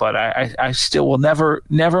people. But I still will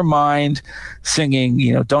never mind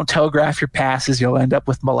singing. Don't telegraph your passes. You'll end up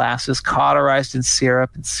with molasses cauterized in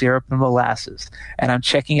syrup and molasses, and I'm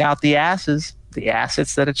checking out the assets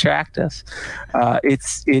that attract us.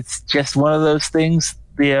 It's just one of those things,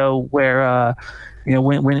 where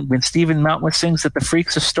when Stephen Mountain sings that the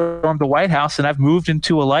freaks have stormed the White House and I've moved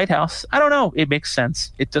into a lighthouse, I don't know, it makes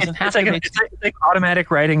sense. It doesn't have to make sense. It's like automatic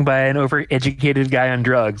writing by an overeducated guy on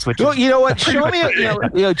drugs. Well, you know what? Show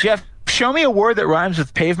me, Jeff. Show me a word that rhymes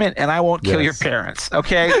with pavement, and I won't kill your parents.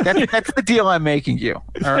 Okay, that's the deal I'm making you.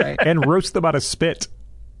 All right, and roast them out of spit.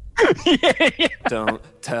 Yeah. Don't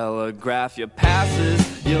telegraph your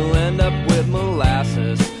passes, you'll end up with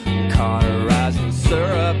molasses cauterized in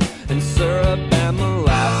syrup and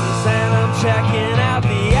molasses. And I'm checking out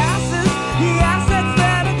the assets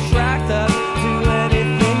that attract us to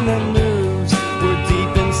anything that moves. We're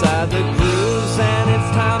deep inside the grooves, and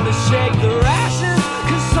it's time to shake the rations,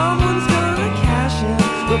 'cause someone's gonna cash in.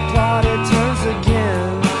 The plot, it turns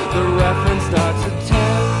again, the reference starts at 10.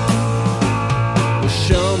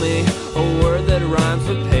 Show me a word that rhymes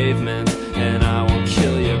with pavement, and I won't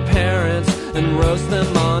kill your parents and roast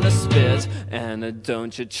them on a spit. And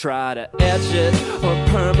don't you try to etch it or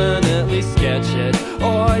permanently sketch it,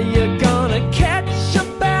 or you're gonna catch a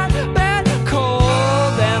bad cold.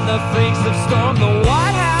 And the freaks have stormed the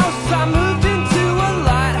White House. I moved into a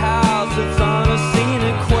lighthouse. It's on a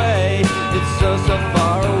scenic way. It's so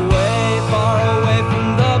far away from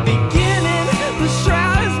the beginning. The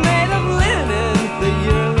shroud is made of linen. The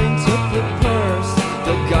yearling took the purse.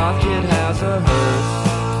 The goth kid has a hearse.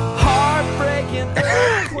 Heartbreaking.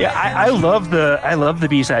 Yeah, I love the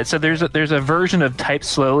B-side. So there's a version of Typed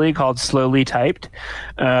Slowly called Slowly Typed,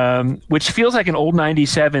 which feels like an old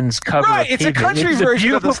 97's cover. Right, of it's a Pavement. country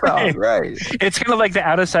version of the song. Right. It's kind of like the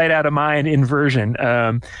Out of Sight, Out of Mind inversion.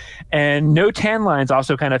 And No Tan Lines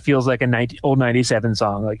also kind of feels like old 97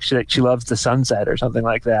 song, like she loves the sunset or something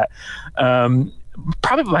like that.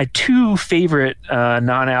 Probably my two favorite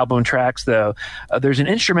non-album tracks, though. There's an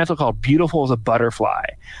instrumental called "Beautiful as a Butterfly,"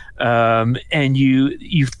 and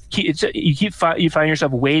you find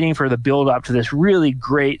yourself waiting for the build up to this really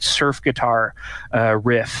great surf guitar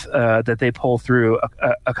riff that they pull through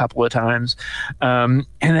a couple of times, and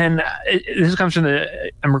then this comes from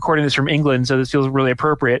I'm recording this from England, so this feels really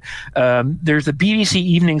appropriate. There's a BBC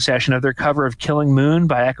evening session of their cover of "Killing Moon"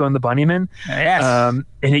 by Echo and the Bunnymen. Yes.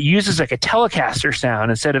 And it uses like a Telecaster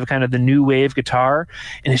sound instead of kind of the new wave guitar,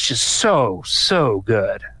 and it's just so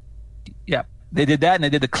good. Yeah, they did that, and they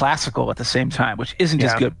did the classical at the same time, which isn't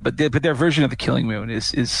just good, but their version of the Killing Moon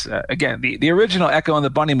is again the original Echo and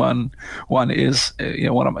the Bunnymen one is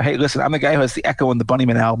one of my, hey, listen, I'm the guy who has the Echo and the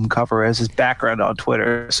Bunnymen album cover as his background on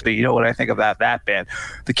Twitter, so you know what I think of that band.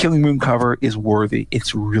 The Killing Moon cover is worthy.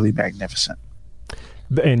 It's really magnificent.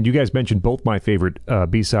 And you guys mentioned both my favorite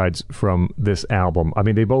B-sides from this album. I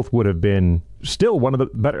mean, they both would have been still one of the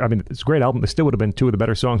better. I mean, it's a great album. They still would have been two of the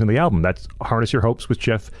better songs in the album. That's Harness Your Hopes, which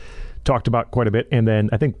Jeff talked about quite a bit. And then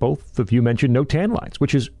I think both of you mentioned No Tan Lines,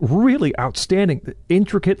 which is really outstanding.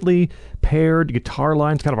 Intricately paired guitar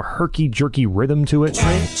lines, kind of a herky-jerky rhythm to it.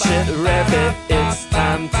 Twitch it, rev it, it's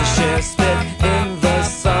time to share spit in the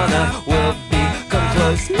sauna. We'll come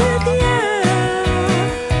close near the end.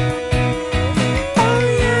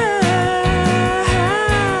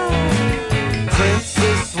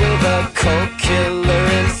 Cold killer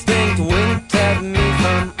instinct winked at me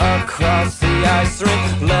from across the ice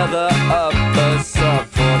rink. Leather up a sub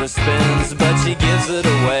for the spins, but she gives it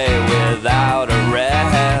away without a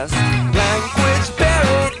rest. Language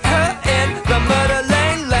buried her in the murder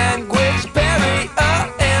lane. Language buried her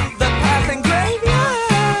in the passing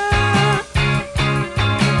graveyard.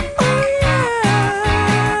 Oh yeah.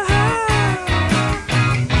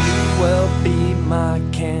 You will be my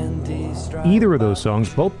candy stripe. Either of those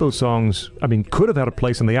songs, both those songs, I mean, could have had a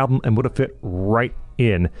place on the album and would have fit right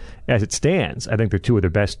in as it stands. I think they're two of their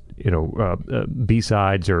best,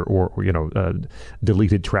 B-sides or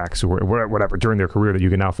deleted tracks or whatever during their career that you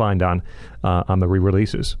can now find on the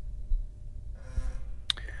re-releases.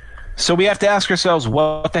 So we have to ask ourselves,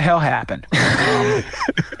 what the hell happened?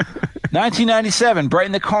 1997,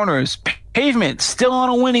 Brighten the Corners. Pavement, still on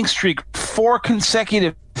a winning streak. 4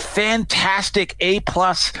 consecutive fantastic A+,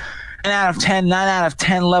 10 out of 10, 9 out of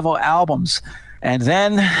 10 level albums. And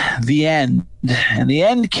then the end. And the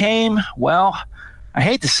end came, well, I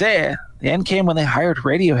hate to say it, the end came when they hired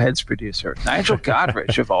Radiohead's producer, Nigel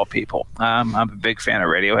Godrich, of all people. I'm a big fan of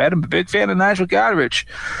Radiohead. I'm a big fan of Nigel Godrich.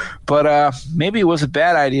 But maybe it was a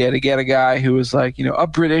bad idea to get a guy who was like, a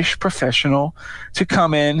British professional to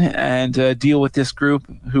come in and deal with this group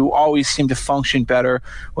who always seemed to function better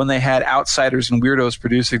when they had outsiders and weirdos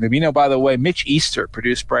producing them. By the way, Mitch Easter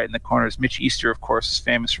produced Brighten the Corners. Mitch Easter, of course, is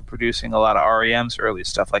famous for producing a lot of REM's early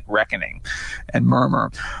stuff like Reckoning and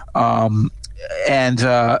Murmur.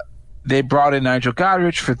 They brought in Nigel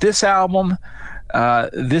Godrich for this album.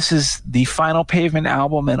 This is the final Pavement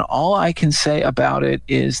album, and all I can say about it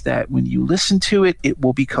is that when you listen to it, it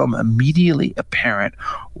will become immediately apparent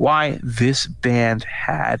why this band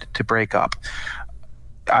had to break up.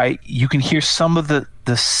 You can hear some of the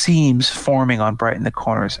seams forming on Brighten the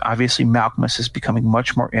Corners. Obviously, Malkmus is becoming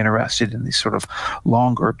much more interested in these sort of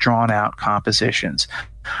longer, drawn-out compositions.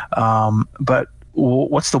 But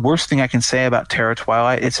what's the worst thing I can say about Terror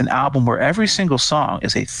Twilight? It's an album where every single song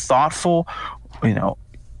is a thoughtful,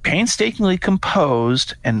 painstakingly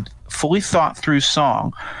composed and fully thought through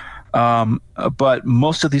song. But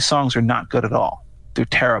most of these songs are not good at all. They're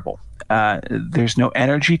terrible. There's no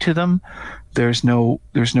energy to them. There's no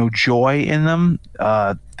joy in them.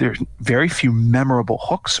 There's very few memorable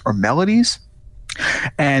hooks or melodies.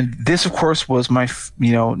 And this, of course, was my,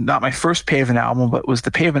 not my first Pavement album, but was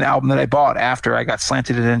the Pavement album that I bought after I got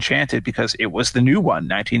Slanted and Enchanted because it was the new one,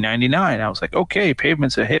 1999. I was like, okay,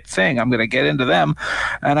 Pavement's a hip thing. I'm going to get into them.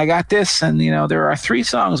 And I got this, and, there are 3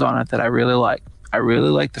 songs on it that I really like. I really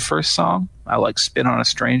like the first song. I like Spin on a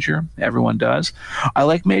Stranger. Everyone does. I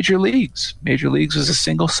like Major Leagues. Major Leagues is a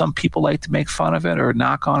single. Some people like to make fun of it or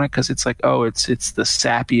knock on it because it's like, it's the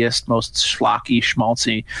sappiest, most schlocky,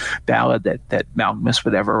 schmaltzy ballad that Malkmus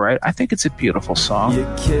would ever write. I think it's a beautiful song. You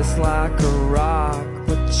kiss like a rock,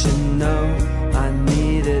 but I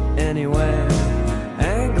need it anyway.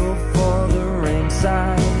 Angle for the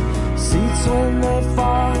ringside seats when they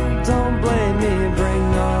fall. Don't blame me.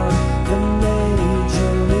 Bring on the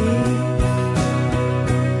Major League.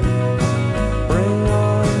 Bring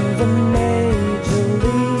on the Major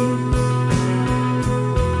League.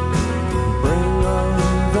 Bring on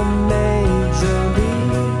the Major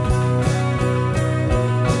League.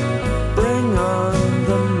 Bring on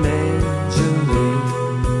the Major League.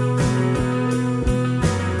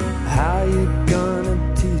 How you gonna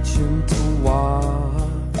teach him to walk?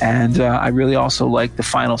 And I really also like the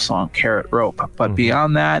final song, Carrot Rope. But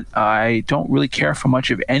beyond that, I don't really care for much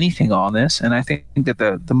of anything on this. And I think that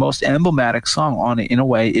the most emblematic song on it, in a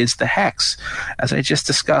way, is The Hex. As I just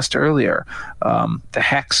discussed earlier, The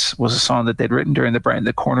Hex was a song that they'd written during the Brighten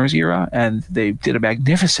the Corners era, and they did a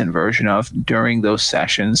magnificent version of during those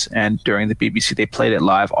sessions and during the BBC. They played it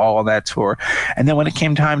live, all on that tour. And then when it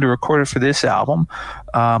came time to record it for this album,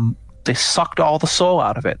 they sucked all the soul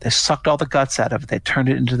out of it. They sucked all the guts out of it. They turned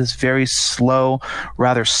it into this very slow,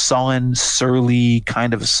 rather sullen, surly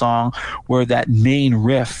kind of a song where that main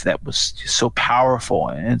riff that was so powerful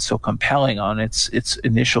and so compelling on its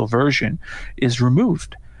initial version is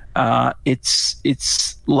removed.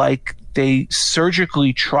 It's like they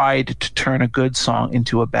surgically tried to turn a good song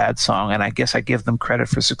into a bad song, and I guess I give them credit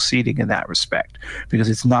for succeeding in that respect because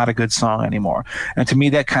it's not a good song anymore. And to me,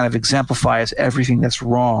 that kind of exemplifies everything that's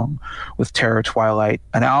wrong with Terror Twilight,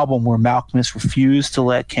 an album where Malkmus refused to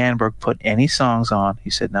let Canberg put any songs on. He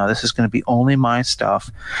said, no, this is going to be only my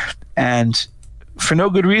stuff. And for no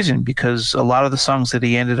good reason, because a lot of the songs that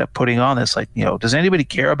he ended up putting on this, does anybody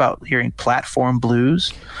care about hearing Platform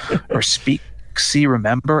Blues or Speak, See,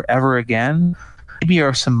 Remember ever again? Maybe there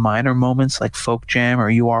are some minor moments like Folk Jam or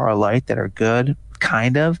You Are a Light that are good,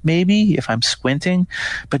 kind of, maybe, if I'm squinting.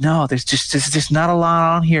 But no, there's just not a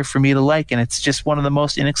lot on here for me to like, and it's just one of the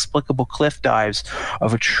most inexplicable cliff dives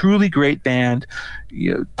of a truly great band,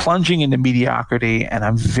 plunging into mediocrity. And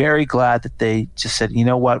I'm very glad that they just said, you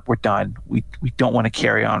know what, we're done. We don't want to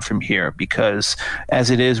carry on from here, because as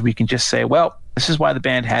it is, we can just say, well, this is why the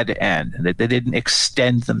band had to end, and that they didn't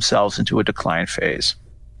extend themselves into a decline phase.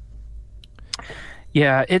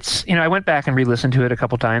 Yeah, it's, I went back and re-listened to it a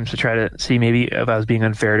couple times to try to see maybe if I was being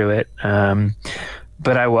unfair to it.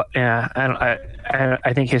 But I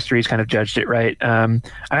think history's kind of judged it right. I'm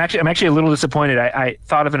actually a little disappointed. I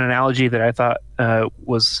thought of an analogy that I thought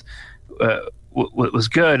was was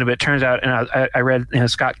good, but it turns out, and I read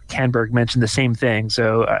Scott Canberg mentioned the same thing.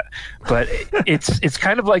 So, but it's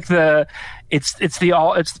kind of like it's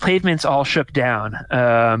Pavement's All Shook Down.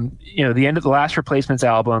 The end of the last Replacements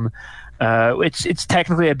album. It's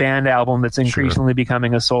technically a band album that's increasingly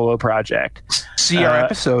becoming a solo project. See our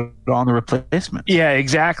episode on the Replacements. Yeah,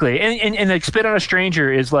 exactly. And like Spit on a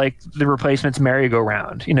Stranger is like the Replacements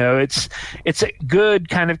merry-go-round. It's a good,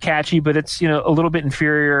 kind of catchy, but it's a little bit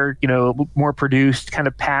inferior. More produced, kind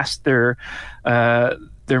of past their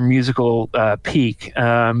musical peak.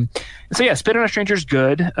 So yeah, Spit on a Stranger is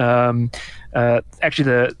good. Actually,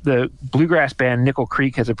 the bluegrass band Nickel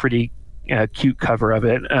Creek has a pretty cute cover of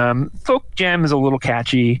it. Folk Jam is a little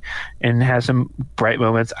catchy and has some bright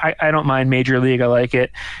moments. I don't mind Major League. I like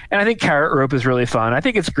it. And I think Carrot Rope is really fun. I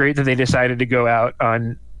think it's great that they decided to go out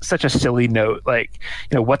on such a silly note. Like,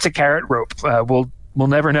 what's a carrot rope? We'll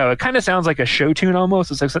never know. It kind of sounds like a show tune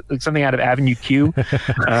almost. It's like something out of Avenue Q,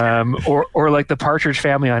 or like the Partridge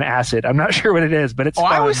Family on acid. I'm not sure what it is, but it's fun.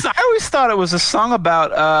 I always thought it was a song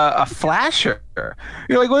about a flasher.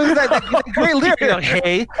 You're like, what is that great lyric?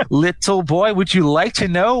 Hey, little boy, would you like to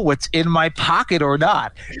know what's in my pocket or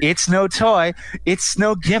not? It's no toy. It's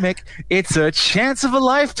no gimmick. It's a chance of a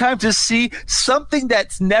lifetime to see something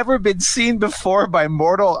that's never been seen before by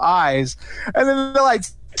mortal eyes. And then they're like,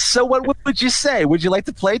 so what would you say? Would you like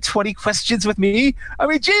to play 20 questions with me? I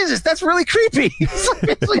mean, Jesus, that's really creepy.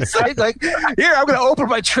 It's like, here, I'm going to open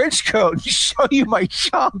my trench coat and show you my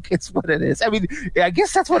junk. It's what it is. I mean, I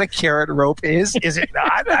guess that's what a carrot rope is it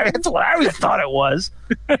not? I mean, that's what I always thought it was.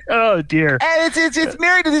 Oh, dear. And it's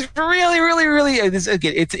married to this really, really, really,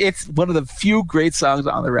 it's one of the few great songs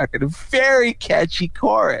on the record. A very catchy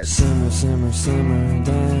chorus. Simmer, simmer, simmer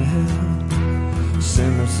down.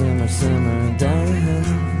 Simmer, simmer, simmer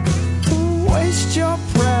down. Waste your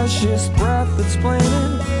precious breath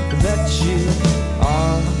explaining that you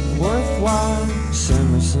are worthwhile.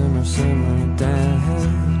 Simmer, simmer, simmer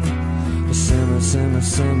down. Simmer, simmer,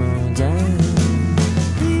 simmer down.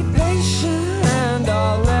 Be patient and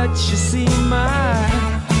I'll let you see my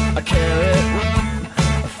carrot.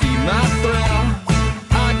 Feed my thrill.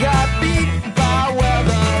 I got beat by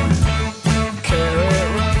weather.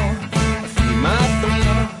 Carrot. Feed my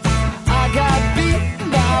thrill. I got beat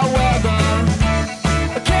by weather.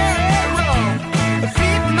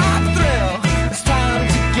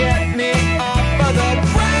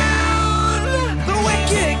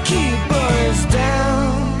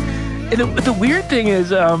 The weird thing is,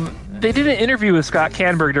 they did an interview with Scott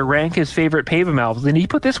Canberg to rank his favorite Pavement albums, and he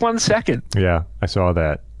put this one second. Yeah, I saw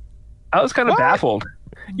that. I was kind of baffled.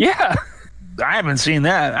 Yeah. I haven't seen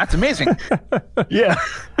that. That's amazing. Yeah.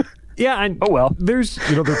 Yeah, and there's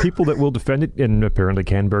there are people that will defend it, and apparently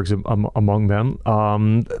Canberg's among them.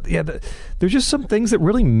 There's just some things that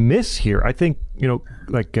really miss here. I think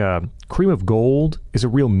like Cream of Gold is a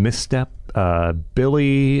real misstep.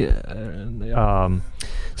 Billy,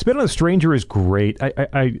 Spit on a Stranger is great.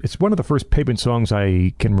 It's one of the first Pavement songs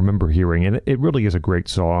I can remember hearing, and it really is a great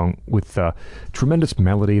song with tremendous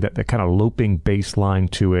melody, that kind of loping bass line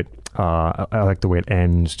to it. I like the way it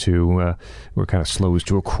ends too, where it kind of slows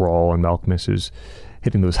to a crawl, and Malcolmus is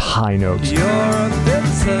hitting those high notes. You're a bitter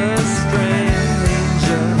stranger.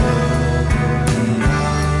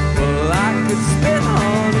 Well, I could spit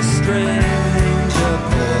on a stranger,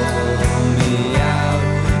 pull me out.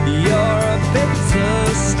 You're a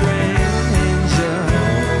bitter stranger.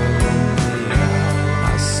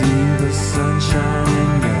 I see the sunshine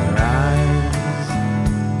in your eyes.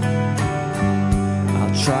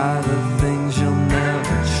 I'll try the things you'll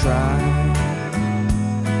never try.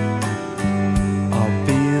 I'll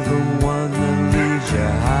be the one that leads you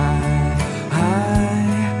high,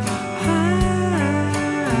 high, high.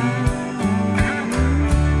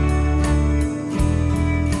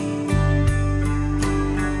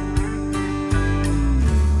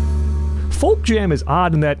 Folk Jam is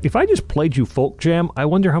odd in that if I just played you Folk Jam, I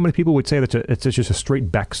wonder how many people would say that it's just a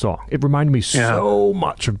straight Beck song. It reminded me so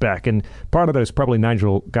much of Beck, and part of that is probably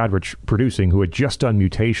Nigel Godrich producing, who had just done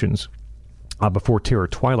Mutations before Terror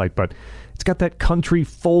Twilight, but it's got that country,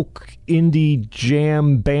 folk, indie,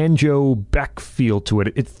 jam, banjo, Beck feel to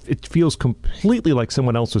it. It feels completely like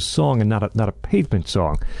someone else's song and not a Pavement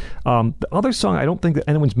song. The other song I don't think that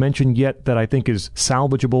anyone's mentioned yet that I think is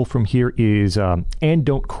salvageable from here is And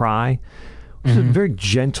Don't Cry. It's very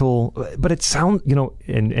gentle, but it sounds,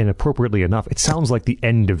 and appropriately enough, it sounds like the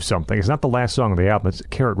end of something. It's not the last song of the album, it's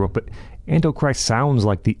Carrot Rope, but And Don't Cry sounds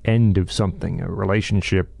like the end of something, a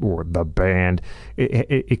relationship or the band.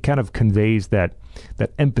 It kind of conveys that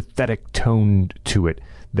empathetic tone to it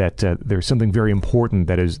that there's something very important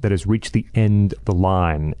that has reached the end of the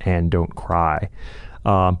line, and don't cry.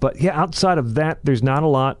 But yeah, outside of that, there's not a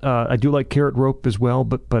lot. I do like Carrot Rope as well,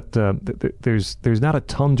 but there's not a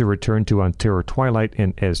ton to return to on Terror Twilight,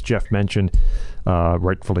 and as Jeff mentioned,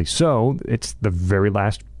 rightfully so, it's the very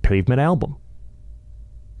last Pavement album.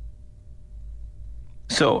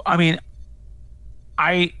 So, I mean,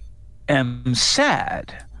 I am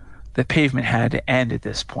sad that Pavement had to end at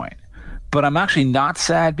this point, but I'm actually not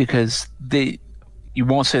sad because you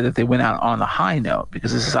won't say that they went out on the high note,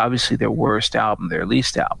 because this is obviously their worst album, their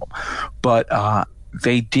least album, but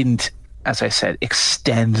they didn't, as I said,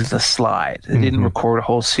 extend the slide. They didn't record a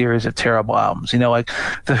whole series of terrible albums. Like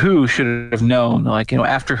The Who should have known,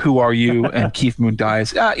 after Who Are You and Keith Moon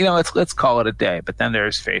dies, let's call it a day. But then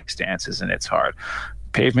there's Fake Stances, and it's hard.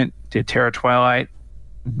 Pavement did Terror Twilight.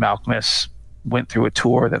 Malcolmus went through a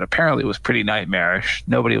tour that apparently was pretty nightmarish.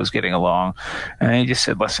 Nobody was getting along, and he just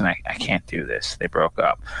said, "Listen, I can't do this." They broke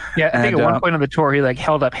up. Yeah, I think at one point on the tour, he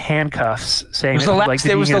held up handcuffs, saying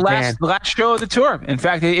it was the last show of the tour. In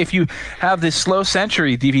fact, if you have this Slow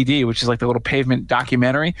Century DVD, which is like the little Pavement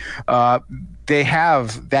documentary, they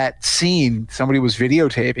have that scene. Somebody was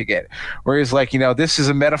videotaping it, where he's like, this is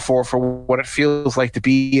a metaphor for what it feels like to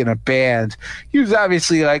be in a band. He was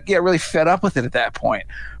obviously really fed up with it at that point,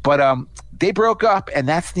 but they broke up, and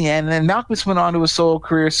that's the end. And then Malcolmus went on to a solo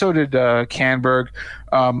career. So did Canberg.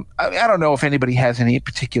 I don't know if anybody has any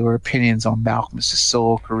particular opinions on Malcolmus'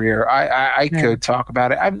 solo career. I could talk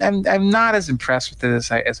about it. I'm not as impressed with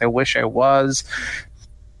it as I wish I was.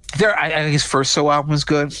 I think his first solo album was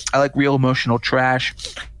good. I like Real Emotional Trash.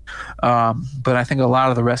 But I think a lot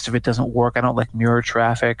of the rest of it doesn't work. I don't like Mirror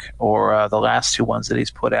Traffic or the last two ones that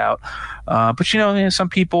he's put out. But some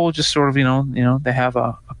people just sort of they have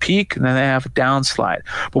a peak and then they have a downslide.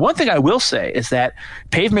 But one thing I will say is that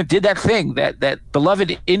Pavement did that thing that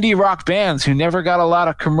beloved indie rock bands who never got a lot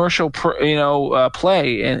of commercial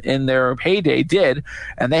play in their heyday did,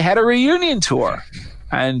 and they had a reunion tour.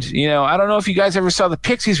 And, I don't know if you guys ever saw the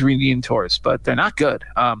Pixies reunion tours, but they're not good.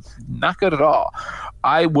 Not good at all.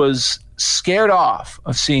 I was scared off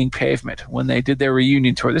of seeing Pavement when they did their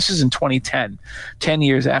reunion tour. This is in 2010, 10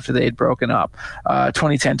 years after they had broken up,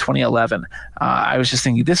 2010, 2011. I was just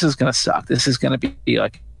thinking, this is going to suck. This is going to be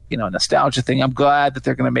like, a nostalgia thing. I'm glad that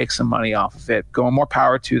they're going to make some money off of it. Going more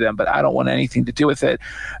power to them, but I don't want anything to do with it.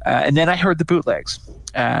 And then I heard the bootlegs.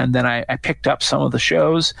 And then I picked up some of the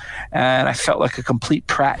shows, and I felt like a complete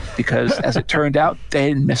prat because, as it turned out, they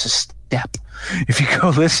didn't miss a step. If you go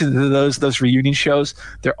listen to those reunion shows,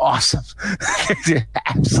 they're awesome. They're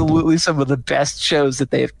absolutely some of the best shows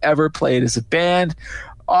that they've ever played as a band.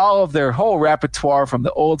 All of their whole repertoire, from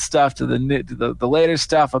the old stuff to the later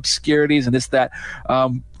stuff, obscurities and this, that.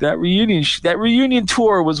 That reunion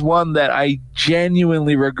tour was one that I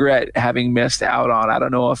genuinely regret having missed out on. I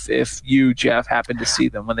don't know if you, Jeff, happened to see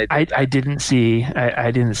them when they did. I didn't see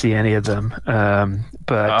any of them,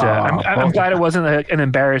 but I'm glad it wasn't an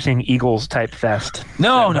embarrassing Eagles type fest.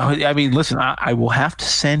 No. I mean, listen, I will have to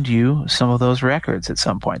send you some of those records at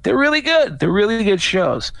some point. They're really good. They're really good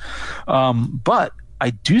shows, but I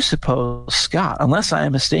do suppose, Scott, unless I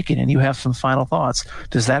am mistaken and you have some final thoughts,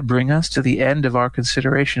 does that bring us to the end of our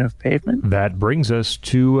consideration of Pavement? That brings us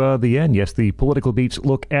to the end. Yes, the Political Beats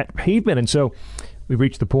look at Pavement. And so we've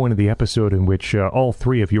reached the point of the episode in which all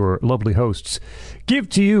three of your lovely hosts give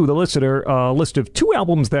to you, the listener, a list of 2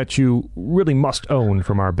 albums that you really must own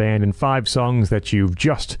from our band and 5 songs that you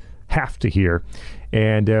just have to hear.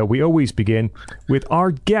 And we always begin with our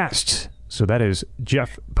guest. So that is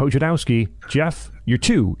Jeff Pojanowski. Jeff, your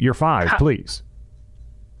 2, your 5, please.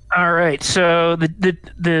 All right. So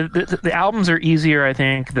the albums are easier, I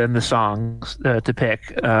think, than the songs to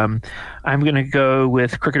pick. I'm going to go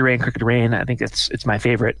with Crooked Rain, Crooked Rain. I think it's my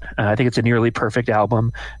favorite. I think it's a nearly perfect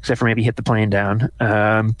album, except for maybe Hit the Plane Down.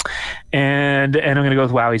 And I'm going to go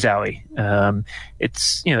with Wowie Zowie.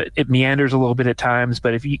 It's it meanders a little bit at times,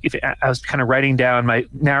 but if I was kind of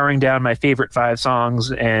narrowing down my favorite 5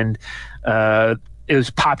 songs, and it was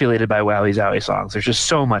populated by Wowie Zowie songs. There's just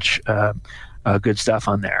so much good stuff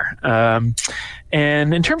on there.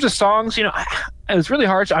 And in terms of songs, it was really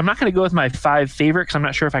hard. So I'm not going to go with my 5 favorite because I'm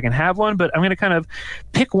not sure if I can have one, but I'm going to kind of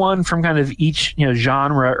pick one from kind of each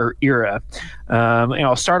genre or era.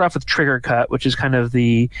 I'll start off with Trigger Cut, which is kind of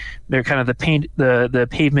the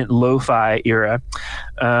Pavement lo-fi era,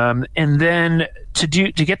 and then to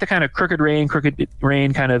get the kind of Crooked Rain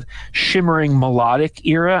kind of shimmering melodic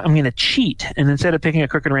era, I'm going to cheat, and instead of picking a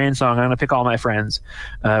Crooked Rain song, I'm going to pick All My Friends,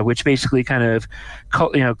 which basically kind of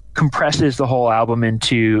compresses the whole album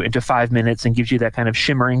into 5 minutes and gives you that kind of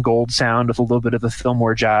shimmering gold sound with a little bit of a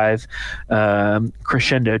Fillmore jive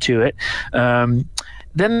crescendo to it.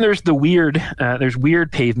 Then there's weird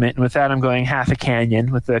Pavement, and with that I'm going Half a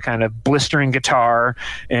Canyon with the kind of blistering guitar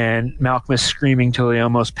and Malkmus screaming till he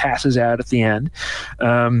almost passes out at the end.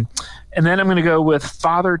 And then I'm going to go with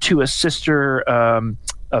Father to a Sister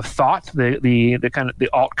of Thought, the kind of the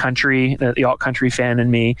alt country fan in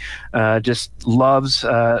me just loves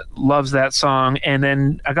that song. And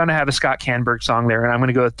then I'm going to have a Scott Canberg song there, and I'm going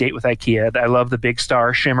to go with Date with IKEA. I love the big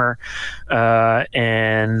star shimmer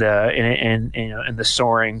and the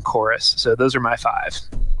soaring chorus. So those are my 5.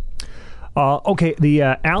 Okay, the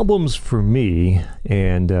albums for me,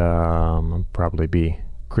 and I'll probably be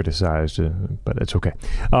criticized, but it's okay.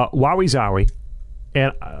 Wowie Zowie.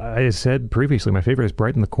 And I said previously, my favorite is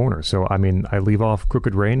Brighten the Corner. So, I mean, I leave off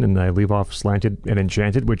Crooked Rain and I leave off Slanted and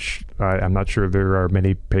Enchanted, which I'm not sure there are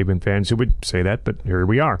many Pavement fans who would say that, but here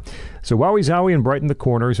we are. So, Wowie Zowie and Brighten the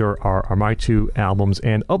Corners are my 2 albums.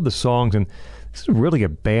 And of the songs, and this is really a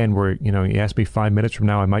band where, you ask me 5 minutes from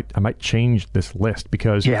now, I might change this list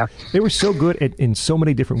because they were so good in so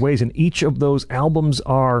many different ways. And each of those albums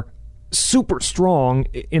are super strong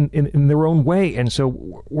in their own way. And so,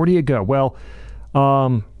 where do you go? Well,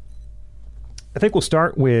 I think we'll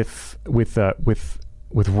start with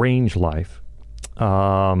Range Life,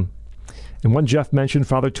 and one Jeff mentioned,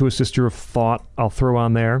 Father to a Sister of Thought, I'll throw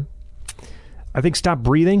on there. I think Stop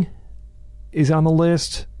Breathing is on the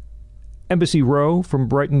list. Embassy Row from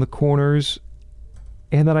Brighten the Corners,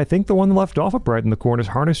 and then I think the one left off of Brighten the Corners,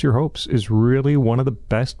 Harness Your Hopes, is really one of the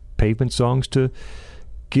best Pavement songs to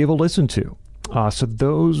give a listen to. So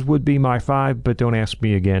those would be my 5, but don't ask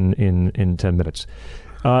me again in 10 minutes.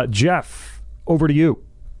 Jeff, over to you.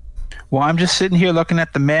 Well, I'm just sitting here looking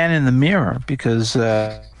at the man in the mirror because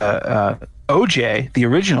OJ, the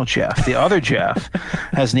original Jeff, the other Jeff,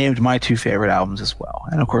 has named my 2 favorite albums as well.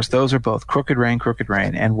 And of course, those are both Crooked Rain,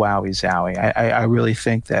 and Wowie Zowie. I really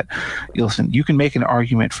think that, listen, you can make an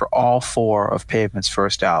argument for all 4 of Pavement's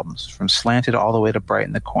first albums, from Slanted all the way to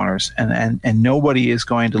Brighten the Corners, and nobody is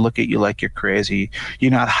going to look at you like you're crazy.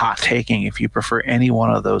 You're not hot taking if you prefer any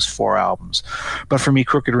one of those 4 albums. But for me,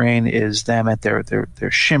 Crooked Rain is them at their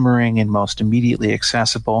shimmering and most immediately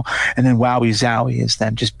accessible, and then Wowie Zowie is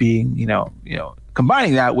them just being,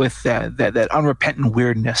 combining that with that unrepentant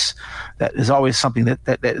weirdness that is always something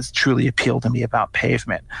that has truly appealed to me about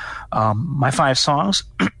Pavement. My 5 songs,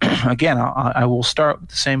 again, I will start with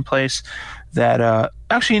the same place that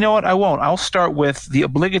actually, you know what? I won't. I'll start with the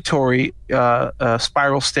obligatory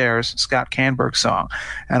Spiral Stairs Scott Canberg song,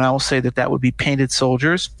 and I will say that would be Painted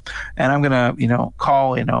Soldiers. And I'm gonna,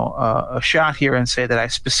 call a shot here and say that I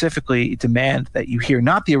specifically demand that you hear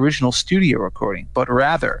not the original studio recording, but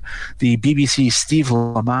rather the BBC Steve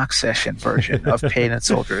Lamacq session version of Painted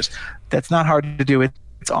Soldiers. That's not hard to do.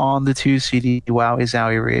 It's on the 2 CD Wowie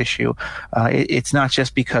Zowie reissue. It's not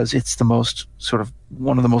just because it's the most sort of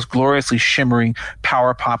one of the most gloriously shimmering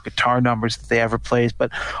power pop guitar numbers that they ever plays, but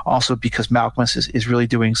also because Malkmus is really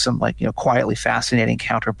doing some quietly fascinating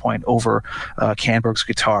counterpoint over Canberg's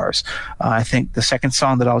guitars. I think the second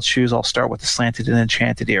song that I'll choose, I'll start with the Slanted and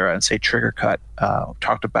Enchanted era and say Trigger Cut.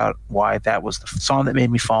 Talked about why that was the song that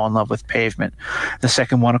made me fall in love with Pavement. The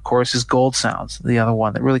second one, of course, is Gold Sounds, the other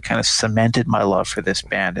one that really kind of cemented my love for this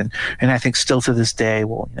band, and I think still to this day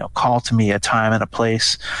will call to me a time and a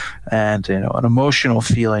place and an emotional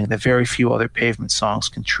feeling that very few other Pavement songs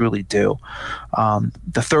can truly do.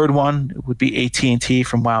 The third one would be AT&T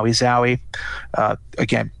from Wowie Zowie.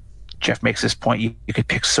 Again, Jeff makes this point, you could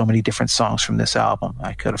pick so many different songs from this album.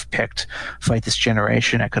 I could have picked Fight This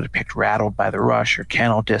Generation, I could have picked Rattled by the Rush or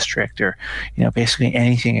Kennel District, or basically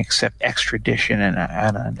anything except Extradition, and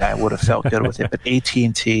I would have felt good with it. But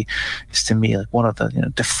AT&T is to me like one of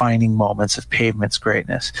the defining moments of Pavement's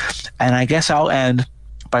greatness. And I guess I'll end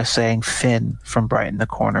by saying Finn from Brighten the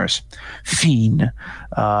Corners. Fiend,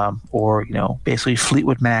 or basically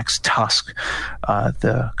Fleetwood Mac's Tusk.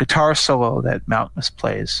 The guitar solo that Malkmus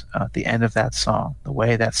plays at the end of that song, the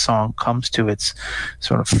way that song comes to its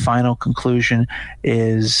sort of final conclusion,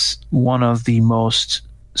 is one of the most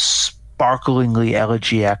sparklingly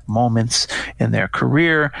elegiac moments in their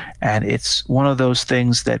career, and it's one of those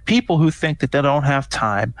things that people who think that they don't have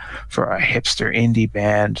time for a hipster indie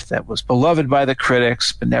band that was beloved by the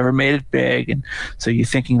critics but never made it big, and so you're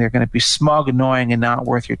thinking they're going to be smug, annoying, and not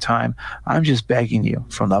worth your time, I'm just begging you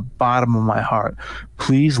from the bottom of my heart,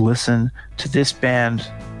 please listen to this band,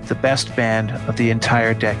 the best band of the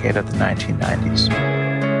entire decade of the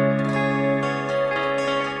 1990s.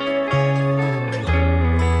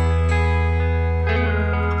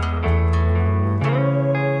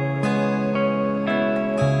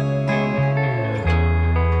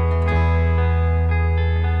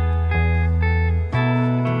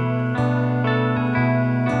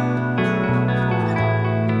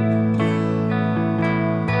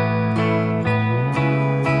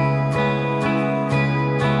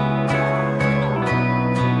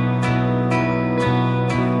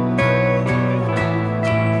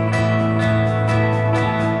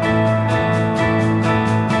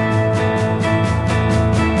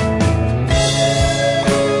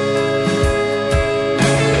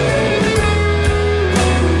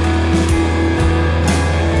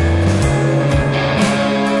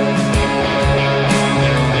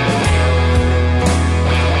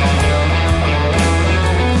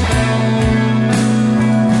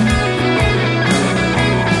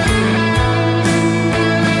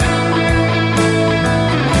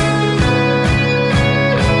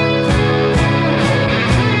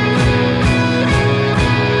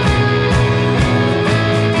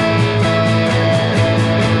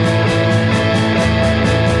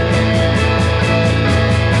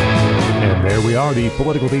 The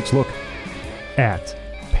Political Beats look at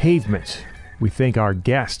Pavement. We thank our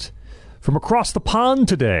guest from across the pond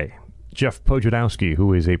today, Jeff Pojanowski,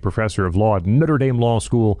 who is a professor of law at Notre Dame Law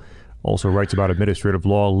School, also writes about administrative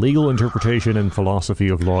law, legal interpretation, and philosophy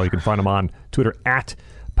of law. You can find him on Twitter at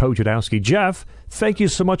Pojanowski. Jeff, thank you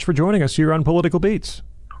so much for joining us here on Political Beats.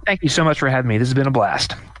 Thank you so much for having me. This has been a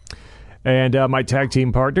blast. And my tag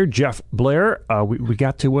team partner, Jeff Blair, we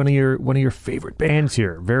got to one of your favorite bands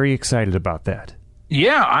here. Very excited about that.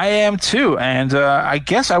 Yeah, I am too. And I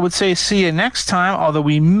guess I would say see you next time, although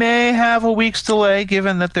we may have a week's delay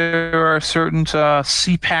given that there are certain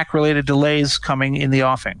CPAC-related delays coming in the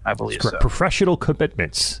offing, I believe. So. Professional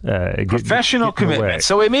commitments. Professional commitments.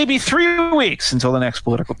 So it may be 3 weeks until the next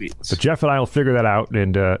Political Beats. But Jeff and I will figure that out.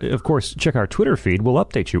 And, of course, check our Twitter feed. We'll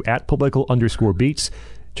update you at political_beats.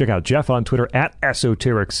 Check out Jeff on Twitter at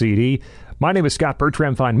EsotericCD. My name is Scott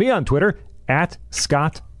Bertram. Find me on Twitter at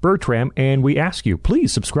Scott Bertram, and we ask you,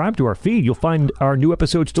 please subscribe to our feed. You'll find our new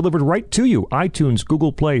episodes delivered right to you. iTunes,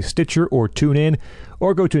 Google Play, Stitcher, or TuneIn,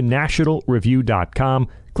 or go to nationalreview.com.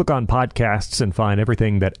 Click on podcasts and find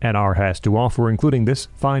everything that NR has to offer, including this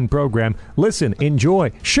fine program. Listen,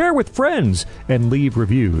 enjoy, share with friends, and leave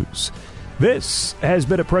reviews. This has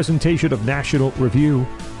been a presentation of National Review.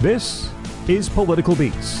 This is Political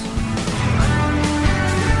Beats.